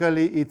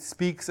basically it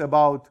speaks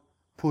about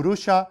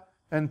Purusha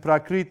and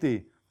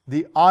Prakriti.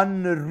 The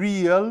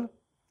unreal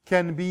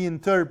can be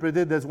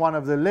interpreted as one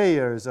of the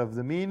layers of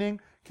the meaning,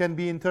 can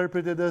be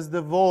interpreted as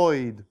the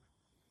void.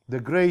 The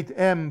great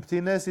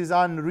emptiness is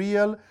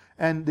unreal,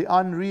 and the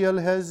unreal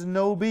has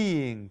no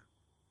being.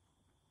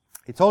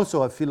 It's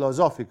also a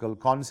philosophical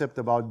concept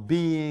about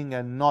being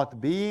and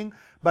not being,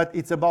 but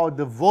it's about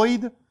the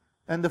void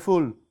and the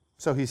full.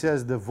 So he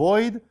says the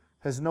void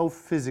has no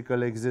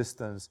physical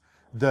existence.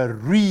 The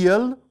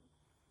real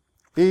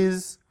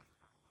is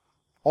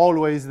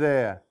always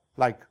there.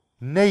 Like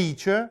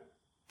nature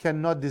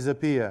cannot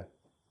disappear.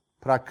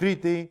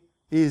 Prakriti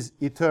is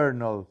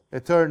eternal,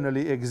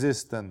 eternally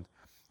existent.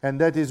 And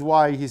that is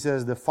why he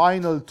says the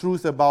final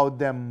truth about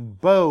them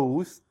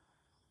both,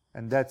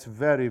 and that's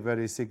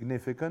very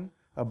significant,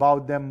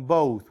 about them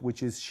both,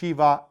 which is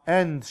Shiva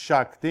and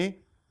Shakti.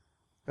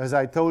 As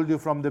I told you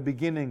from the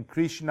beginning,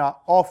 Krishna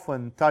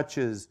often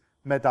touches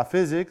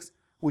metaphysics,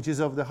 which is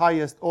of the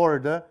highest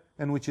order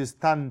and which is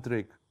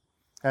tantric.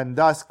 And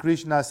thus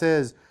Krishna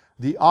says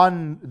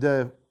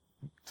the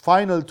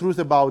final truth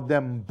about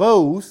them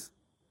both,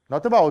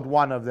 not about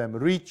one of them,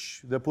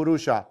 reach the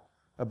Purusha,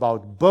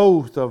 about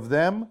both of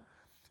them,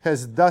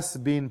 has thus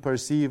been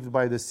perceived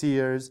by the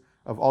seers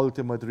of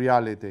ultimate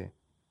reality.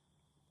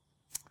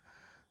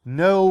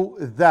 Know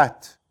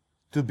that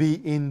to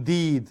be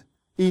indeed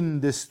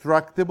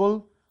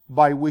indestructible,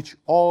 by which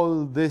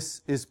all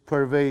this is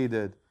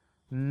pervaded.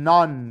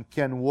 None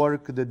can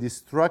work the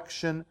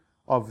destruction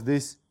of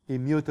this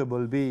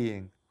immutable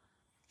being.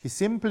 He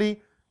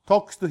simply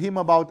talks to him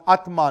about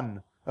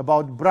Atman,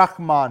 about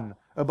Brahman,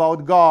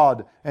 about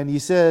God, and he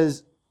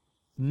says,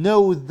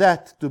 know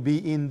that to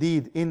be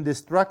indeed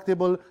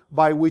indestructible,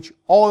 by which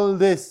all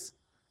this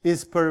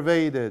is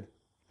pervaded.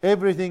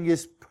 Everything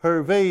is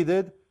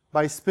pervaded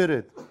by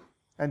spirit,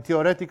 and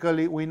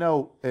theoretically we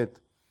know it.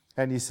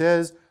 And he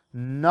says,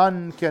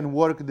 none can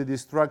work the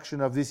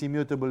destruction of this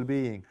immutable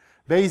being.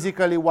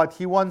 Basically what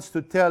he wants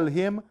to tell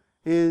him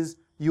is,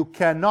 you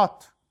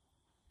cannot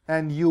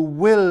and you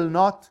will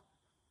not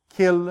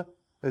kill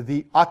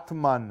the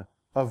Atman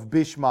of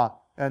Bhishma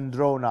and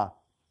Drona,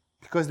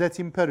 because that's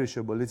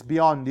imperishable, it's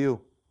beyond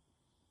you.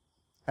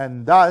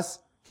 And thus,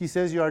 he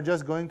says, you are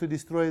just going to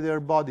destroy their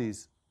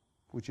bodies,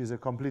 which is a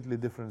completely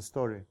different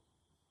story.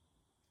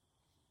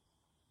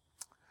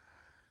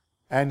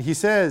 And he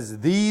says,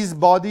 these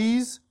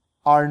bodies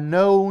are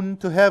known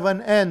to have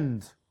an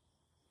end.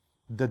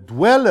 The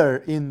dweller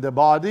in the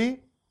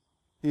body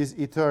is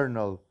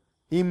eternal,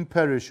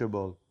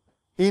 imperishable,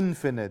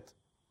 infinite.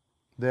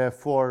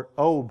 Therefore,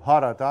 O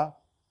Bharata,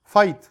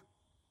 fight.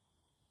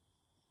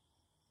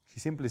 He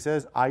simply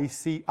says, I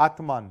see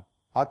Atman.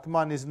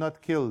 Atman is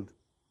not killed.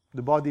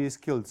 The body is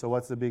killed, so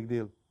what's the big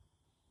deal?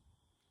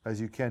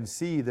 As you can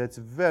see, that's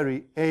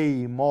very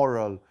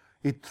amoral.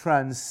 It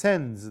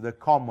transcends the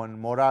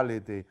common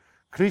morality.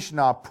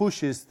 Krishna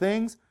pushes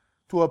things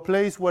to a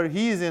place where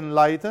he is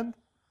enlightened.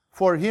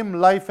 For him,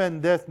 life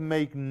and death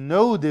make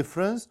no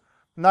difference.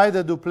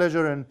 Neither do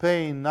pleasure and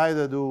pain,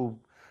 neither do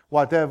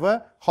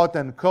whatever, hot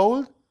and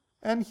cold.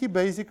 And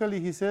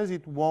he says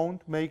it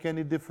won't make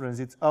any difference.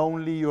 It's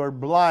only your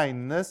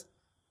blindness.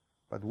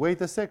 But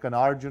wait a second,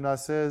 Arjuna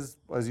says,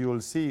 as you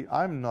will see,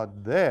 I'm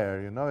not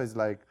there. It's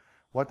like,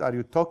 what are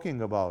you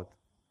talking about?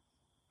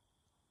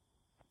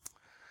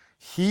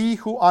 He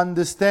who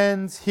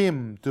understands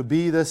him to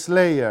be the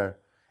slayer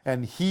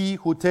and he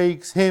who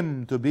takes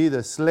him to be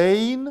the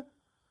slain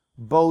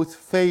both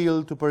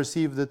fail to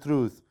perceive the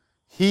truth.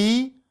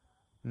 He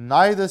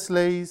neither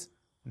slays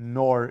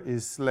nor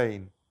is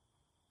slain.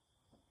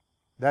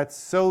 That's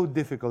so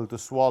difficult to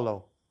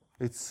swallow.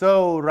 It's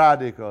so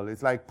radical.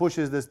 It's like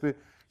pushes the spirit.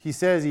 He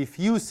says, if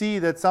you see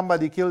that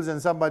somebody kills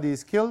and somebody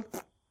is killed,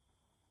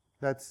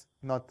 that's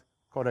not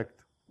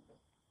correct.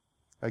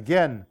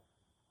 Again,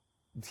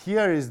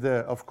 here is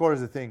of course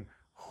the thing.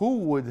 Who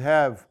would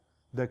have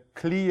the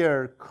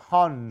clear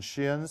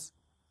conscience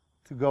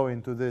to go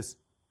into this?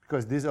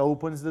 Because this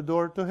opens the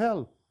door to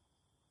hell.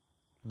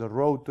 The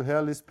road to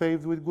hell is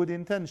paved with good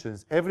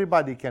intentions.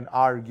 Everybody can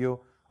argue,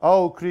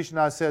 oh,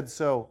 Krishna said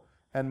so.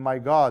 And my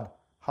God,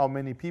 how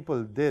many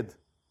people did?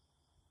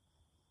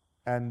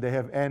 And they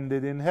have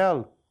ended in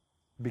hell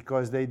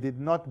because they did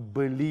not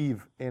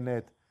believe in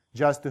it.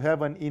 Just to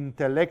have an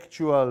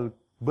intellectual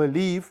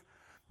belief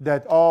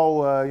that,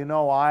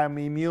 I am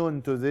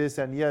immune to this.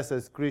 And yes,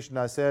 as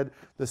Krishna said,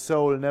 the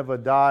soul never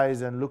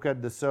dies, and look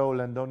at the soul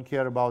and don't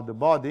care about the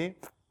body.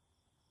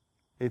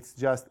 It's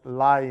just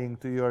lying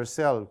to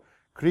yourself.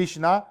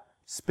 Krishna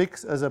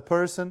speaks as a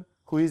person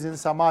who is in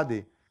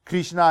samadhi.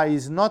 Krishna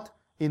is not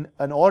in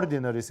an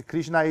ordinary,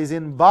 Krishna is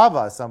in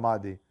Bhava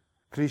Samadhi.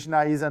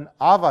 Krishna is an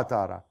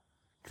avatara.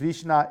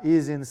 Krishna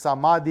is in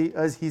samadhi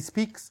as he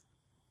speaks.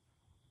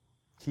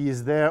 He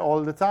is there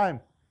all the time.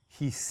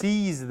 He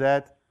sees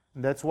that,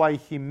 and that's why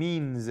he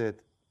means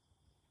it.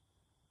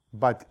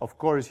 But of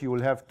course he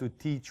will have to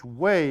teach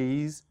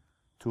ways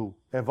to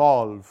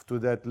evolve to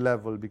that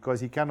level, because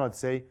he cannot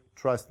say,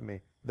 trust me,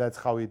 that's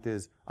how it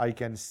is. I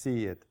can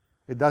see it.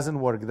 It doesn't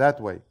work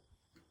that way.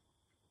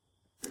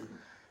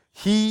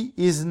 He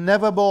is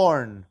never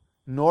born,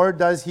 nor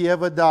does he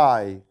ever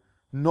die,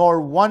 nor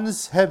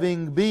once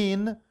having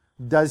been,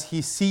 does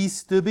he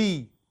cease to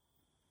be.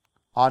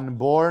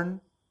 Unborn,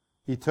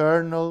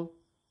 eternal,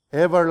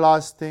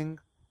 everlasting,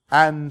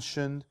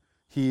 ancient,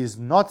 he is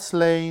not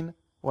slain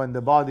when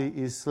the body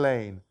is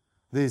slain.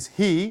 This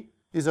he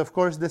is of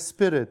course the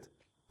spirit,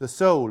 the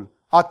soul,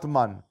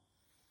 Atman.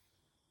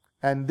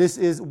 And this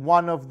is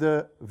one of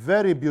the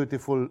very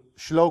beautiful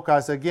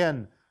shlokas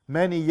again.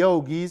 Many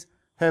yogis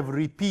have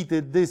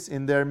repeated this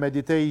in their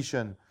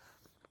meditation.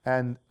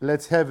 And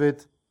let's have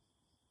it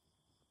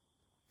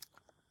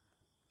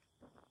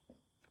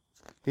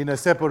in a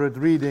separate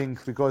reading,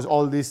 because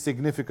all these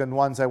significant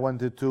ones I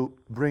wanted to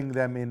bring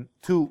them in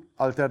two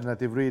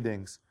alternative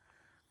readings.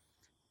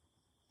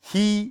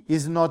 He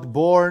is not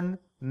born,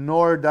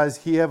 nor does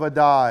he ever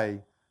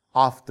die.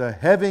 After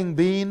having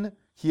been,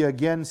 he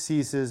again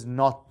ceases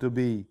not to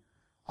be.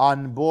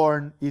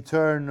 Unborn,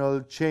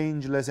 eternal,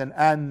 changeless, and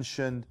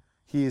ancient,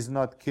 he is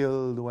not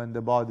killed when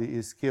the body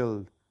is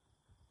killed.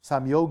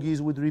 Some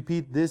yogis would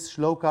repeat this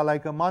shloka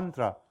like a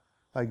mantra.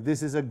 Like,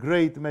 this is a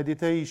great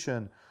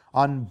meditation.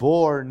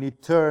 Unborn,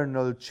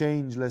 eternal,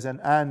 changeless, and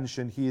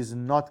ancient, he is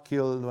not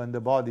killed when the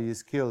body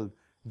is killed.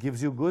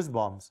 Gives you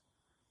goosebumps.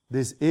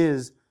 This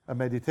is a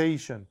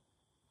meditation.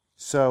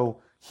 So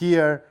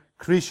here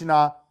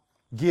Krishna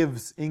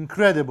gives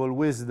incredible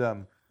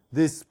wisdom.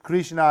 This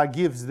Krishna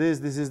gives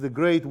this is the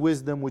great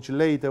wisdom which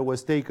later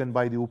was taken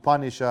by the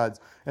Upanishads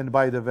and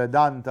by the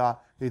Vedanta.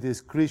 It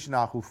is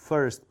Krishna who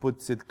first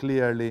puts it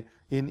clearly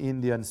in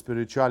Indian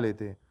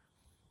spirituality.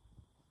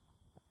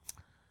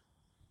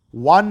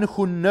 One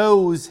who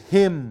knows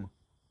him,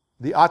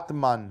 the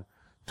Atman,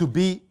 to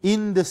be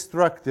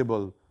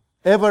indestructible,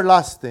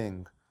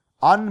 everlasting,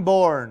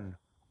 unborn,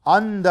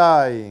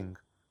 undying,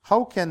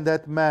 how can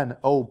that man,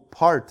 O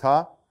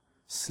Partha,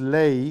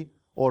 slay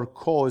or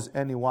cause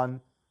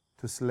anyone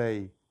to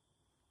slay?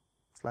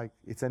 It's like,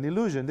 it's an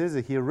illusion.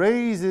 He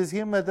raises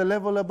him at a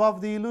level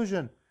above the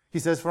illusion. He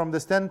says, from the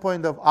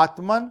standpoint of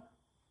Atman,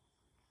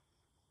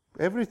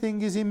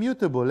 everything is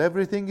immutable,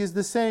 everything is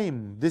the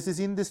same. This is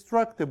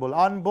indestructible,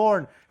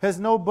 unborn, has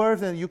no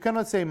birth, and you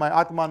cannot say, my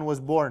Atman was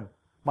born,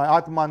 my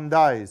Atman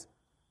dies.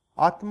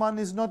 Atman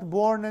is not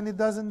born and it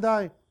doesn't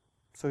die.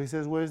 So he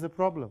says, where is the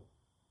problem?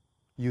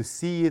 You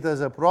see it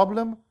as a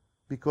problem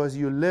because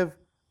you live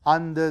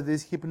under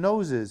this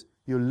hypnosis.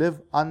 You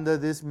live under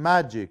this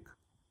magic.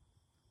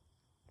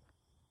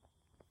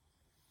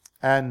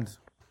 And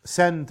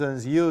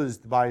sentence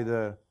used by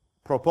the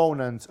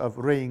proponents of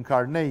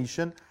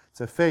reincarnation,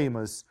 it's a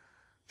famous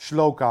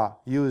Sloka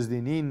used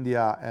in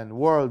India and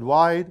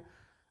worldwide.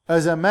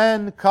 As a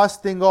man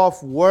casting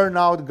off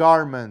worn-out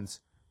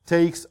garments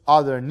takes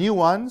other new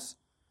ones,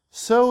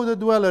 so the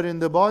dweller in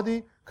the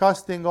body,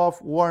 casting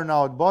off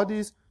worn-out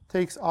bodies,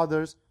 takes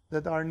others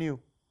that are new.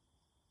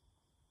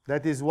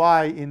 That is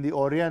why in the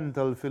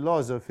Oriental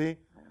philosophy,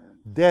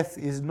 death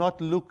is not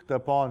looked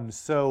upon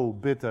so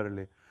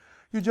bitterly.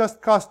 You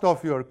just cast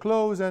off your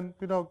clothes, and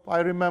I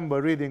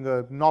remember reading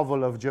a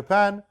novel of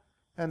Japan,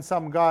 and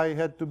some guy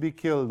had to be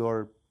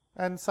killed,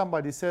 and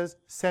somebody says,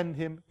 send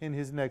him in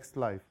his next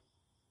life.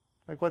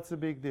 Like, what's the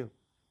big deal?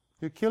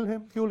 You kill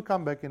him, he will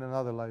come back in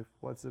another life.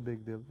 What's the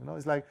big deal?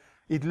 It's like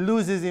it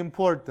loses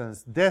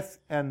importance. Death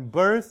and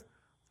birth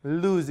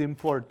lose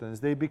importance.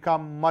 They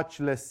become much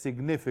less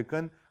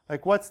significant.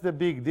 Like, what's the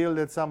big deal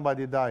that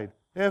somebody died?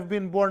 They have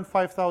been born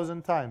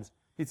 5,000 times.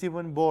 It's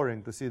even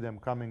boring to see them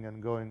coming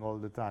and going all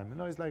the time.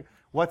 It's like,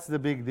 what's the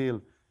big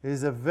deal? It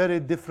is a very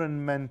different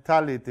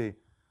mentality.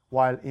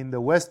 While in the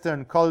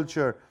Western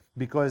culture,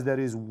 because there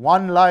is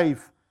one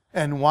life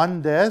and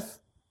one death,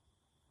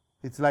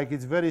 it's like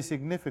it's very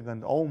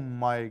significant. Oh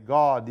my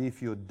God,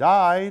 if you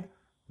died,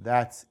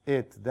 that's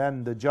it.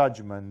 Then the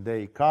judgment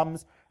day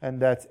comes,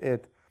 and that's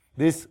it.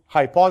 This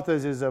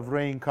hypothesis of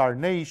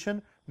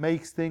reincarnation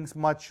makes things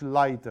much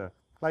lighter.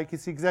 Like,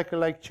 it's exactly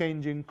like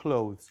changing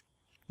clothes.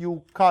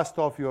 You cast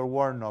off your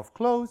worn-off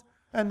clothes,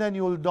 and then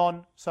you'll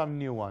don some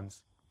new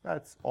ones.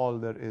 That's all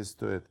there is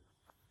to it.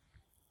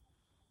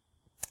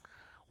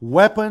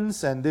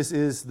 Weapons, and this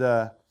is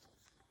the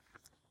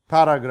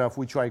paragraph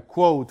which I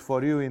quote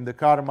for you in the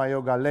Karma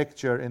Yoga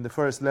lecture in the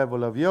first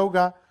level of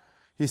yoga.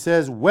 He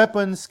says,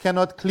 weapons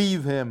cannot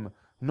cleave him,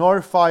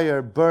 nor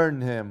fire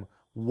burn him.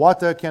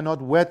 Water cannot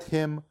wet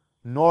him,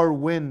 nor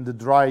wind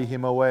dry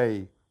him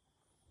away.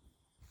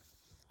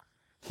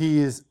 He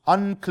is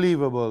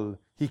uncleavable.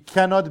 He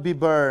cannot be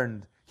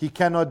burned. He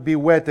cannot be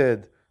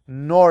wetted,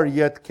 nor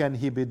yet can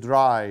he be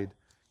dried.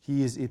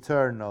 He is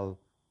eternal,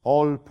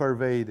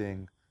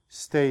 all-pervading,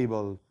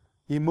 stable,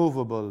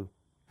 immovable,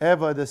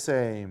 ever the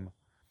same.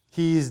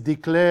 He is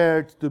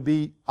declared to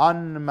be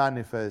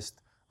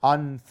unmanifest,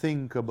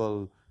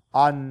 unthinkable,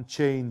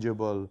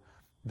 unchangeable.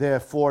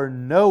 Therefore,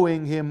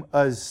 knowing him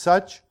as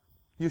such,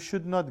 you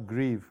should not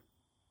grieve.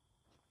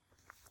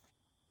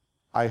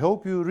 I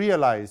hope you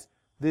realize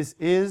this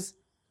is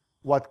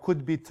what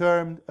could be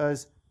termed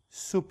as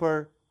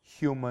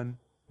superhuman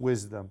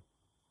wisdom.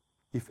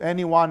 If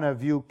any one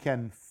of you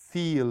can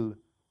feel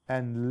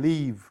and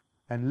live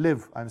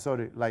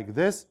like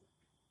this,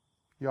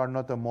 you are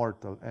not a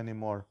mortal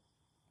anymore.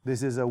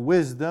 This is a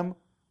wisdom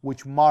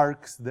which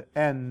marks the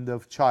end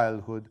of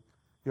childhood.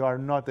 You are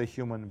not a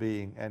human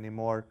being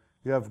anymore.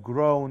 You have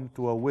grown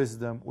to a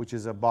wisdom which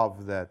is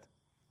above that.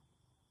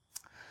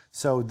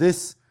 So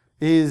this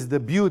is the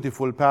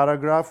beautiful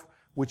paragraph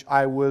which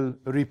I will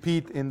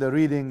repeat in the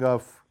reading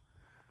of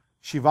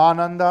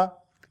Shivananda.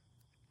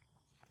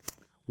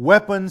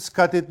 Weapons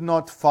cut it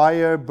not,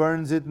 fire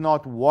burns it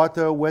not,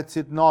 water wets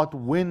it not,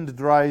 wind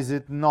dries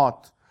it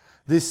not.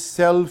 This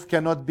self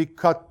cannot be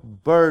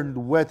cut,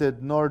 burned,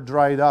 wetted, nor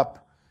dried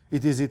up.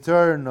 It is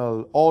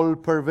eternal,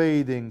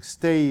 all-pervading,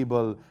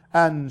 stable,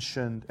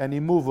 ancient, and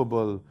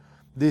immovable.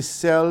 This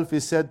self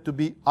is said to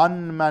be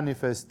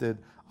unmanifested,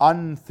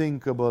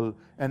 unthinkable,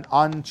 and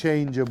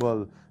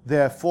unchangeable.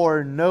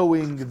 Therefore,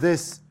 knowing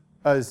this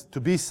as to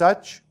be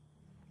such,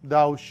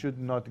 thou should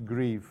not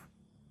grieve.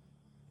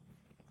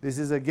 This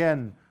is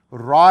again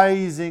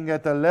rising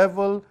at a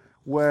level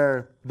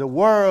where the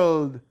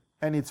world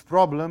and its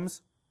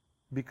problems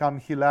become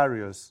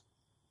hilarious.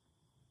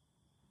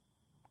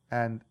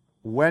 And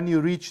when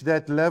you reach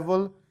that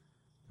level,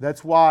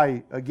 that's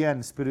why,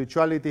 again,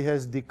 spirituality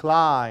has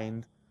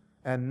declined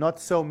and not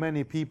so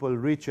many people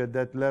reach at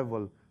that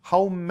level.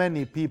 How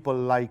many people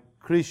like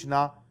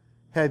Krishna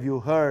have you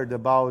heard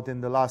about in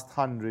the last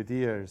 100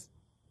 years?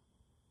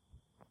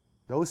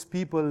 Those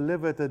people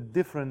live at a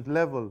different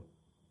level.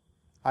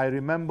 I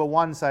remember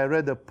once I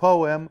read a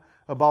poem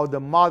about the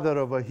mother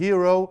of a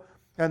hero,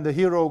 and the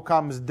hero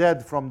comes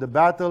dead from the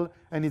battle,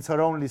 and it's her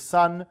only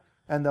son,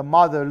 and the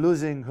mother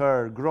losing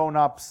her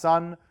grown-up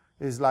son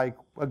is like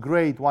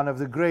one of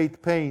the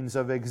great pains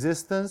of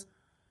existence.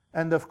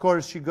 And of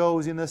course she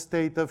goes in a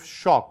state of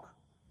shock.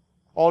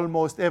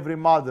 Almost every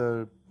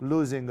mother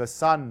losing a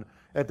son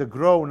at a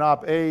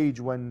grown-up age,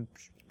 when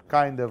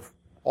kind of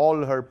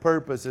all her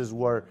purposes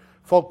were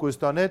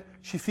focused on it,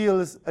 she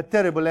feels a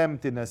terrible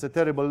emptiness, a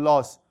terrible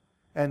loss.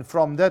 And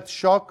from that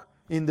shock,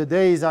 in the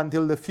days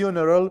until the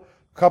funeral,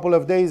 a couple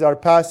of days are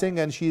passing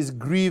and she's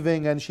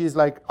grieving and she's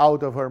like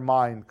out of her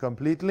mind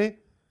completely.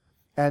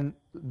 And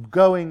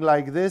going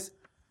like this,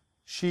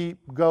 she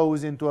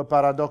goes into a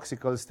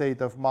paradoxical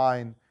state of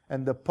mind.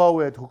 And the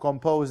poet who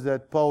composed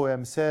that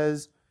poem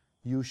says,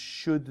 you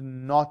should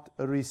not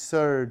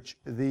research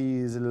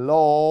these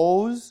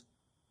laws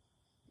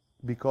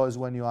because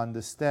when you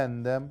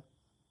understand them,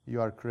 you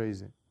are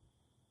crazy.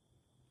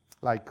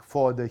 Like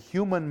for the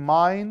human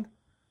mind,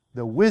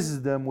 the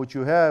wisdom which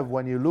you have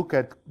when you look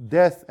at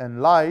death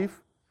and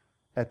life,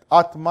 at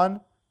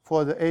Atman,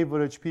 for the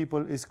average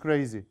people is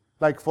crazy.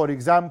 Like for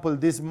example,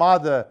 this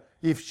mother,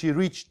 if she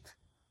reached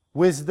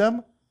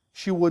wisdom,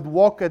 she would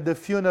walk at the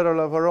funeral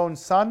of her own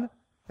son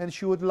and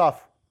she would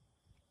laugh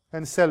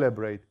and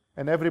celebrate.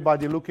 And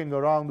everybody looking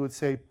around would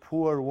say,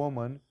 poor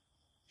woman,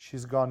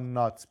 she's gone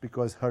nuts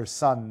because her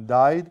son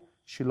died,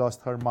 she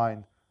lost her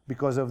mind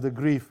because of the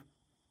grief.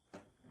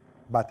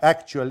 But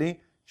actually,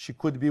 she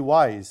could be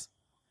wise.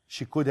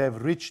 She could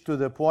have reached to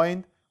the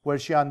point where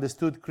she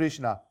understood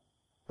Krishna.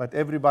 But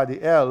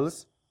everybody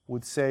else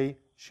would say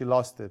she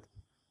lost it.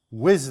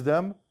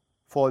 Wisdom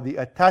for the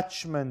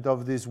attachment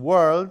of this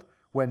world,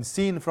 when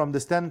seen from the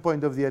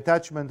standpoint of the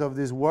attachment of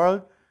this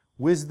world,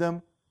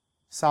 wisdom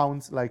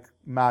sounds like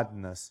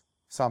madness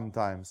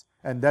sometimes.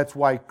 And that's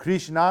why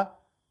Krishna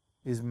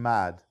is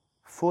mad,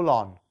 full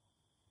on.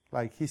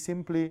 Like he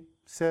simply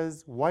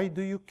says, why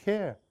do you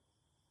care?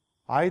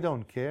 I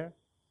don't care.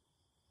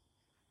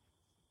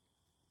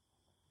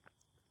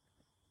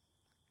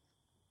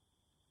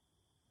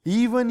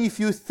 Even if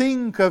you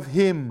think of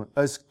him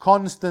as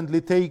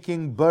constantly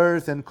taking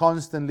birth and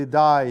constantly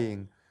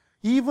dying,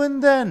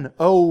 even then,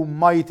 O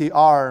mighty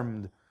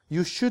armed,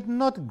 you should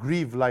not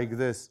grieve like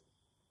this.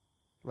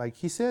 Like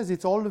he says,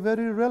 it's all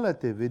very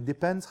relative. It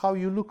depends how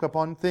you look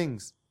upon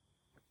things.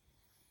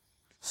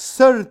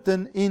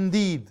 Certain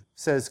indeed,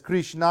 says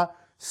Krishna,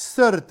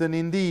 certain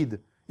indeed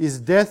is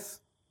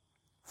death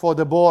for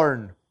the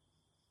born.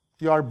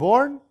 You are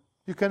born,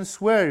 you can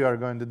swear you are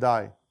going to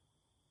die.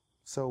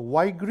 So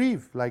why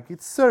grieve? Like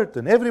it's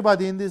certain.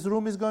 Everybody in this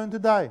room is going to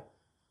die.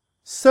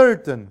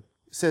 Certain,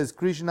 says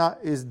Krishna,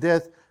 is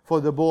death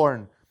for the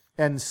born.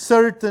 And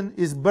certain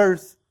is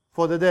birth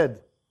for the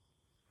dead.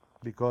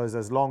 Because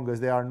as long as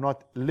they are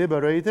not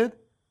liberated,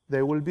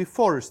 they will be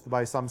forced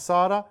by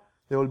samsara,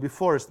 they will be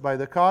forced by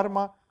the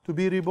karma to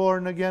be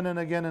reborn again and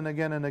again and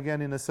again and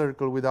again in a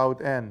circle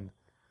without end.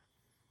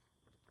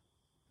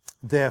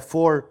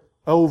 Therefore,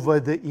 over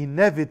the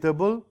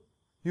inevitable,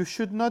 you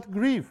should not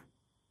grieve.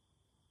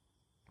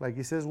 Like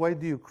he says, why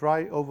do you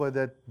cry over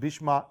that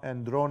Bhishma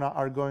and Drona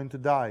are going to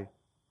die?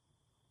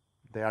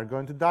 They are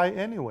going to die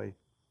anyway.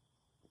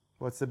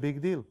 What's the big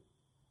deal?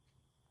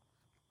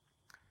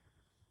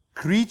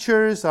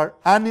 Creatures are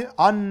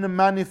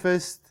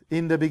unmanifest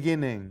in the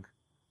beginning,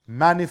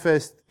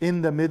 manifest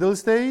in the middle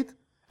state,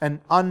 and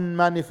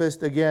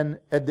unmanifest again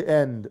at the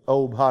end,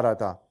 O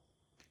Bharata.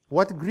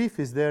 What grief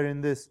is there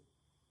in this?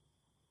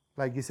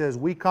 Like he says,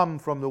 we come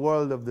from the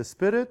world of the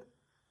spirit,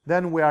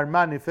 then we are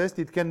manifest.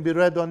 It can be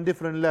read on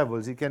different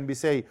levels. It can be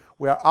say,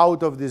 we are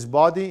out of this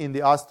body in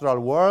the astral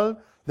world,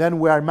 then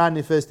we are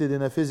manifested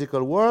in a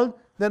physical world,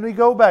 then we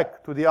go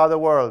back to the other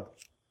world.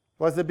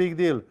 What's the big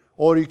deal?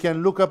 Or you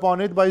can look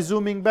upon it by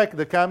zooming back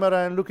the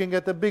camera and looking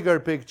at a bigger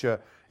picture.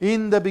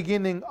 In the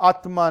beginning,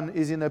 Atman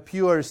is in a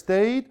pure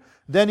state,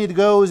 then it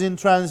goes in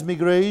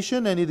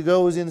transmigration and it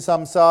goes in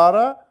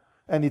samsara,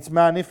 and it's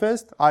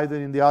manifest either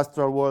in the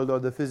astral world or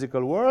the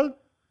physical world,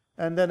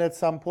 and then at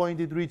some point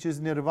it reaches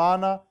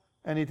nirvana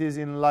and it is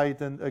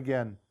enlightened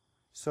again.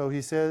 So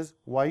he says,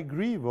 why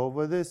grieve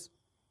over this?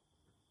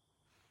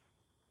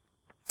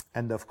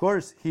 And of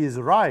course, he is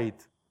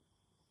right,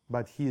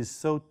 but he is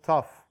so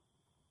tough.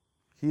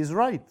 He is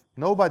right.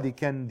 Nobody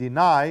can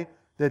deny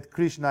that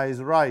Krishna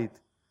is right.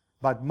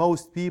 But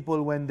most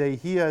people, when they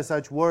hear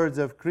such words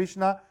of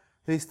Krishna,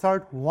 they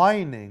start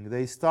whining,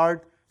 they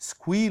start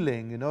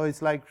squealing.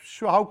 It's like,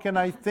 how can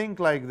I think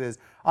like this?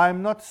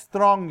 I'm not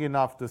strong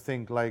enough to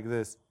think like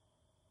this.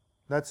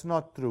 That's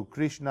not true.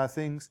 Krishna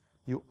thinks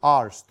you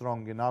are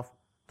strong enough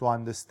to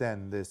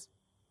understand this.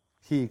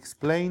 He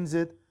explains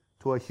it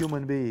to a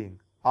human being,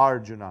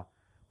 Arjuna.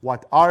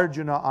 What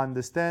Arjuna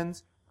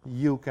understands,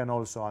 you can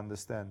also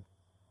understand.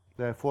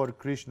 Therefore,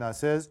 Krishna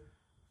says,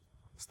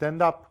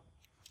 stand up,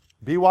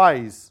 be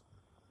wise,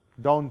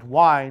 don't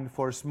whine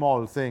for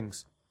small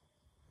things.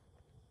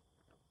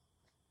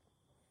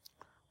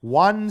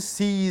 One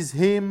sees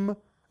him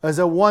as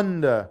a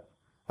wonder,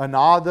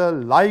 another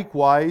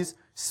likewise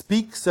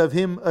speaks of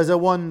him as a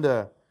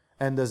wonder,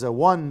 and as a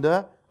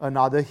wonder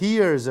another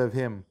hears of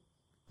him.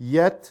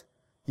 Yet,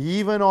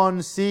 even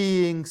on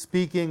seeing,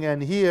 speaking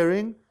and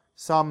hearing,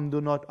 some do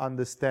not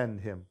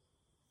understand him.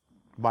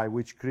 By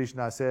which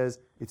Krishna says,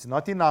 it's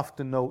not enough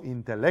to know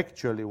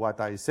intellectually what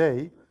I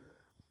say,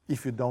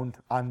 if you don't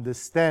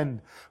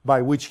understand,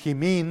 by which he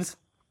means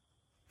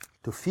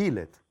to feel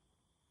it,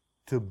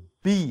 to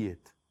be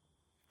it,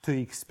 to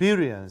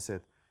experience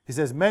it. He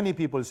says, many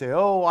people say,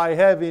 oh, I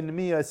have in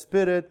me a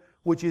spirit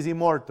which is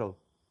immortal.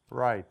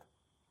 Right.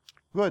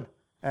 Good.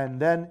 And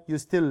then you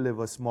still live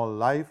a small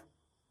life,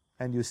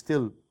 and you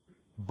still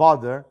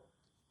bother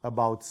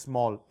about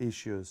small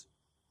issues.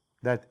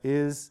 That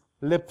is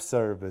lip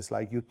service,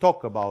 like you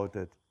talk about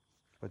it,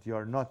 but you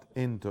are not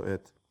into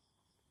it.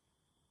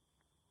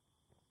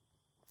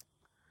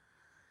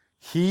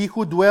 He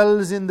who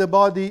dwells in the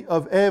body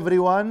of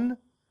everyone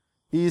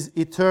is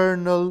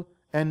eternal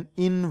and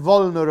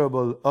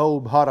invulnerable, O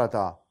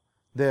Bharata.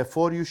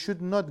 Therefore you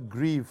should not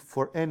grieve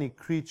for any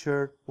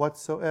creature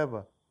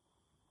whatsoever.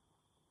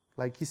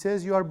 Like he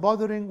says, you are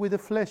bothering with the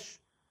flesh,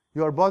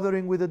 you are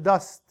bothering with the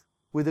dust,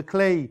 with the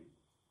clay.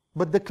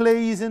 But the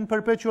clay is in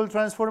perpetual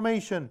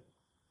transformation.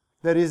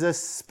 There is a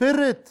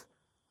spirit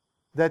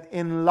that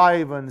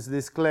enlivens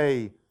this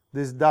clay,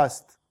 this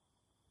dust.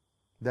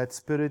 That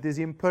spirit is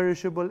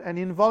imperishable and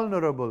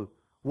invulnerable.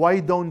 Why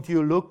don't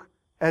you look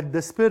at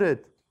the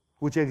spirit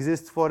which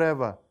exists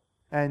forever,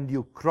 and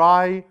you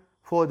cry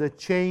for the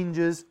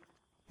changes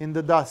in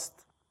the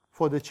dust,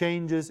 for the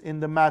changes in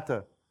the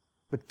matter?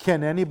 But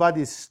can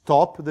anybody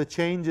stop the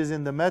changes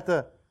in the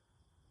matter?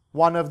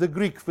 One of the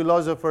Greek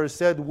philosophers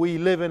said, we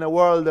live in a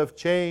world of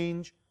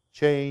change,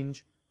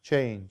 change,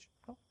 change.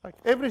 Like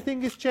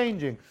everything is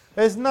changing.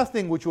 There's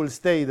nothing which will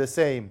stay the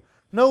same.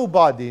 No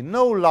body,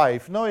 no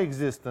life, no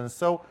existence.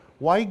 So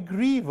why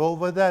grieve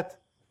over that?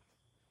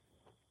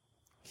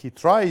 He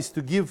tries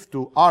to give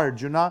to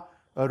Arjuna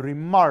a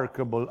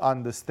remarkable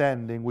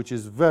understanding, which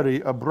is very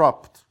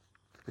abrupt.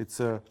 It's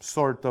a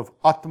sort of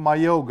Atma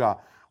Yoga.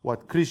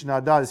 What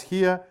Krishna does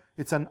here,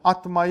 it's an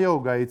Atma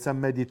Yoga. It's a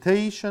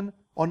meditation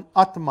on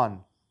Atman.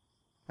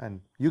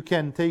 And you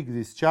can take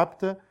this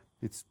chapter.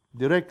 It's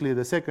directly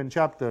the second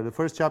chapter, the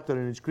first chapter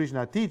in which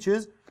Krishna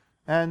teaches.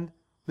 And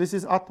this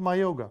is Atma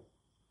Yoga.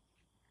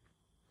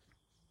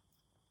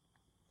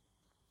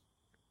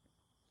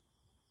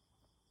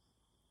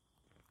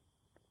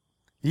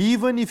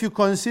 Even if you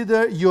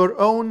consider your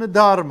own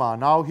dharma,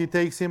 now he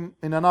takes him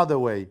in another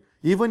way.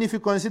 Even if you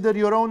consider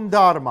your own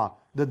dharma,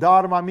 the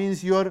dharma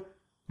means your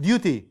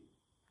duty,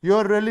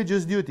 your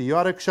religious duty, you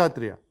are a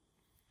kshatriya.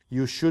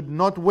 You should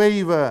not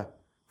waver,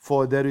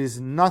 for there is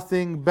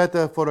nothing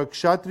better for a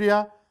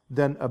kshatriya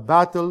than a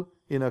battle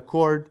in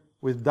accord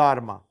with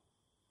dharma.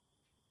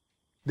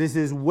 This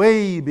is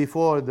way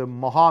before the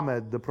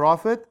Muhammad, the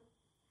prophet,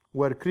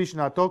 where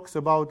Krishna talks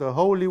about a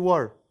holy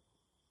war.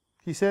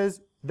 He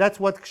says,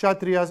 that's what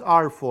kshatriyas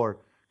are for.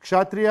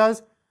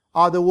 Kshatriyas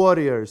are the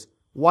warriors.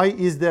 Why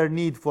is there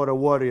need for a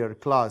warrior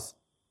class?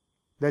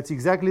 That's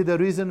exactly the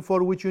reason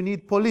for which you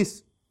need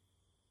police.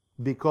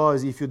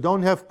 Because if you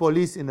don't have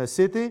police in a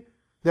city,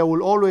 there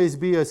will always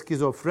be a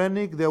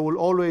schizophrenic, there will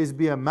always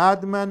be a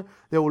madman,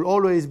 there will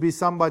always be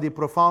somebody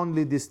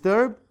profoundly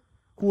disturbed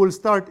who will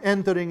start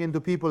entering into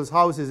people's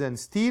houses and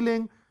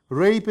stealing,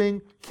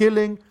 raping,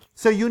 killing.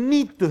 So you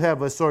need to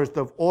have a sort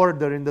of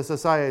order in the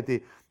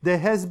society. There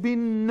has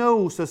been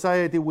no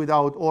society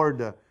without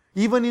order.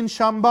 Even in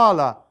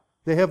Shambhala,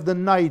 they have the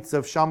Knights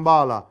of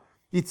Shambhala.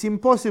 It's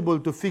impossible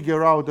to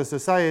figure out a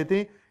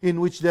society in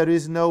which there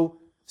is no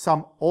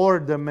some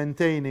order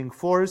maintaining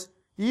force,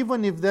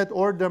 even if that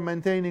order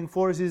maintaining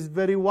force is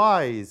very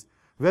wise,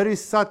 very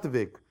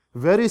sattvic,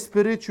 very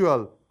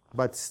spiritual,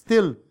 but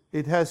still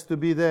it has to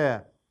be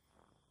there.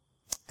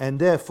 And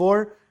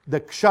therefore, the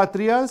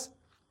kshatriyas,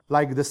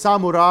 like the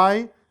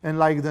samurai and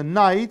like the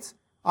knights,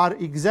 are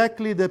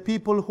exactly the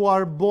people who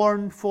are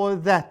born for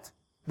that.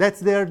 That's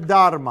their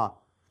dharma.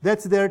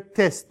 That's their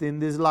test in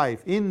this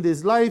life. In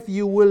this life,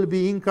 you will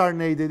be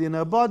incarnated in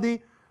a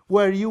body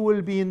where you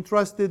will be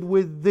entrusted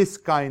with this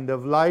kind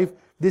of life,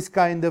 this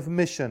kind of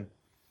mission.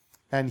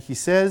 And he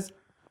says,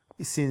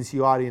 since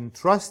you are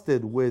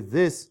entrusted with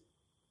this,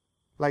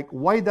 like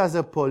why does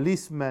a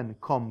policeman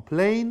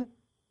complain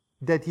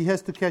that he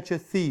has to catch a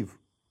thief?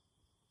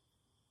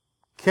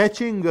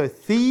 Catching a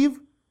thief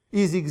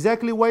is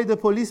exactly why the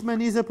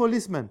policeman is a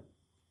policeman.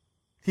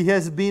 He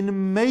has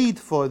been made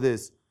for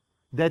this.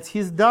 That's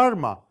his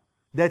dharma.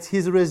 That's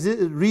his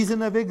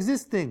reason of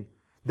existing.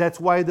 That's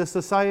why the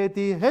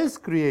society has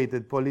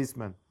created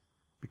policemen.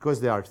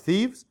 Because they are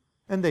thieves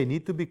and they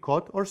need to be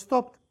caught or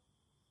stopped.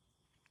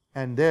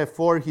 And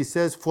therefore he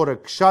says, for a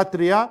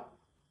kshatriya,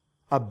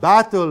 a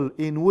battle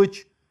in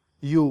which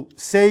you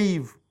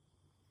save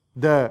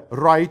the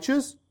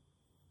righteous,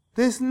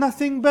 there's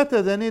nothing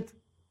better than it.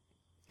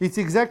 It's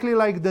exactly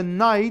like the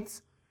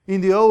knights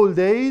in the old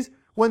days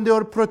when they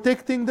were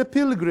protecting the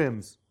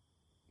pilgrims.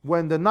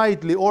 When the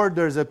knightly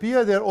orders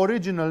appear, their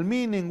original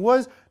meaning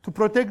was to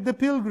protect the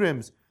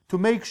pilgrims, to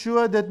make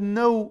sure that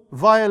no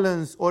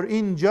violence or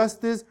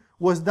injustice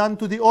was done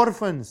to the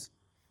orphans,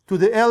 to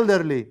the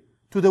elderly,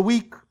 to the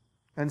weak,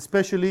 and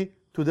especially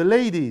to the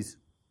ladies.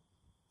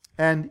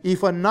 And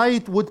if a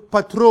knight would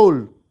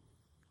patrol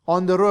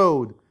on the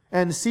road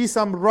and see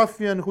some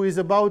ruffian who is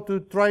about to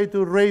try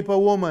to rape a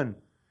woman,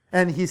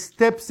 and he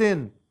steps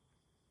in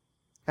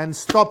and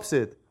stops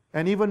it,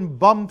 and even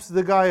bumps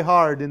the guy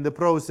hard in the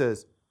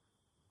process,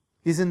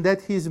 isn't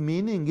that his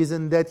meaning?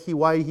 Isn't that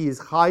why he is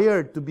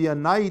hired to be a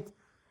knight?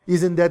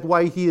 Isn't that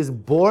why he is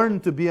born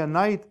to be a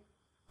knight?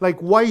 Like,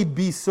 why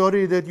be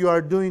sorry that you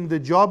are doing the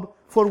job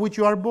for which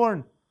you are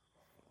born?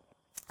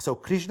 So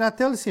Krishna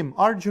tells him,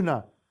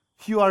 Arjuna,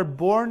 you are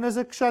born as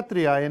a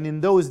kshatriya, and in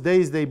those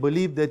days they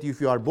believed that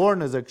if you are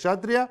born as a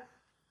kshatriya,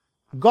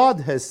 God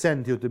has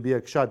sent you to be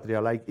a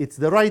kshatriya. Like, it's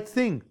the right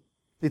thing.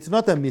 It's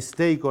not a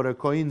mistake or a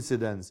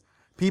coincidence.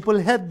 People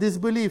had this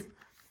belief.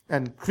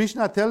 And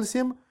Krishna tells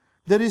him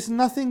There is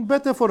nothing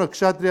better for a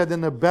kshatriya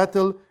than a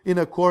battle in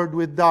accord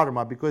with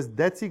dharma, because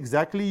that's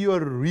exactly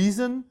your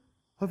reason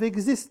of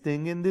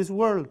existing in this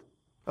world,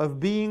 of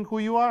being who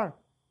you are.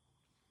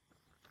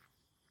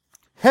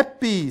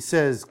 Happy,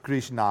 says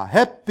Krishna,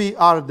 happy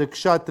are the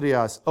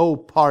kshatriyas, O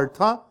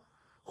Partha,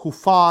 who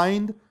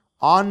find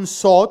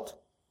unsought,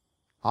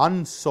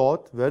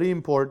 very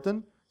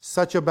important,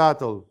 such a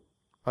battle,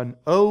 an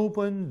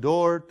open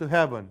door to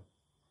heaven.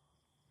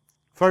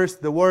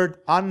 First, the word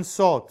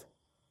unsought,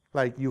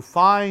 like you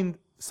find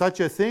such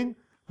a thing,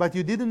 but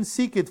you didn't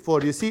seek it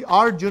for. You see,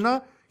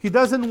 Arjuna, he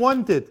doesn't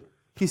want it.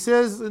 He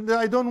says,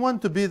 I don't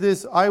want to be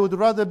this, I would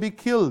rather be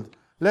killed.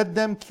 Let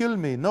them kill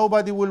me.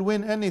 Nobody will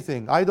win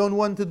anything. I don't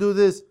want to do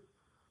this.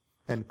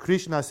 And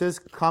Krishna says,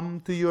 come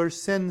to your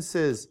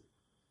senses.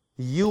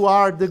 You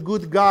are the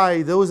good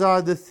guy. Those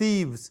are the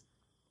thieves.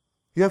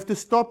 You have to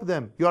stop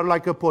them. You are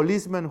like a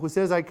policeman who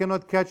says, I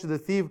cannot catch the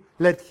thief.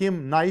 Let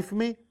him knife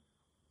me.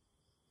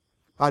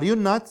 Are you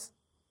nuts?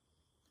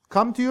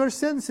 Come to your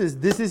senses.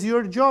 This is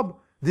your job.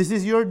 This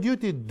is your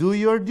duty. Do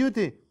your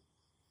duty.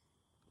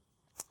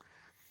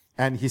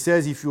 And he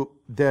says,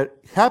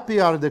 happy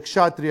are the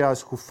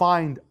kshatriyas who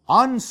find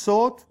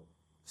unsought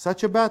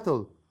such a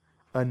battle,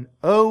 an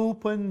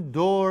open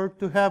door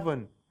to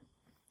heaven.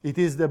 It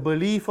is the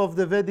belief of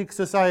the Vedic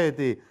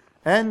society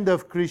and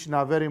of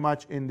Krishna very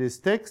much in this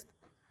text,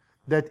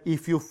 that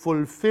if you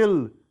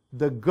fulfill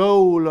the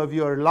goal of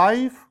your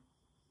life,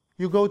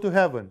 you go to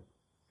heaven.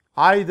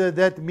 Either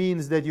that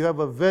means that you have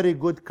a very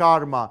good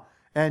karma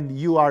and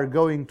you are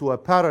going to a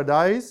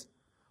paradise,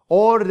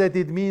 or that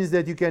it means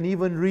that you can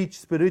even reach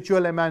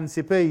spiritual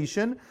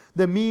emancipation.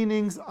 The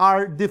meanings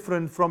are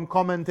different from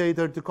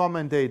commentator to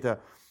commentator.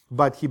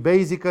 But he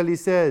basically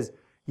says,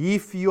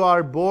 if you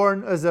are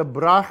born as a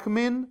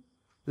Brahmin,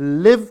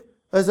 live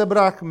as a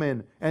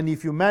Brahmin. And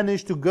if you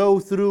manage to go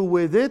through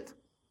with it,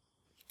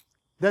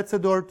 that's a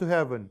door to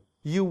heaven.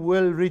 You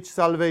will reach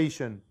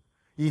salvation.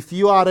 If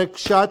you are a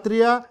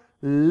Kshatriya,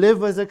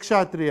 live as a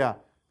Kshatriya.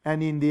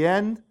 And in the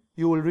end,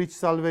 you will reach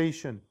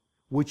salvation.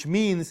 Which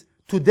means,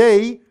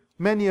 today,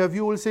 many of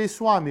you will say,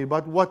 Swami,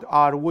 but what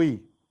are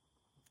we?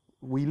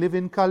 We live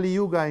in Kali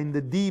Yuga, in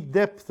the deep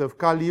depth of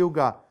Kali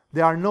Yuga.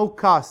 There are no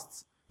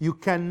castes. You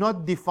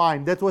cannot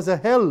define. That was a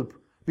help,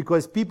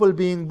 because people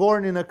being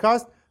born in a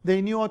caste,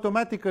 they knew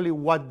automatically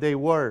what they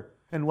were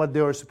and what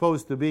they were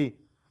supposed to be.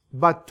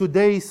 But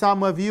today,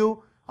 some of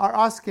you are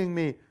asking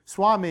me,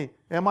 Swami,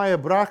 am I a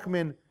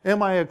Brahmin?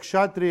 Am I a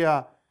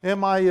Kshatriya?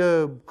 Am I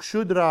a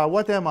Kshudra?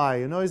 What am I?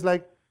 It's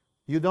like,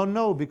 you don't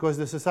know, because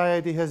the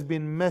society has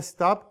been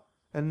messed up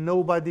and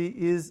nobody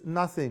is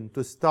nothing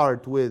to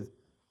start with.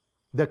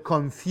 The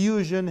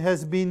confusion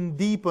has been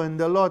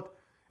deepened a lot,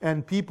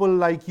 and people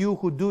like you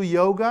who do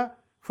yoga,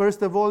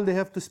 first of all, they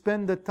have to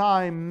spend the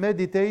time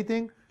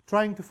meditating,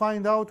 trying to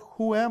find out,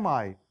 who am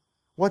I?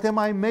 What am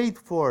I made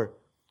for?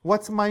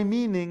 What's my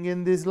meaning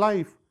in this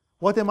life?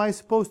 What am I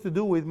supposed to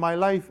do with my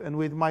life and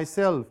with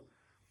myself?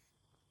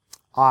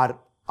 Are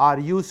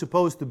you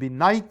supposed to be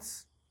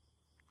knights?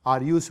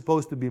 Are you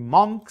supposed to be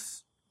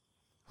monks?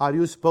 Are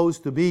you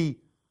supposed to be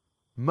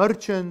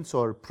merchants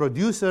or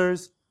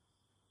producers?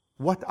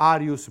 What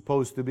are you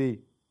supposed to be?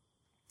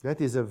 That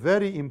is a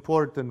very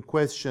important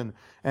question.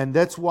 And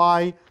that's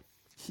why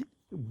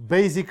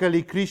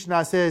basically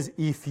Krishna says,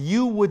 if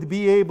you would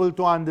be able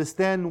to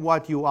understand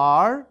what you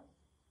are,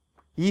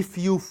 if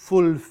you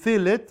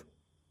fulfill it,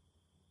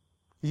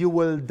 you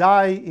will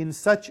die in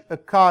such a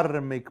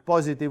karmic,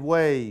 positive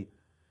way.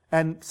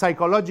 And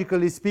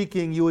psychologically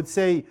speaking, you would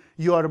say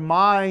your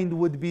mind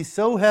would be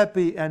so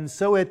happy and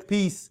so at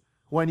peace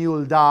when you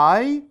will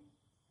die,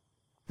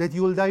 that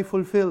you will die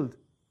fulfilled.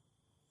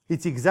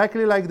 It's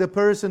exactly like the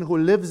person who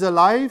lives a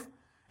life,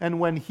 and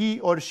when he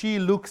or she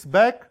looks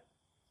back,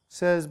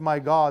 says, my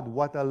God,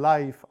 what a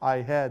life I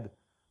had.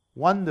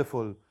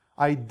 Wonderful.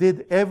 I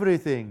did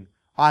everything.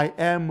 I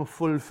am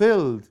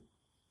fulfilled.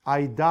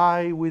 I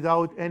die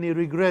without any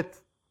regret.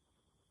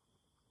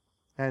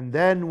 And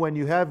then when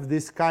you have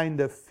this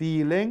kind of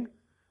feeling,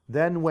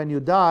 then when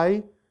you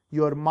die,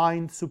 your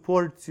mind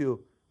supports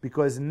you.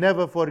 Because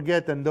never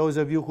forget, and those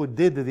of you who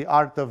did the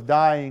art of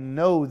dying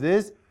know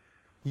this,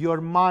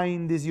 your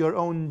mind is your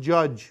own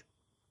judge.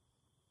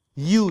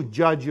 You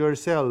judge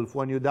yourself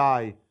when you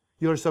die.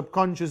 Your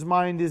subconscious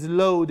mind is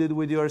loaded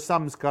with your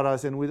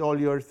samskaras and with all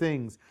your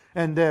things.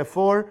 And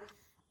therefore,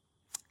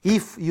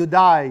 if you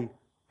die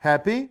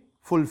happy,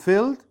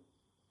 fulfilled,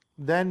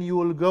 then you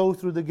will go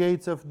through the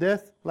gates of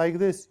death like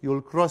this. You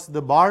will cross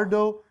the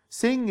bardo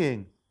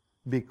singing,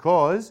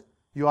 because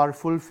you are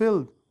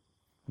fulfilled.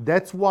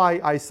 That's why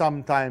I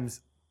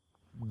sometimes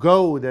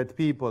goad at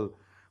people.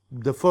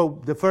 The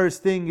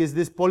first thing is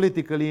this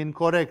politically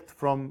incorrect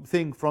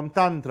thing from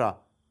Tantra.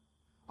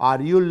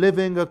 Are you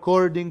living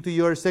according to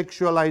your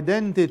sexual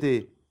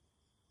identity?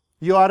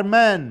 You are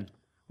man.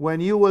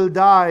 When you will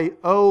die,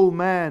 oh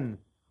man,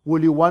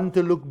 will you want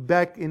to look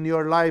back in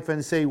your life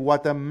and say,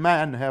 what a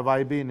man have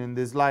I been in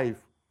this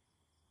life?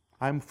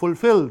 I'm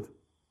fulfilled.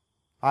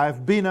 I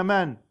have been a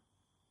man.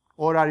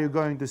 Or are you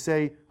going to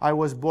say, I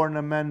was born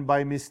a man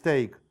by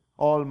mistake?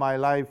 all my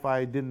life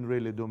I didn't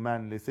really do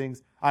manly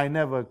things. I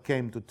never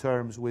came to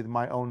terms with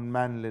my own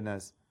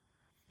manliness.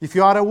 If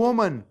you are a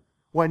woman,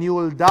 when you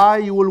will die,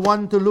 you will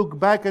want to look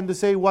back and to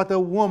say, what a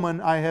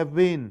woman I have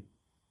been.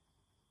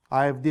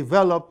 I have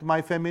developed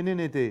my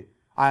femininity.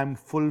 I am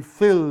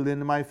fulfilled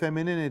in my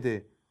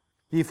femininity.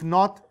 If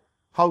not,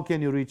 how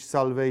can you reach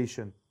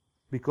salvation?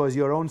 Because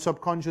your own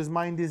subconscious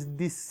mind is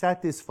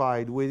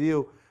dissatisfied with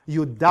you.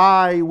 You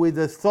die with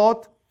the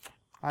thought,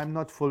 I'm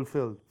not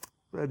fulfilled.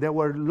 There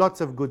were lots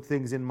of good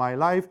things in my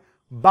life,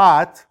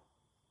 but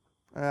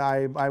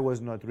I was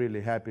not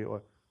really happy.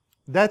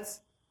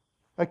 That's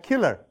a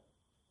killer.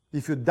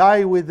 If you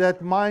die with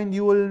that mind,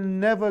 you will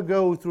never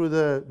go through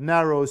the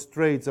narrow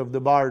straits of the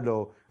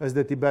bardo, as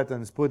the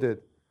Tibetans put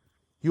it.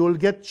 You will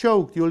get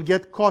choked, you will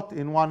get caught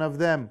in one of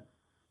them.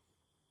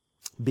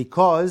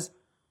 Because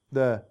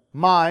the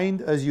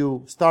mind, as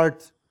you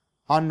start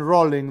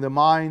unrolling the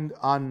mind,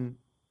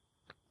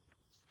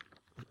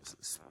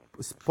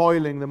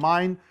 spoiling the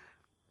mind,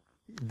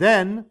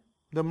 then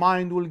the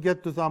mind will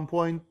get to some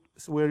point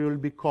where you'll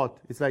be caught.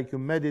 It's like you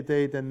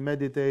meditate,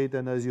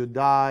 and as you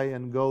die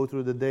and go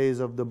through the days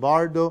of the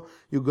bardo,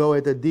 you go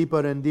at a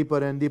deeper and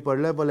deeper and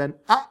deeper level, and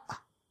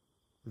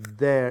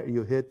there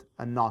you hit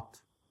a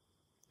knot.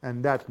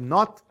 And that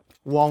knot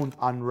won't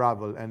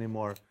unravel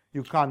anymore.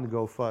 You can't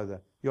go further.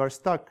 You are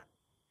stuck.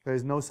 There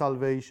is no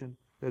salvation.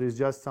 There is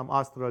just some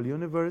astral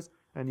universe,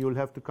 and you'll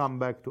have to come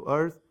back to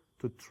earth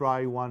to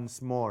try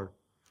once more.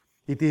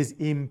 It is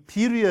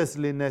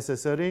imperiously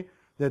necessary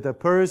that a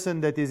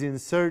person that is in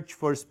search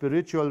for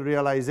spiritual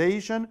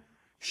realization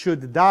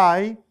should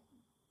die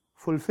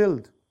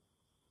fulfilled.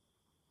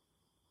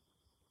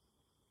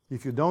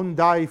 If you don't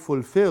die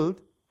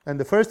fulfilled, and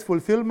the first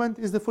fulfillment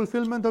is the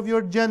fulfillment of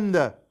your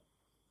gender,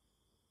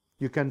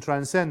 you can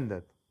transcend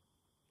it.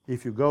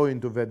 If you go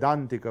into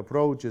Vedantic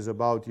approaches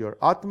about your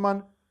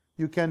Atman,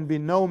 you can be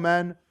no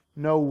man,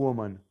 no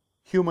woman,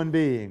 human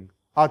being,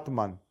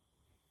 Atman.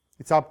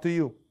 It's up to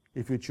you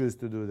if you choose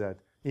to do that.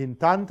 In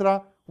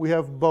Tantra, we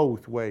have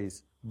both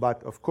ways,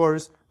 but of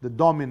course, the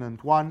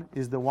dominant one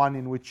is the one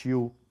in which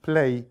you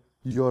play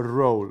your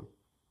role.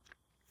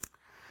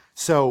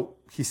 So,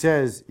 he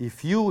says,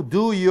 if you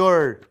do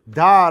your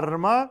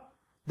Dharma,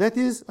 that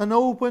is an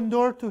open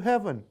door to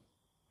heaven.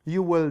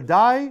 You will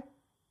die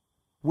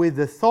with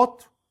the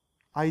thought,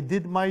 I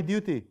did my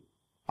duty.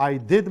 I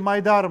did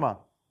my Dharma.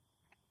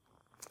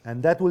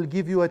 And that will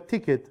give you a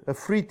ticket, a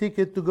free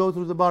ticket to go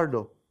through the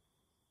bardo.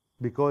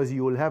 Because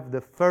you will have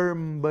the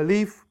firm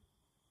belief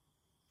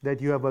that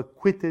you have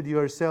acquitted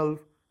yourself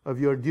of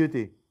your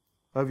duty,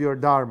 of your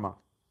Dharma.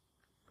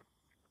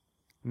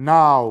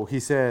 Now, he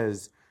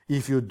says,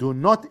 if you do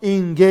not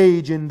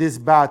engage in this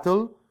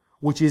battle,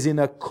 which is in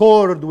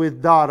accord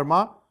with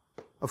Dharma,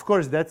 of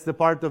course, that's the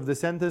part of the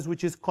sentence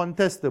which is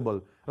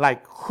contestable.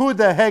 Like, who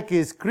the heck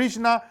is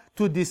Krishna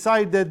to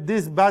decide that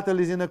this battle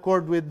is in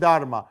accord with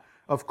Dharma?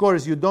 Of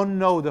course, you don't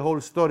know the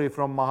whole story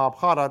from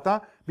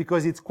Mahabharata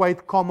because it's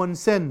quite common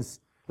sense.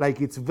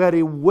 Like, it's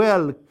very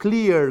well,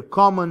 clear,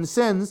 common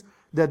sense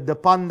that the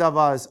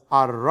Pandavas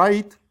are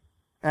right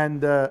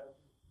and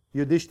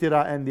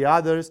Yudhishthira and the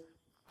others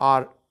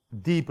are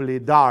deeply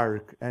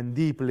dark and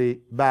deeply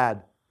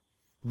bad.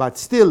 But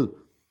still,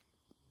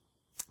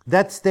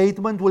 that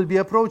statement will be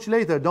approached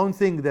later. Don't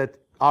think that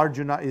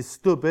Arjuna is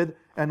stupid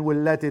and will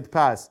let it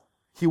pass.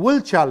 He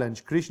will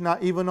challenge Krishna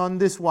even on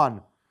this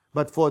one.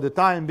 But for the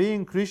time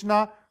being,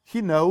 Krishna,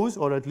 he knows,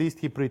 or at least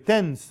he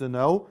pretends to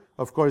know,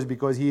 of course,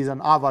 because he is an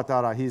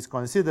avatara, he is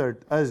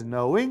considered as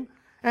knowing,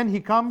 and he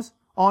comes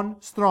on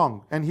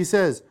strong. And he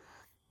says,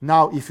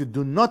 now if you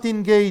do not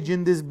engage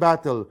in this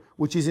battle,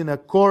 which is in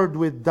accord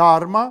with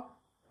Dharma,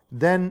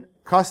 then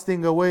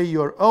casting away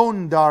your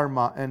own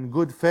Dharma and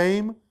good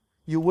fame,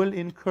 you will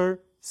incur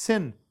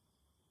sin.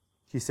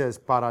 He says,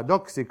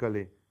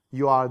 paradoxically,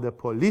 you are the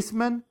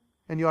policeman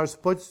and you are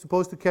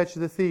supposed to catch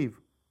the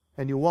thief,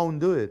 and you won't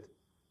do it.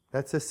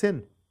 That's a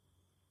sin.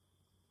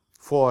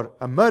 For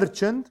a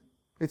merchant,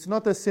 it's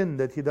not a sin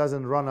that he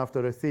doesn't run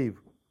after a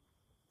thief.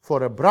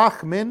 For a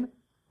Brahmin,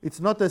 it's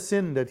not a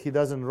sin that he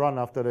doesn't run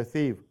after a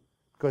thief,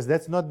 because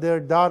that's not their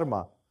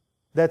Dharma.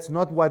 That's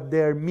not what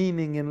their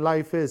meaning in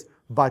life is.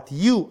 But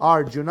you,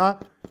 Arjuna,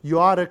 you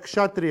are a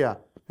Kshatriya,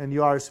 and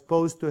you are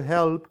supposed to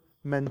help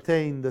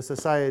maintain the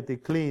society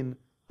clean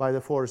by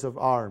the force of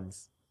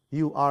arms.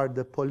 You are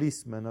the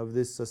policeman of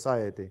this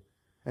society.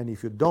 And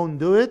if you don't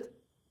do it,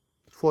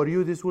 for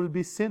you this will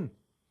be sin.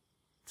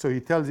 So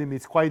he tells him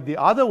it's quite the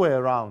other way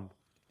around.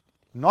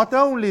 Not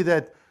only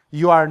that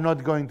you are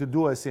not going to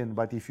do a sin,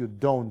 but if you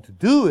don't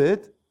do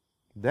it,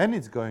 then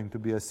it's going to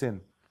be a sin.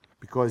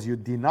 Because you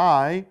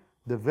deny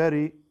the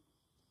very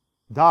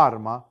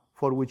Dharma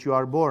for which you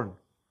are born.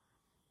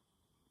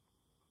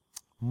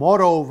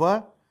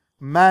 Moreover,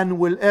 man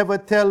will ever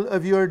tell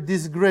of your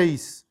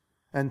disgrace,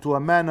 and to a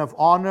man of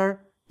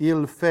honor,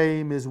 ill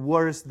fame is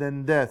worse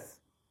than death.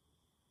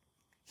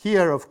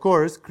 Here, of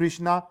course,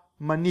 Krishna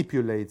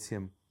manipulates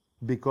him,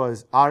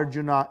 because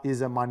Arjuna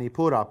is a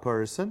Manipura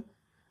person,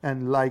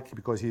 and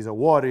because he's a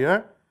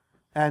warrior,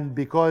 and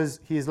because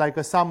he's like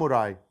a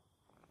samurai.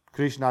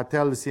 Krishna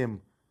tells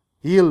him,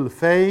 ill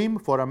fame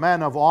for a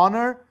man of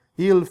honor,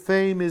 ill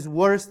fame is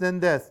worse than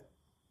death.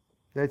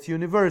 That's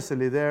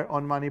universally there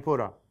on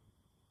Manipura.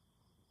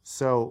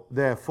 So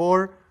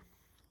therefore,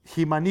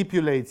 he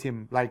manipulates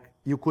him. Like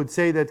you could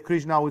say that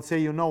Krishna would say,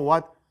 you know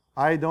what?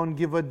 I don't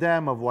give a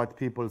damn of what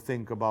people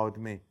think about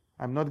me.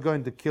 I'm not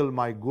going to kill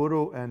my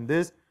guru and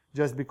this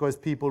just because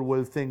people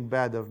will think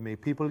bad of me.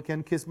 People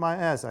can kiss my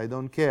ass. I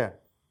don't care.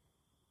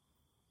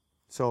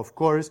 So of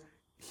course,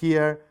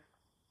 here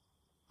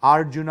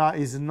Arjuna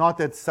is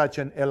not at such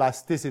an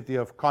elasticity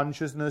of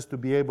consciousness to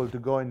be able to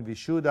go in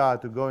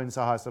Vishuddha, to go in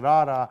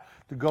Sahasrara,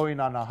 to go in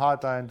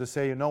Anahata and to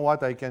say, you know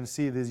what, I can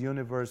see this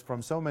universe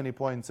from so many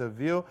points of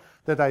view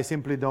that I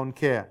simply don't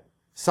care.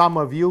 Some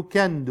of you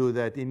can do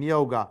that in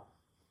yoga,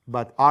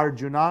 but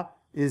Arjuna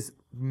is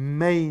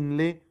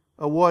mainly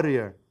a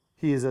warrior.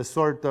 He is a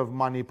sort of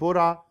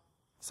Manipura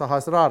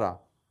Sahasrara.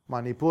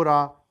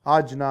 Manipura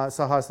Ajna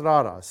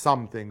Sahasrara,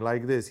 something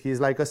like this. He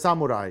is like a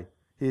samurai.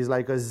 He is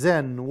like a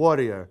Zen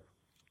warrior.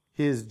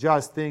 His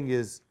just thing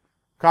is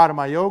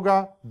karma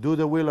yoga, do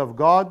the will of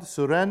God,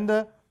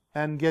 surrender,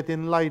 and get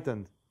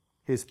enlightened.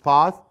 His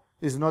path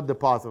is not the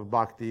path of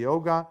bhakti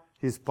yoga.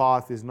 His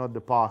path is not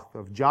the path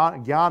of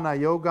jnana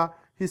yoga.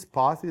 His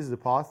path is the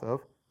path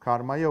of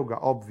karma yoga,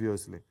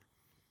 obviously.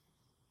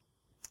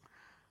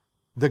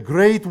 The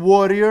great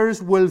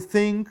warriors will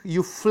think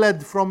you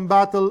fled from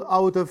battle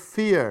out of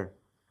fear,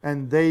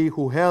 and they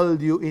who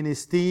held you in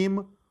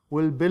esteem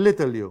will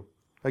belittle you.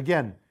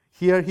 Again,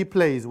 here he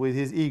plays with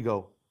his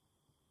ego,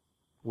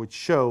 which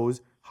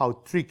shows how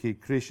tricky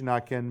Krishna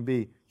can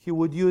be. He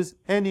would use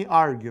any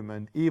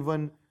argument,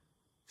 even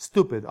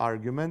stupid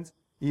arguments,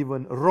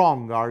 even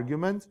wrong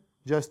arguments,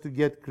 just to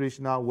get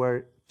Arjuna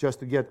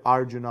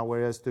where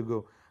he has to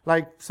go.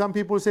 Like some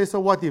people say, so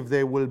what if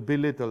they will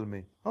belittle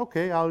me?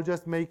 Okay, I'll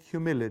just make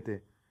humility.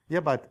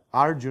 Yeah, but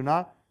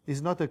Arjuna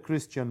is not a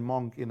Christian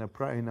monk in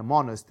a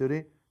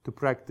monastery to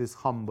practice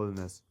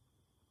humbleness.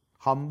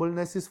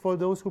 Humbleness is for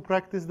those who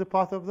practice the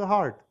path of the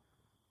heart.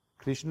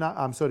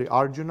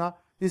 Arjuna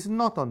is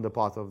not on the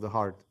path of the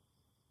heart.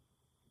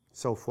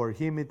 So for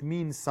him it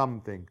means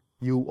something.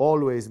 You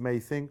always may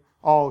think,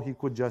 oh, he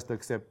could just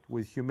accept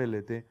with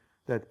humility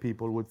that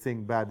people would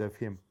think bad of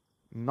him.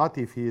 Not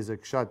if he is a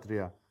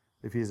kshatriya.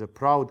 If he is a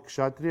proud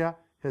kshatriya,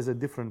 he has a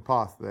different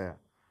path there.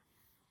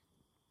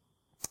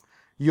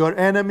 Your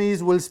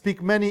enemies will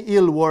speak many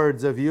ill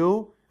words of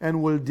you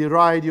and will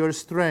deride your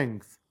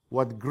strength.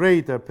 What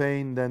greater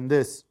pain than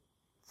this?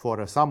 For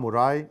a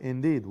samurai,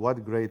 indeed,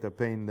 what greater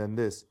pain than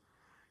this?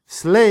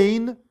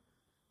 Slain,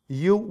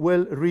 you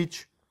will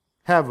reach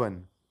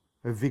heaven.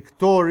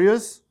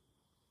 Victorious,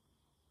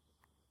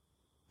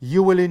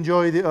 you will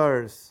enjoy the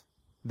earth.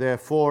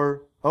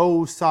 Therefore,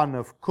 O son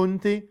of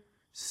Kunti,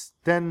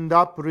 stand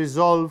up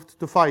resolved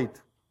to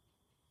fight.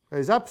 There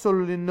is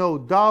absolutely no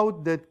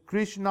doubt that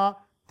Krishna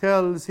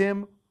tells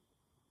him,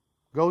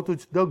 go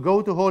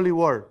to holy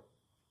war.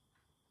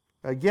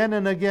 Again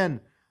and again,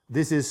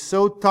 this is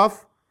so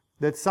tough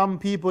that some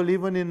people,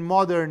 even in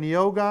modern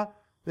yoga,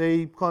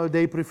 they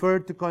prefer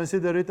to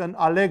consider it an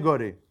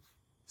allegory.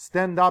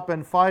 Stand up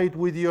and fight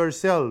with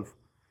yourself.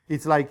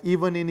 It's like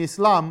even in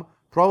Islam,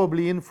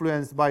 probably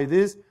influenced by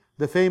this,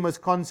 the famous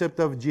concept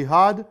of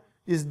jihad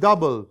is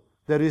double.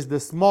 There is the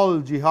small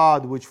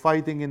jihad which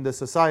fighting in the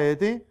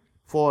society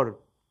for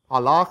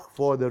Allah,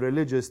 for the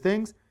religious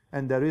things,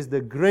 and there is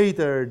the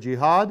greater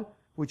jihad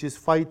which is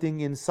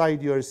fighting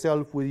inside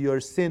yourself with your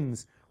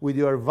sins, with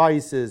your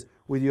vices,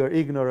 with your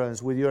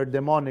ignorance, with your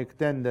demonic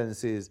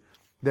tendencies.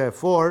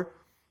 Therefore,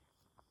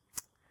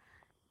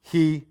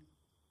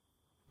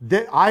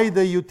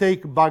 either you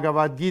take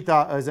Bhagavad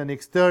Gita as an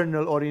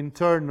external or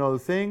internal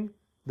thing,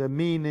 the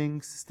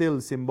meanings still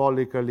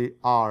symbolically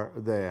are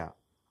there.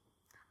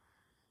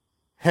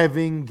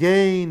 Having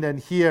gained, and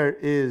here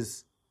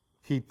is,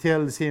 he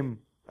tells him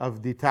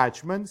of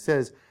detachment,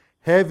 says,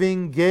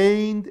 having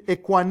gained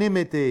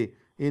equanimity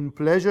in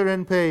pleasure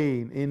and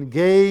pain, in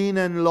gain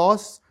and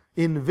loss,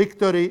 in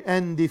victory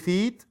and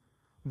defeat,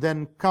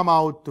 then come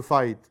out to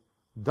fight.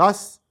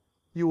 Thus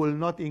you will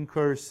not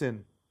incur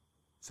sin.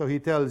 So he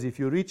tells, if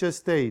you reach a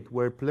state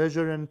where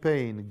pleasure and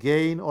pain,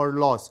 gain or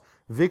loss,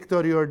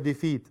 victory or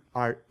defeat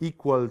are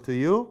equal to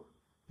you,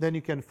 then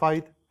you can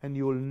fight and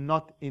you will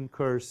not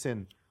incur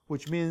sin.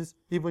 Which means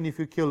even if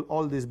you kill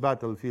all this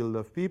battlefield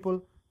of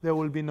people, there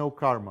will be no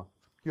karma.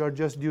 You are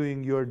just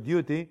doing your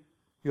duty,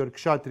 your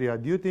kshatriya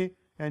duty,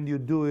 and you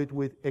do it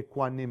with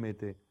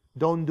equanimity.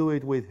 Don't do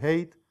it with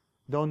hate.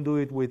 Don't do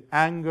it with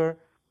anger.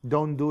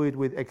 Don't do it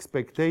with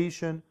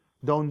expectation.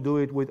 Don't do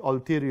it with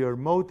ulterior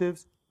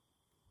motives.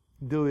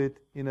 Do it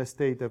in a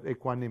state of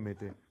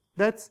equanimity.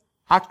 That's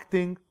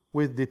acting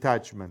with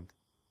detachment.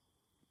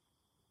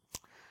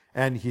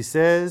 And he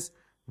says,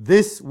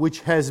 this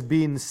which has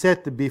been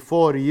set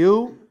before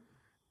you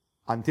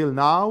until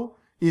now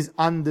is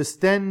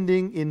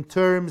understanding in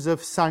terms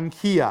of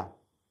Sankhya.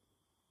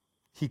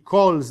 He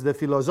calls the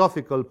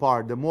philosophical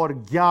part, the more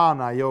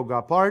jnana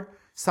yoga part,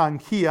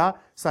 Sankhya,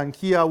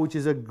 which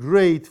is a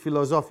great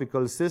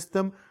philosophical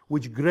system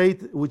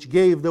which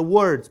gave the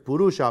words,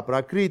 Purusha,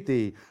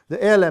 Prakriti,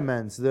 the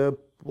elements,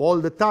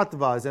 all the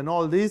tattvas and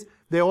all these,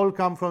 they all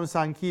come from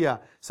Sankhya.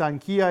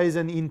 Sankhya is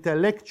an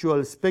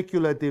intellectual,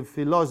 speculative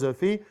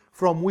philosophy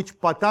from which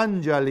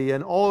Patanjali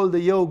and all the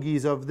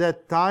yogis of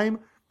that time,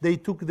 they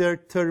took their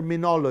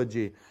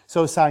terminology.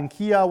 So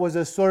Sankhya was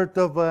a sort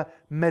of a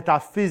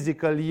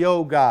metaphysical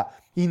yoga,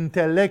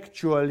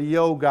 intellectual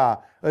yoga,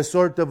 a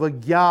sort of a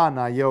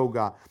jnana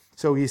yoga.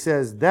 So he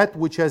says, that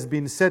which has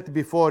been set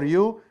before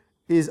you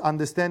is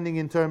understanding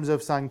in terms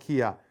of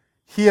Sankhya.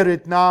 Hear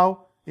it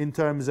now in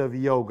terms of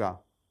yoga.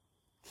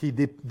 He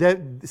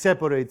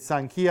separates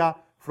Sankhya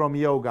from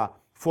yoga.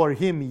 For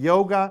him,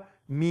 yoga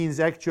means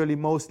actually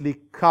mostly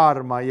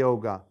karma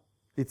yoga.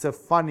 It's a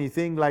funny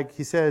thing, like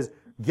he says,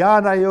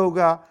 jnana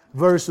yoga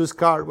versus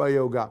karma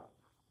yoga.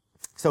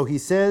 So he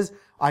says,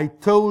 I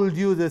told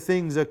you the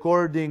things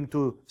according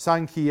to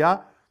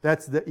Sankhya.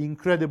 That's the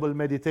incredible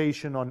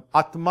meditation on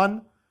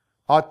Atman.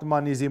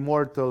 Atman is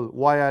immortal.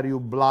 Why are you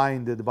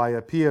blinded by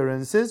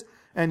appearances?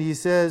 And he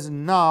says,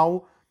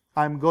 now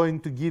I'm going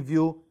to give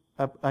you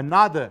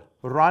another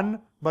run,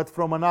 but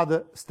from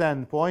another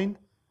standpoint.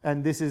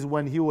 And this is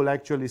when he will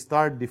actually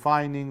start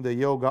defining the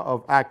yoga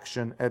of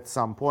action at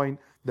some point,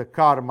 the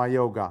karma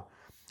yoga.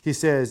 He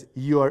says,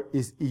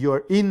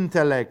 your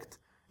intellect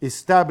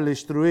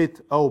established through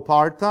it, O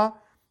Partha,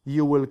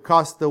 you will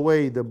cast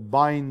away the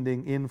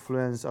binding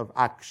influence of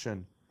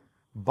action.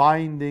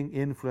 Binding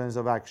influence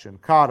of action,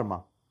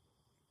 karma.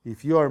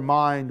 If your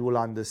mind will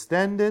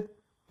understand it,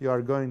 you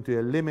are going to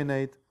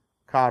eliminate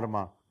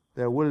karma.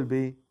 There will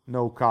be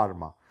no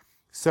karma.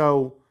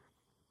 So,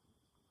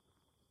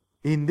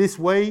 in this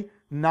way,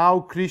 now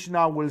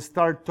Krishna will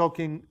start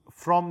talking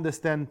from the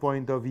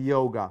standpoint of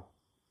yoga.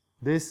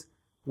 This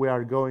we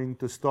are going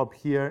to stop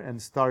here and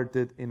start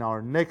it in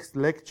our next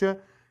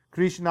lecture.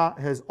 Krishna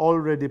has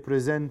already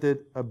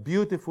presented a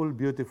beautiful,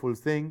 beautiful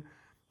thing.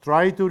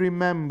 Try to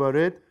remember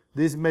it.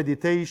 These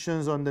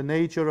meditations on the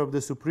nature of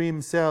the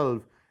Supreme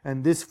Self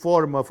and this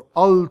form of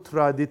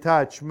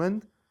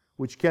ultra-detachment,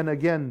 which can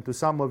again to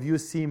some of you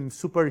seem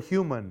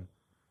superhuman,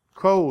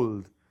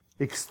 cold,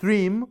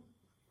 extreme,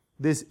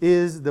 this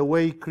is the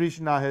way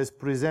Krishna has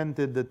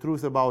presented the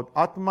truth about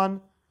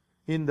Atman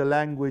in the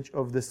language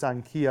of the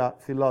Sankhya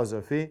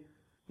philosophy,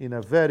 in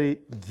a very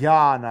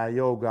jnana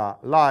yoga,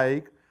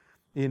 like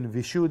in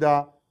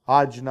Vishuddha,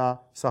 Ajna,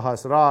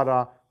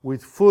 Sahasrara,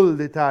 with full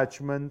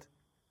detachment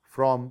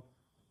from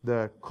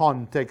the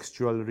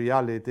contextual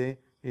reality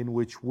in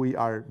which we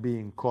are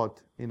being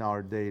caught in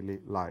our daily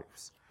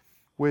lives.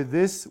 With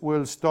this,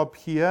 we'll stop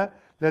here.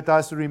 Let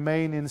us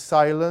remain in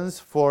silence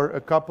for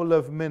a couple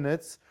of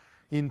minutes,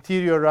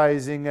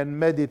 interiorizing and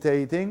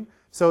meditating,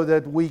 so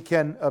that we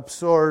can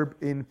absorb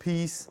in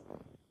peace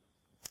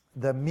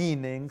the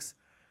meanings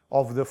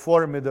of the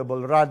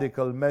formidable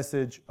radical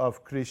message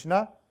of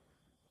Krishna.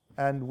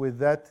 And with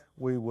that,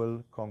 we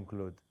will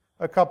conclude.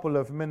 A couple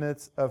of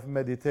minutes of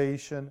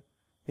meditation,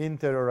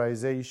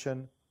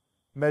 interiorization.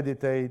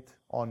 Meditate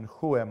on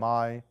who am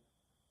I,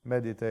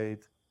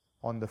 meditate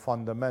on the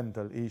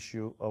fundamental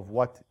issue of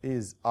what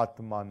is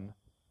Atman.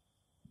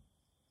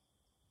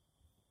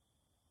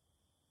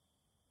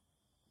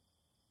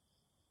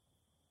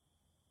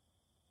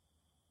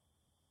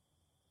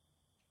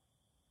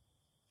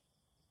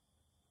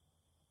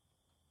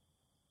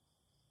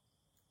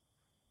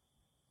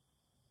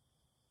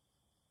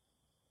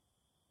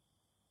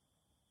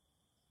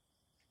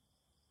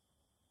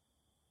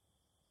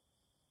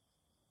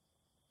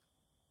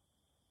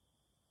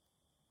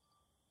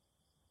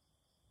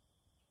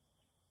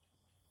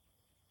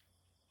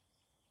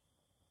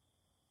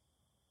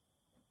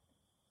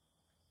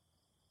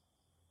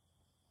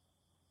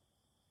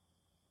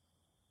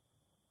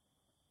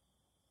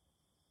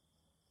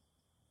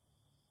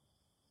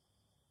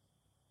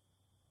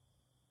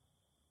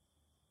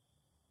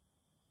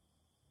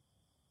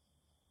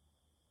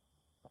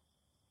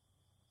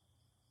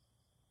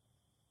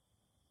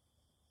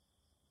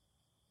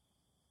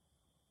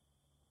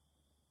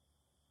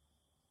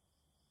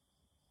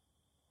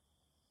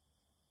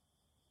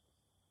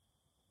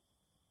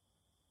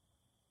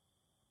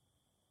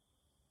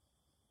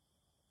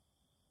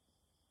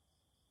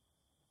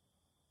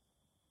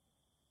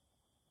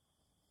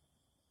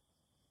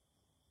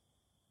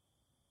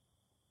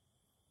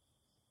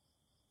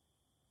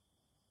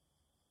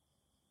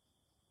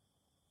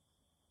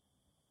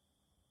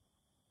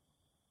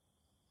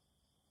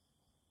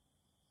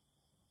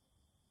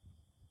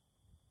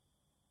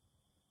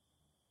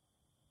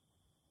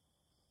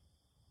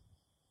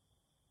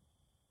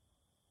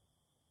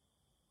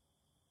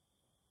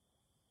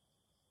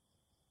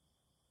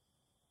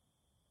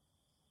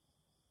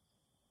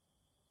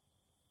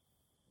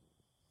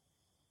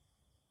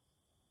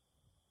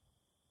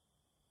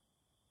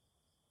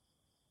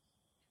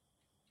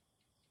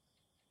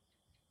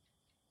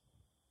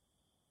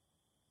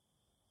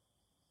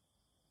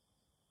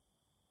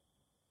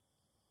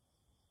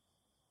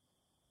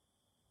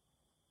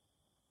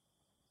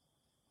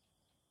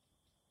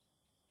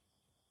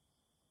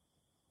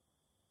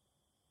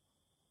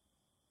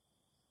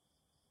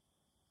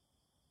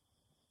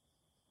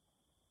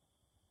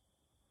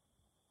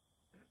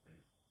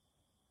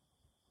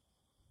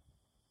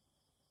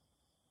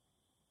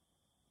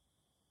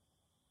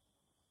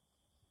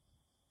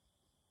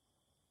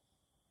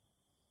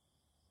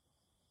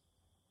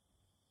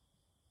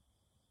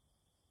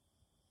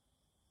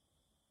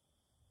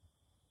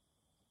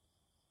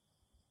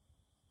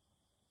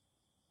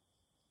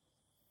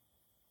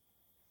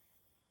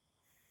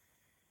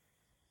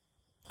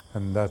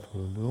 And that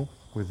will do.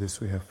 With this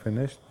we have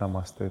finished.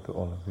 Namaste to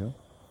all of you.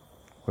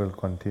 We'll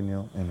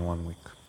continue in 1 week.